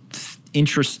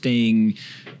interesting,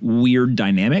 weird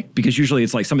dynamic because usually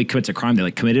it's like somebody commits a crime, they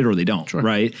like commit it or they don't, Sure.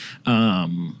 right? How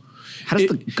does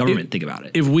the government think about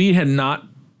it? If we had not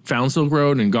found Silk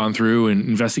Road and gone through and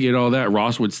investigated all that,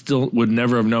 Ross would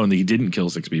never have known that he didn't kill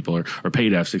 6 people or paid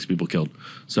to have 6 people killed.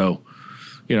 So,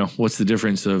 you know, what's the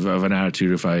difference of an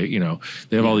attitude if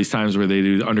they have all these times where they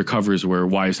do undercovers where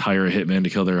wives hire a hitman to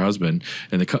kill their husband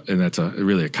and that's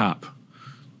really a cop.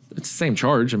 It's the same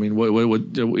charge. I mean, what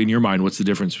in your mind, what's the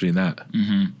difference between that?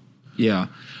 Mm-hmm. Yeah.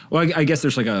 Well, I guess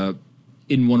there's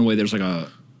in one way, there's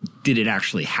did it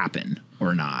actually happen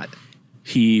or not?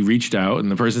 He reached out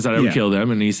and the person said I would kill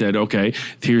them. And he said, okay,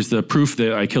 here's the proof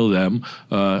that I killed them.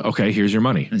 Okay, here's your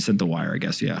money. And sent the wire, I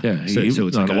guess. Yeah. Yeah. So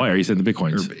it's not the wire. He sent the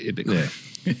Bitcoins.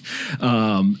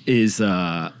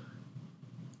 Yeah.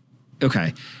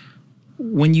 Okay.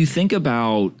 When you think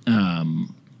about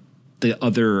the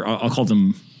other, I'll call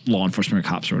them law enforcement or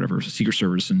cops or whatever, Secret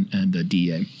Service and the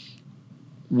DEA,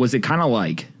 was it kind of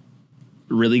like,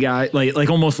 really, guy,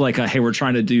 like almost like hey, we're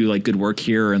trying to do like good work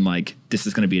here and like this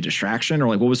is going to be a distraction, or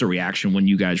like what was the reaction when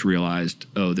you guys realized,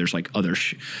 oh, there's like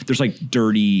there's like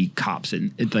dirty cops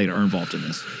that are involved in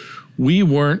this? We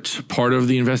weren't part of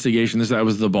the investigation. That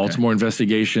was the Baltimore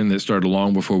investigation that started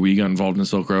long before we got involved in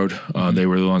Silk Road. They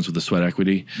were the ones with the sweat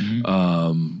equity.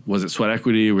 Was it sweat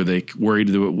equity? Were they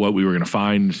worried what we were going to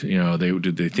find? You know,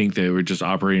 did they think they were just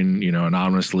operating,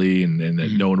 anonymously and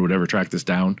that no one would ever track this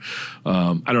down?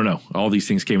 I don't know. All these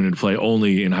things came into play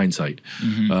only in hindsight.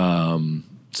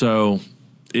 So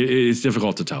it's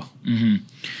difficult to tell.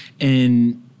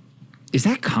 And is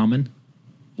that common?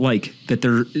 Like that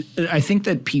I think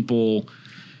that people,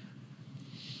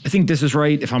 I think this is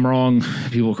right. If I'm wrong,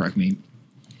 people correct me.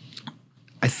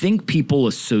 I think people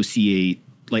associate,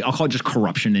 like I'll call it just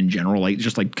corruption in general, like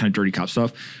just like kind of dirty cop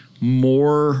stuff,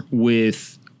 more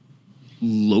with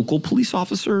local police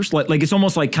officers. Like it's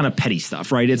almost like kind of petty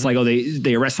stuff, right? It's like, oh,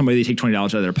 they arrest somebody, they take $20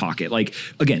 out of their pocket. Like,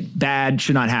 again, bad,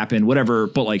 should not happen, whatever.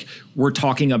 But like we're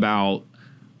talking about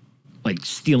like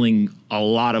stealing a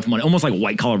lot of money, almost like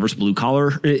white collar versus blue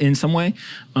collar in some way.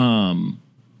 Now,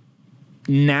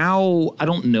 I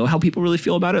don't know how people really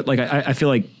feel about it. Like, I feel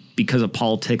like because of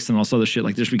politics and all this other shit,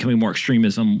 like there's becoming more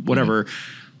extremism, whatever.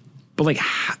 But like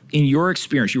in your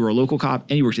experience, you were a local cop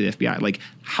and you worked at the FBI. Like,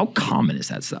 how common is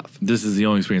that stuff? This is the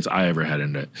only experience I ever had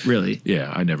in it. Really?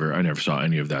 Yeah, I never saw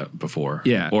any of that before.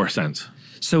 Yeah. Or since.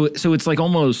 So it's like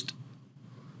almost,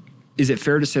 is it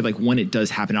fair to say like when it does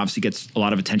happen, obviously gets a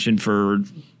lot of attention for,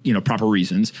 proper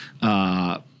reasons.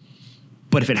 But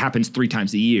if it happens 3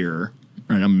 times a year,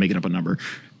 and I'm making up a number,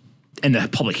 and the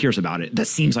public hears about it, that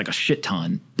seems like a shit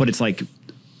ton, but it's like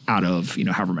out of,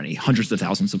 however many, hundreds of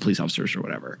thousands of police officers or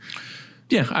whatever.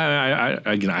 Yeah,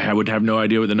 I would have no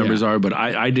idea what the numbers are, but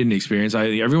I didn't experience.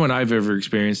 Everyone I've ever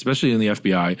experienced, especially in the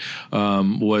FBI,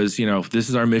 was this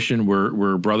is our mission.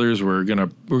 We're brothers. We're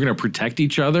gonna protect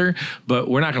each other, but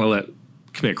we're not gonna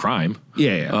commit crime.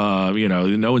 Yeah.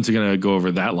 No one's gonna go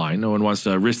over that line. No one wants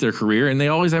to risk their career, and they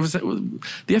always have the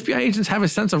FBI agents have a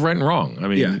sense of right and wrong. I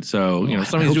mean,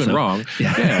 somebody's doing wrong.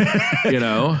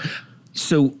 Yeah.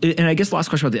 So, and I guess last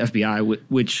question about the FBI,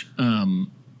 which.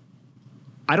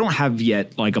 I don't have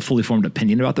yet like a fully formed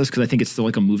opinion about this because I think it's still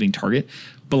like a moving target,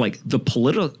 but like the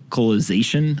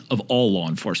politicalization of all law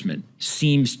enforcement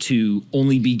seems to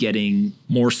only be getting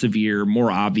more severe,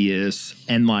 more obvious,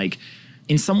 and like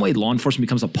in some way law enforcement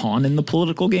becomes a pawn in the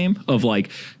political game of like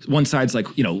one side's like,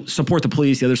 support the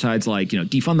police, the other side's like,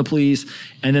 defund the police,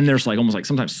 and then there's like almost like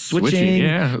sometimes switching.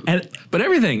 Yeah. But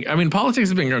everything, I mean, politics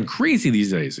has been going crazy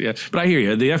these days. Yeah. But I hear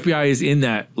you. The FBI is in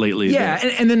that lately. Yeah.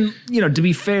 And then, to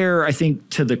be fair, I think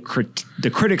to the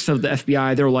critics of the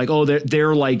FBI, they're like, oh,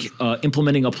 they're like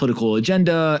implementing a political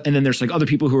agenda. And then there's like other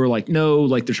people who are like, no,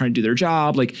 like they're trying to do their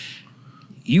job. Like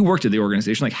you worked at the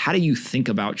organization. Like, how do you think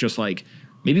about just like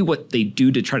maybe what they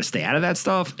do to try to stay out of that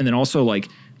stuff? And then also like,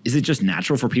 is it just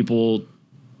natural for people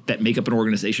that make up an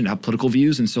organization to have political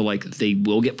views? And so like they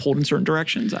will get pulled in certain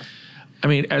directions? I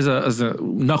mean, as a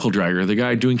knuckle dragger, the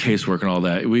guy doing casework and all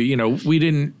that, we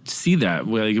didn't see that.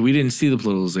 We didn't see the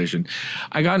politicalization.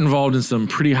 I got involved in some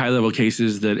pretty high level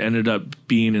cases that ended up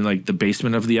being in like the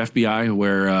basement of the FBI,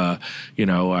 where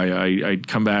I'd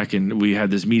come back and we had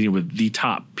this meeting with the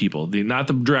top people, not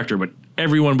the director, but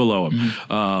everyone below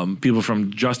him, people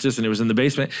from justice, and it was in the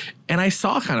basement. And I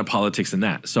saw kind of politics in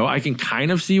that. So I can kind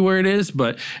of see where it is,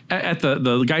 but at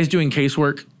the guys doing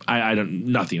casework, I don't,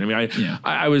 nothing. I mean,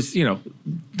 I was,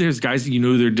 there's guys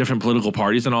that they're different political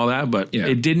parties and all that, but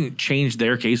it didn't change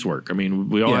their casework. I mean,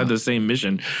 we all had the same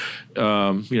mission,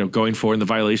 going for the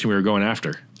violation we were going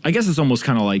after. I guess it's almost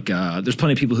kind of like there's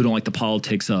plenty of people who don't like the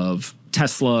politics of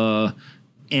Tesla,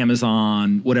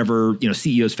 Amazon, whatever,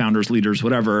 CEOs, founders, leaders,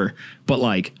 whatever. But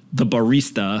like the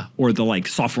barista or the like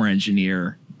software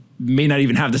engineer may not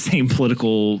even have the same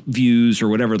political views or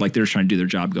whatever. Like they're just trying to do their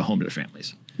job, go home to their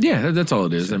families. Yeah, that's all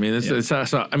it is. I mean,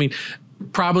 I mean,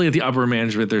 probably at the upper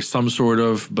management, there's some sort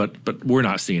of, but we're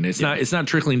not seeing it. It's not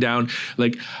trickling down.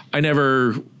 Like I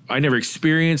never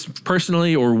experienced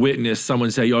personally or witnessed someone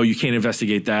say, "Oh, you can't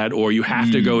investigate that," or "You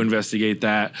have to go investigate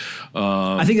that."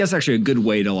 I think that's actually a good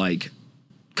way to like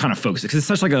kind of focus it, because it's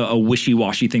such like a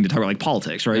wishy-washy thing to talk about, like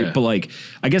politics, right? Yeah. But like,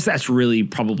 I guess that's really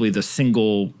probably the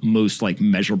single most like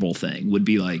measurable thing would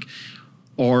be like,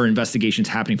 are investigations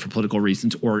happening for political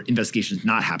reasons or investigations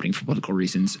not happening for political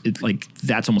reasons? It's like,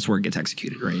 that's almost where it gets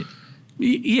executed, right?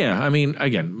 Yeah, I mean,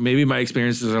 again, maybe my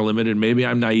experiences are limited. Maybe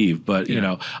I'm naive, but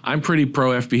I'm pretty pro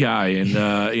FBI,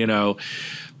 and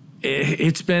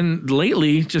it's been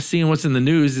lately just seeing what's in the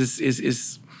news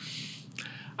is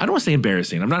I don't want to say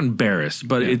embarrassing. I'm not embarrassed,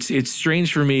 but it's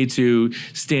strange for me to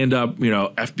stand up,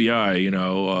 FBI,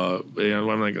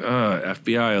 I'm like,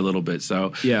 FBI a little bit. So,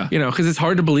 because it's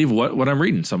hard to believe what I'm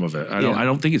reading, some of it. I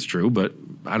don't think it's true, but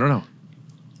I don't know.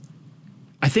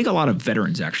 I think a lot of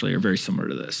veterans actually are very similar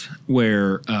to this,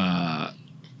 where I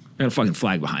got a fucking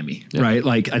flag behind me, right?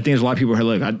 Like, I think there's a lot of people who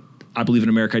are like, I believe in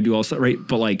America, I do all stuff, right?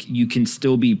 But like, you can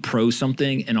still be pro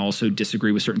something and also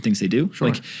disagree with certain things they do. Sure.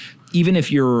 Like, even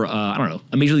if you're, I don't know,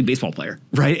 a Major League Baseball player,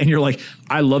 right? And you're like,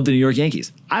 I love the New York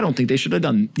Yankees. I don't think they should have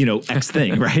done, X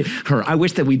thing, right? Or I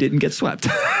wish that we didn't get swept,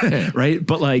 right?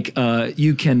 But like,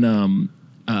 you can,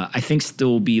 I think,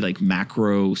 still be like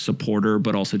macro supporter,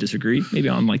 but also disagree maybe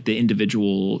on like the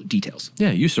individual details.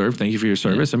 Yeah, you served. Thank you for your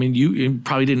service. I mean, you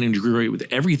probably didn't agree with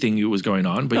everything that was going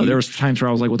on, but no, there was times where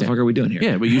I was like, what the fuck are we doing here?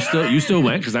 Yeah, but you still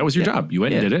went because that was your job. You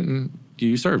went and did it, and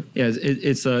you served. Yeah,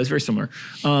 it's very similar.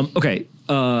 Okay.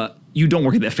 You don't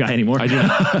work at the FBI anymore. I do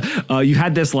not. You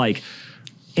had this like,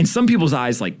 in some people's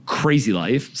eyes, like crazy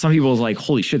life. Some people's like,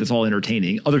 holy shit, that's all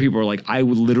entertaining. Other people are like, I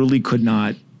literally could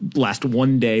not last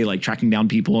one day like tracking down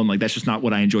people, and like that's just not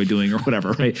what I enjoy doing or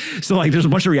whatever, right? So like there's a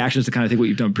bunch of reactions to kind of think what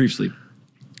you've done previously.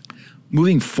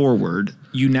 Moving forward,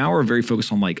 you now are very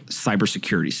focused on like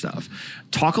cybersecurity stuff.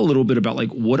 Talk a little bit about like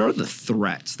what are the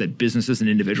threats that businesses and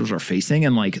individuals are facing,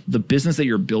 and like the business that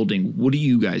you're building, what are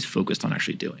you guys focused on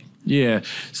actually doing? Yeah,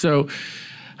 so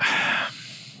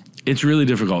it's really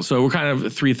difficult. So we're kind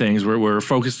of three things. We're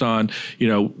focused on,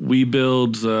 we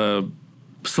build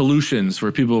solutions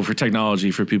for people, for technology,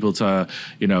 for people to,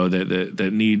 that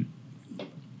need.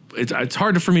 It's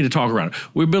hard for me to talk around.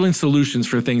 We're building solutions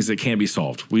for things that can't be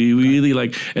solved. We really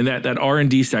like, and that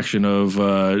R&D section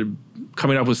of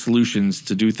coming up with solutions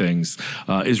to do things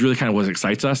is really kind of what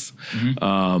excites us.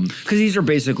 Because these are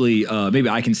basically, maybe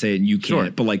I can say it and you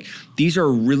can't, but like these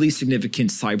are really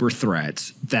significant cyber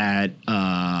threats that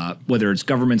whether it's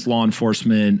governments, law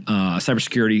enforcement,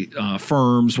 cybersecurity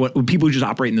firms, people who just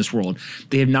operate in this world,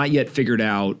 they have not yet figured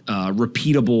out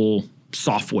repeatable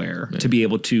software to be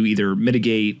able to either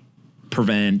mitigate,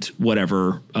 prevent,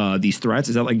 whatever, these threats.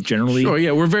 Is that like generally? Sure,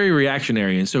 yeah, we're very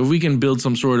reactionary. And so if we can build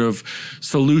some sort of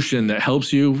solution that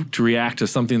helps you to react to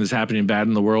something that's happening bad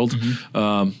in the world,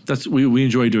 we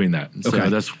enjoy doing that. And so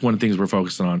that's one of the things we're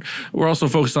focused on. We're also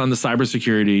focused on the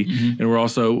cybersecurity, and we're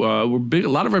also, we're big. A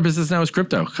lot of our business now is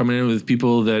crypto, coming in with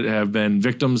people that have been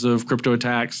victims of crypto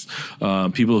attacks,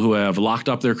 people who have locked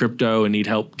up their crypto and need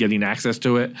help getting access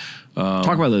to it.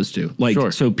 Talk about those two.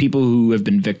 Like, so people who have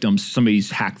been victims,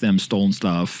 somebody's hacked them, stolen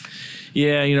stuff.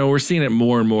 Yeah, we're seeing it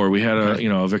more and more. We had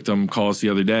a victim call us the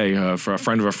other day for a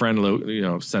friend of a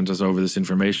friend, sent us over this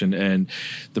information, and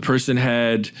the person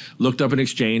had looked up an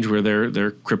exchange where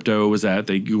their crypto was at.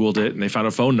 They Googled it and they found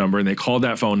a phone number and they called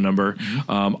that phone number.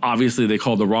 Obviously, they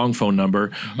called the wrong phone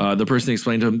number. The person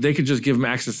explained to them they could just give them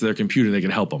access to their computer and they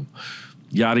could help them.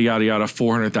 Yada, yada, yada.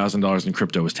 $400,000 in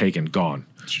crypto was taken, gone.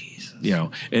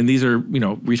 And these are,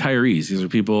 retirees. These are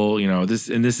people, this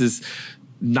is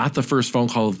not the first phone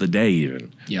call of the day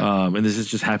even. And this is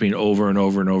just happening over and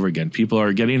over and over again. People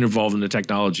are getting involved in the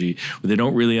technology where they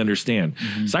don't really understand.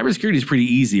 Cybersecurity is pretty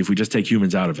easy if we just take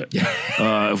humans out of it.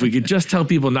 If we could just tell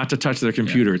people not to touch their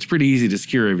computer, it's pretty easy to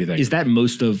secure everything. Is that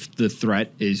most of the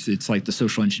threat? It's like the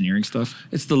social engineering stuff?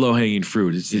 It's the low-hanging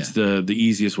fruit. It's the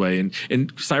easiest way. And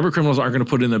cyber criminals aren't going to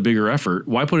put in a bigger effort.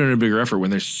 Why put in a bigger effort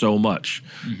when there's so much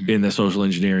in the social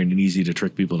engineering and easy to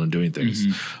trick people into doing things?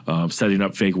 Setting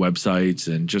up fake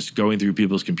websites and just going through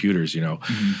people's computers,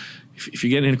 if you're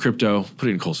getting into crypto, put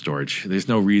it in cold storage. There's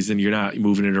no reason you're not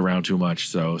moving it around too much.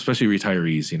 So especially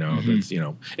retirees, that's,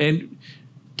 and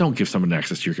don't give someone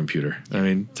access to your computer. I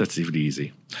mean, that's even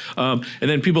easy. And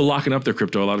then people locking up their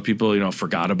crypto. A lot of people,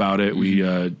 forgot about it. We,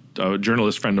 a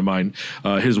journalist friend of mine,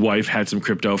 his wife had some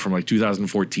crypto from like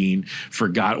 2014,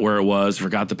 forgot where it was,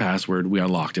 forgot the password. We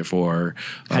unlocked it for her.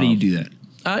 How do you do that?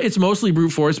 It's mostly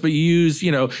brute force, but you use,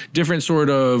 different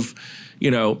sort of,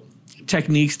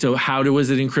 techniques to how was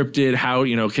it encrypted? How,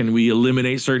 can we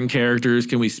eliminate certain characters?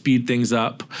 Can we speed things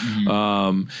up?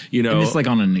 And this like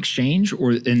on an exchange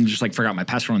and just like forgot my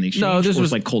password on the exchange? No, this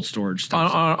was like cold storage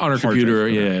stuff. On our computer.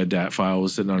 Yeah, DAT file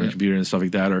was sitting on our computer and stuff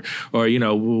like that. Or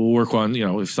we'll work on,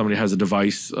 if somebody has a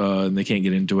device and they can't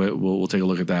get into it, we'll take a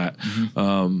look at that.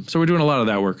 So we're doing a lot of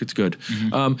that work. It's good.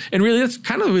 And really, that's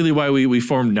kind of really why we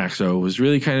formed NAXO. Was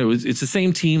really it's the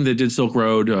same team that did Silk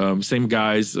Road, same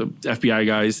guys, FBI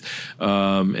guys.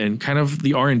 And kind of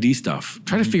the R&D stuff,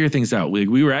 trying to figure things out.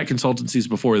 We were at consultancies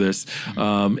before this,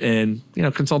 and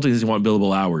consultancies want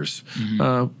billable hours.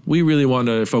 We really want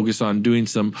to focus on doing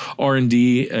some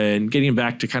R&D and getting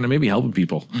back to kind of maybe helping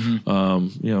people.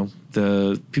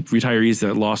 The retirees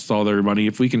that lost all their money,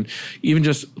 if we can even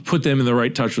just put them in the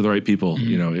right touch with the right people,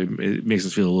 it makes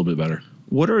us feel a little bit better.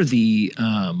 What are the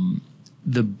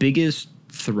biggest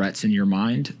threats in your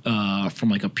mind from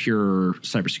like a pure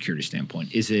cybersecurity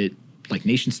standpoint? Is it like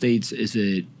nation states? Is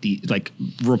it the like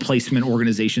replacement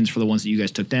organizations for the ones that you guys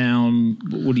took down?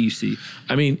 What do you see?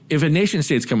 I mean, if a nation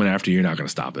state's coming after you, you're not going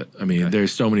to stop it. I mean,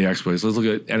 there's so many exploits. Let's look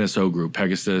at NSO Group,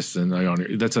 Pegasus, and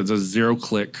that's a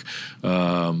zero-click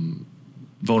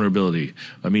vulnerability,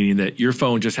 meaning that your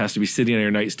phone just has to be sitting on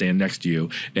your nightstand next to you,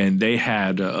 and they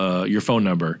had your phone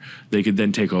number. They could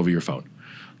then take over your phone.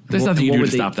 There's nothing you do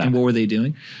to stop that. And what were they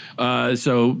doing?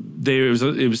 So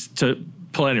it was to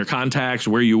pull in your contacts,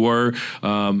 where you were.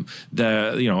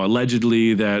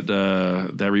 Allegedly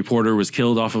that reporter was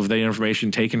killed off of the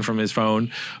information taken from his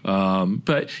phone.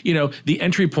 But the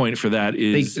entry point for that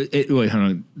is wait,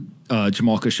 hold on.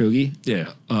 Jamal Khashoggi,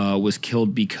 was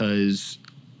killed because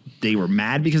they were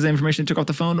mad because the information they took off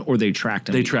the phone, or they tracked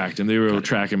him? They tracked him. They were able to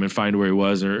track him and find where he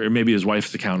was, or maybe his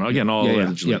wife's account. Again, all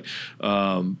allegedly.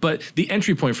 But the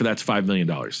entry point for that's $5 million.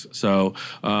 So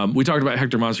we talked about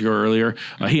Hector Monsegur earlier.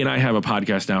 He and I have a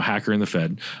podcast now, Hacker in the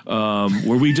Fed,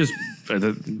 where we just that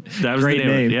was great the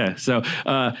name. name. Yeah. So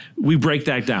we break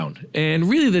that down, and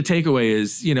really the takeaway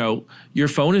is, your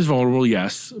phone is vulnerable,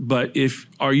 yes, but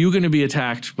are you going to be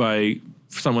attacked by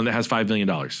someone that has $5 million?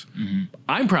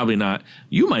 I'm probably not.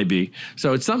 You might be.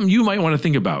 So it's something you might want to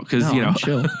think about because, I'm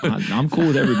chill. I'm cool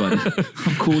with everybody.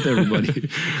 I'm cool with everybody.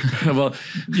 Well,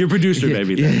 your producer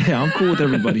maybe. Yeah, I'm cool with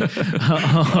everybody.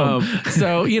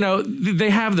 So, they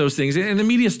have those things and the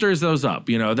media stirs those up.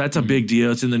 That's a big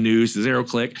deal. It's in the news, zero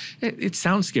click. It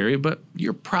sounds scary, but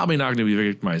you're probably not going to be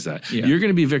victimized that. Yeah. You're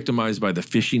going to be victimized by the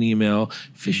phishing email.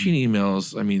 Phishing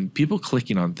emails, I mean, people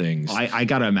clicking on things. I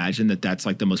got to imagine that's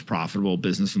like the most profitable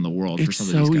business in the world for some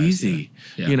of these guys. It's so easy.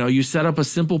 Yeah. You set up a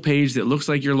simple page that looks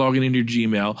like you're logging into your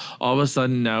Gmail. All of a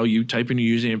sudden now you type in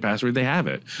your username and password, they have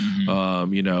it.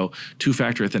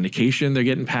 Two-factor authentication, they're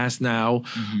getting past now.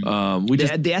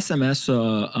 The SMS,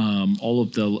 all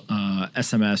of the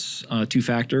SMS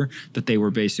two-factor that they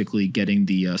were basically getting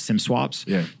the SIM swaps.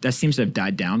 Yeah. That seems to have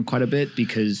died down quite a bit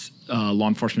because law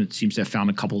enforcement seems to have found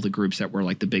a couple of the groups that were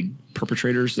like the big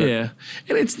perpetrators. And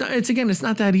it's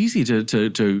not that easy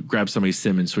to grab somebody's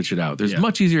SIM and switch it out. There's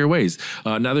much easier ways.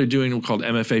 Now they're doing what's called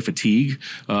MFA fatigue.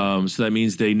 So that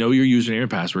means they know your username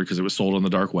and password because it was sold on the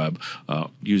dark web.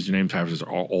 Username and passwords are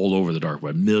all over the dark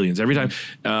web, millions. Every time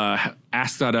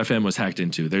Ask.fm was hacked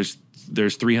into,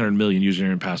 there's 300 million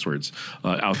username and passwords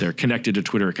out there connected to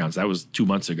Twitter accounts. That was 2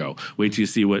 months ago. Wait till you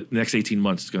see what the next 18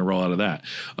 months is going to roll out of that.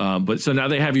 But so now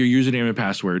they have your username and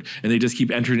password, and they just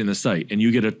keep entering in the site. And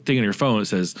you get a thing on your phone that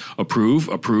says approve,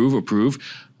 approve, approve.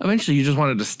 Eventually, you just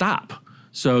want it to stop.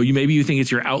 So maybe you think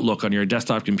it's your Outlook on your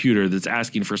desktop computer that's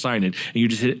asking for sign-in, and you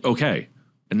just hit OK.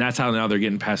 And that's how now they're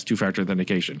getting past two-factor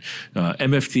authentication.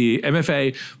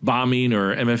 MFA bombing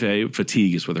or MFA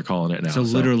fatigue is what they're calling it now. So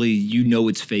literally,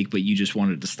 it's fake, but you just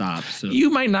want it to stop. So you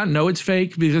might not know it's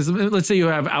fake because let's say you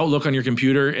have Outlook on your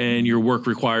computer and your work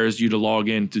requires you to log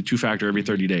in to two-factor every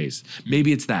 30 days.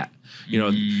 Maybe it's that.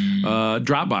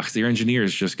 Dropbox, their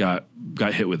engineers just got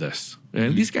hit with this.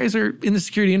 And these guys are in the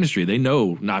security industry. They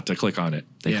know not to click on it.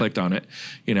 They clicked on it.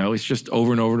 It's just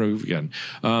over and over and over again.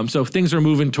 So things are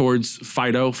moving towards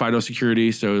FIDO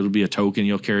security. So it'll be a token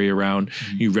you'll carry around.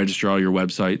 You register all your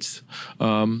websites.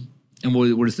 And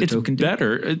what does the token do?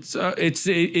 Better.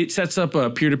 It sets up a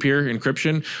peer-to-peer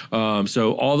encryption.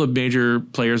 So all the major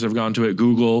players have gone to it.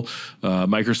 Google,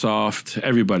 Microsoft,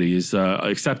 everybody is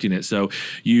accepting it. So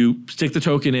you stick the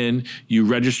token in, you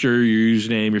register your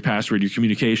username, your password, your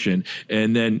communication,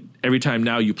 and then every time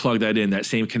now you plug that in, that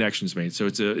same connection's made. So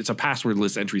it's a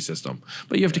passwordless entry system,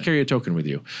 but you have to carry a token with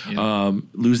you. Yeah.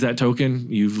 Lose that token,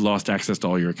 you've lost access to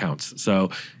all your accounts.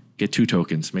 So get 2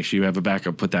 tokens. Make sure you have a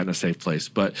backup. Put that in a safe place.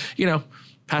 But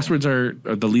passwords are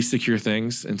the least secure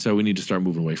things, and so we need to start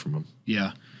moving away from them.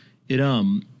 Yeah.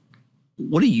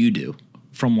 What do you do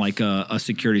from like a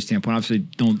security standpoint? Obviously,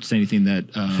 don't say anything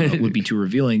that would be too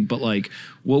revealing. But like,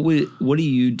 what do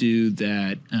you do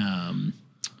that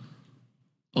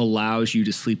allows you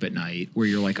to sleep at night, where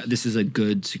you're like, this is a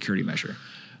good security measure?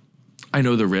 I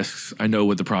know the risks. I know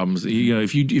what the problems.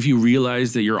 If you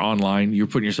realize that you're online, you're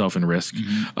putting yourself in risk.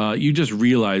 You just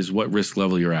realize what risk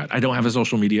level you're at. I don't have a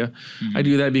social media. I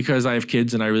do that because I have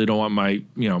kids, and I really don't want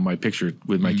my picture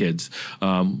with my kids.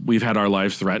 We've had our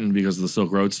lives threatened because of the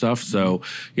Silk Road stuff. So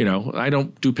I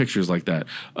don't do pictures like that.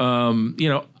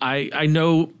 I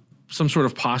know some sort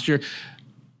of posture.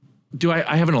 Do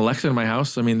I have an Alexa in my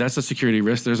house? I mean, that's a security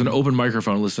risk. There's an open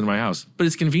microphone listed in my house, but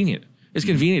it's convenient. It's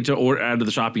convenient to add to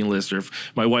the shopping list, or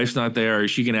if my wife's not there,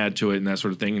 she can add to it and that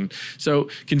sort of thing. And so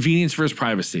convenience versus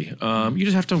privacy. You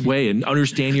just have to weigh and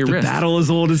understand your risk. The battle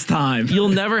is old as time. You'll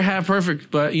never have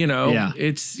perfect, but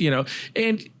it's,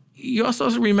 and you also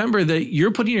have to remember that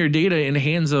you're putting your data in the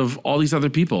hands of all these other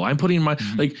people. I'm putting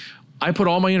I put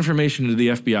all my information into the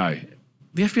FBI.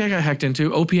 The FBI got hacked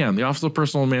into. OPM, the Office of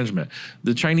Personnel Management.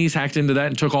 The Chinese hacked into that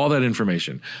and took all that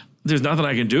information. There's nothing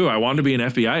I can do. I want to be an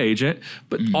FBI agent,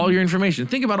 but all your information.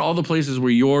 Think about all the places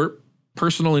where your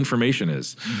personal information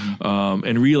is,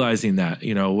 and realizing that,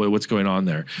 what's going on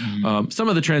there. Some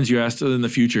of the trends you asked in the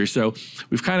future. So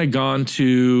we've kind of gone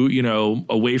to,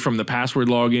 away from the password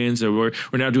logins. So we're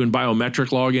now doing biometric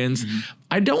logins.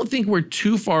 I don't think we're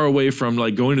too far away from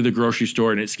like going to the grocery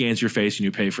store and it scans your face and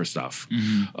you pay for stuff.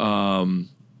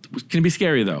 It can be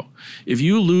scary though. If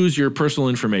you lose your personal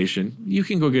information, you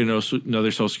can go get another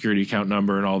social security account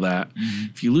number and all that.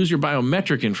 If you lose your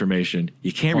biometric information,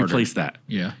 you can't replace that.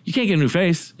 Yeah. You can't get a new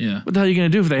face. Yeah. What the hell are you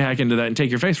going to do if they hack into that and take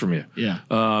your face from you? Yeah.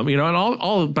 And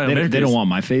all biometric. They don't want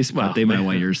my face, but they might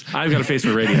want yours. I've got a face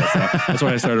for radio, so that's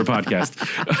why I started a podcast.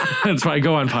 That's why I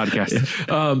go on podcasts.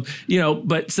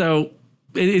 But so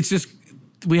it's just,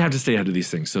 we have to stay ahead of these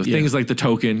things. So things like the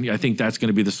token, I think that's going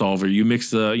to be the solver. You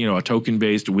mix a token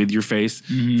based with your face.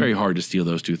 Very hard to steal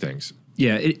those two things.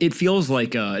 Yeah, it feels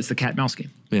like it's the cat and mouse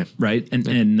game. Yeah, right.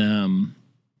 And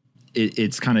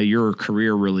it's kind of your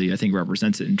career really, I think,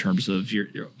 represents it in terms of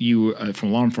you from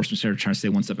a law enforcement sector trying to stay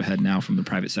one step ahead. Now from the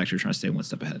private sector trying to stay one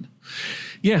step ahead.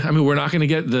 Yeah, I mean, we're not going to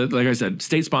get like I said,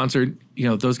 state sponsored.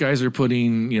 Those guys are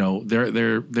putting.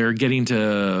 They're getting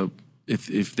to.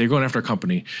 If they're going after a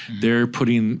company, they're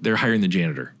hiring the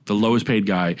janitor, the lowest paid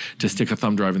guy, to stick a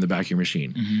thumb drive in the back of your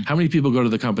machine. How many people go to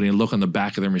the company and look on the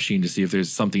back of their machine to see if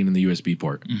there's something in the USB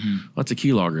port? Well, that's a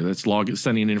keylogger. That's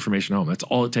sending information home. That's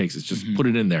all it takes. It's just put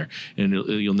it in there, and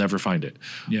you'll never find it.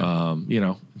 Yeah.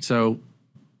 So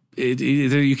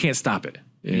you can't stop it.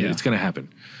 It's going to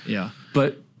happen. Yeah.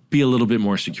 But be a little bit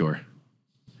more secure.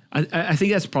 I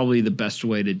think that's probably the best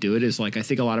way to do it is like, I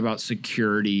think a lot about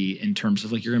security in terms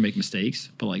of like, you're gonna make mistakes,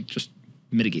 but like just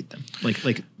mitigate them,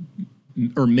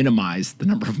 or minimize the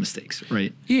number of mistakes,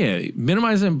 right? Yeah,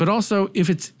 minimize them, but also if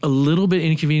it's a little bit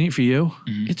inconvenient for you,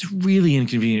 it's really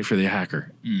inconvenient for the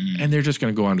hacker. And they're just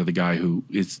gonna go on to the guy who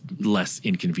is less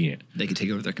inconvenient. They can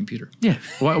take over their computer. Yeah,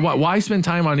 why spend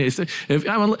time on it? If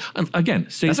I'm, again,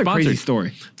 state that's sponsored. A crazy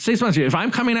story. State sponsored, if I'm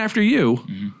coming after you,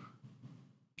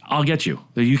 I'll get you.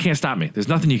 You can't stop me. There's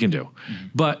nothing you can do.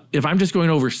 But if I'm just going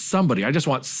over somebody, I just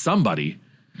want somebody,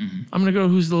 I'm going to go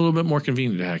who's a little bit more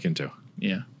convenient to hack into.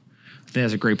 Yeah. I think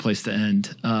that's a great place to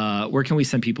end. Where can we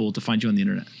send people to find you on the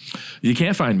internet? You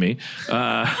can't find me.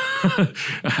 I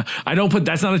don't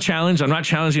that's not a challenge. I'm not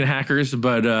challenging hackers,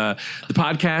 but the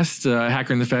podcast,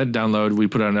 Hacker in the Fed, download. We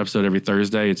put out an episode every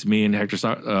Thursday. It's me and Hector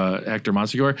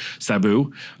Monsegur,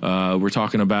 Sabu. We're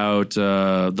talking about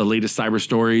the latest cyber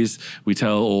stories. We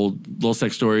tell old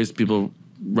LulzSec stories. People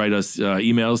write us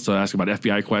emails to ask about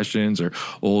FBI questions or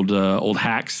old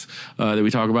hacks that we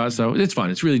talk about. So it's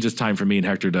fun. It's really just time for me and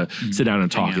Hector to sit down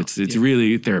and talk. It's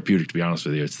really therapeutic, to be honest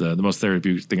with you. It's the most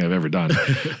therapeutic thing I've ever done.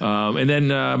 And then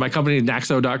my company,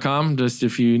 NAXO.com, just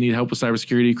if you need help with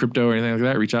cybersecurity, crypto, or anything like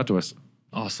that, reach out to us.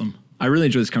 Awesome. I really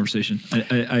enjoyed this conversation.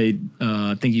 I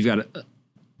think you've got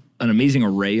an amazing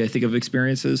array, I think, of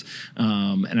experiences.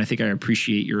 And I think I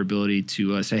appreciate your ability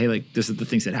to say, hey, like, this is the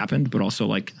things that happened, but also,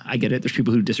 like, I get it. There's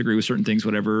people who disagree with certain things,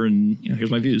 whatever, and, you know,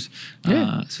 here's my views.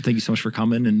 So thank you so much for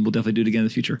coming, and we'll definitely do it again in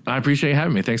the future. I appreciate you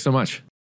having me. Thanks so much.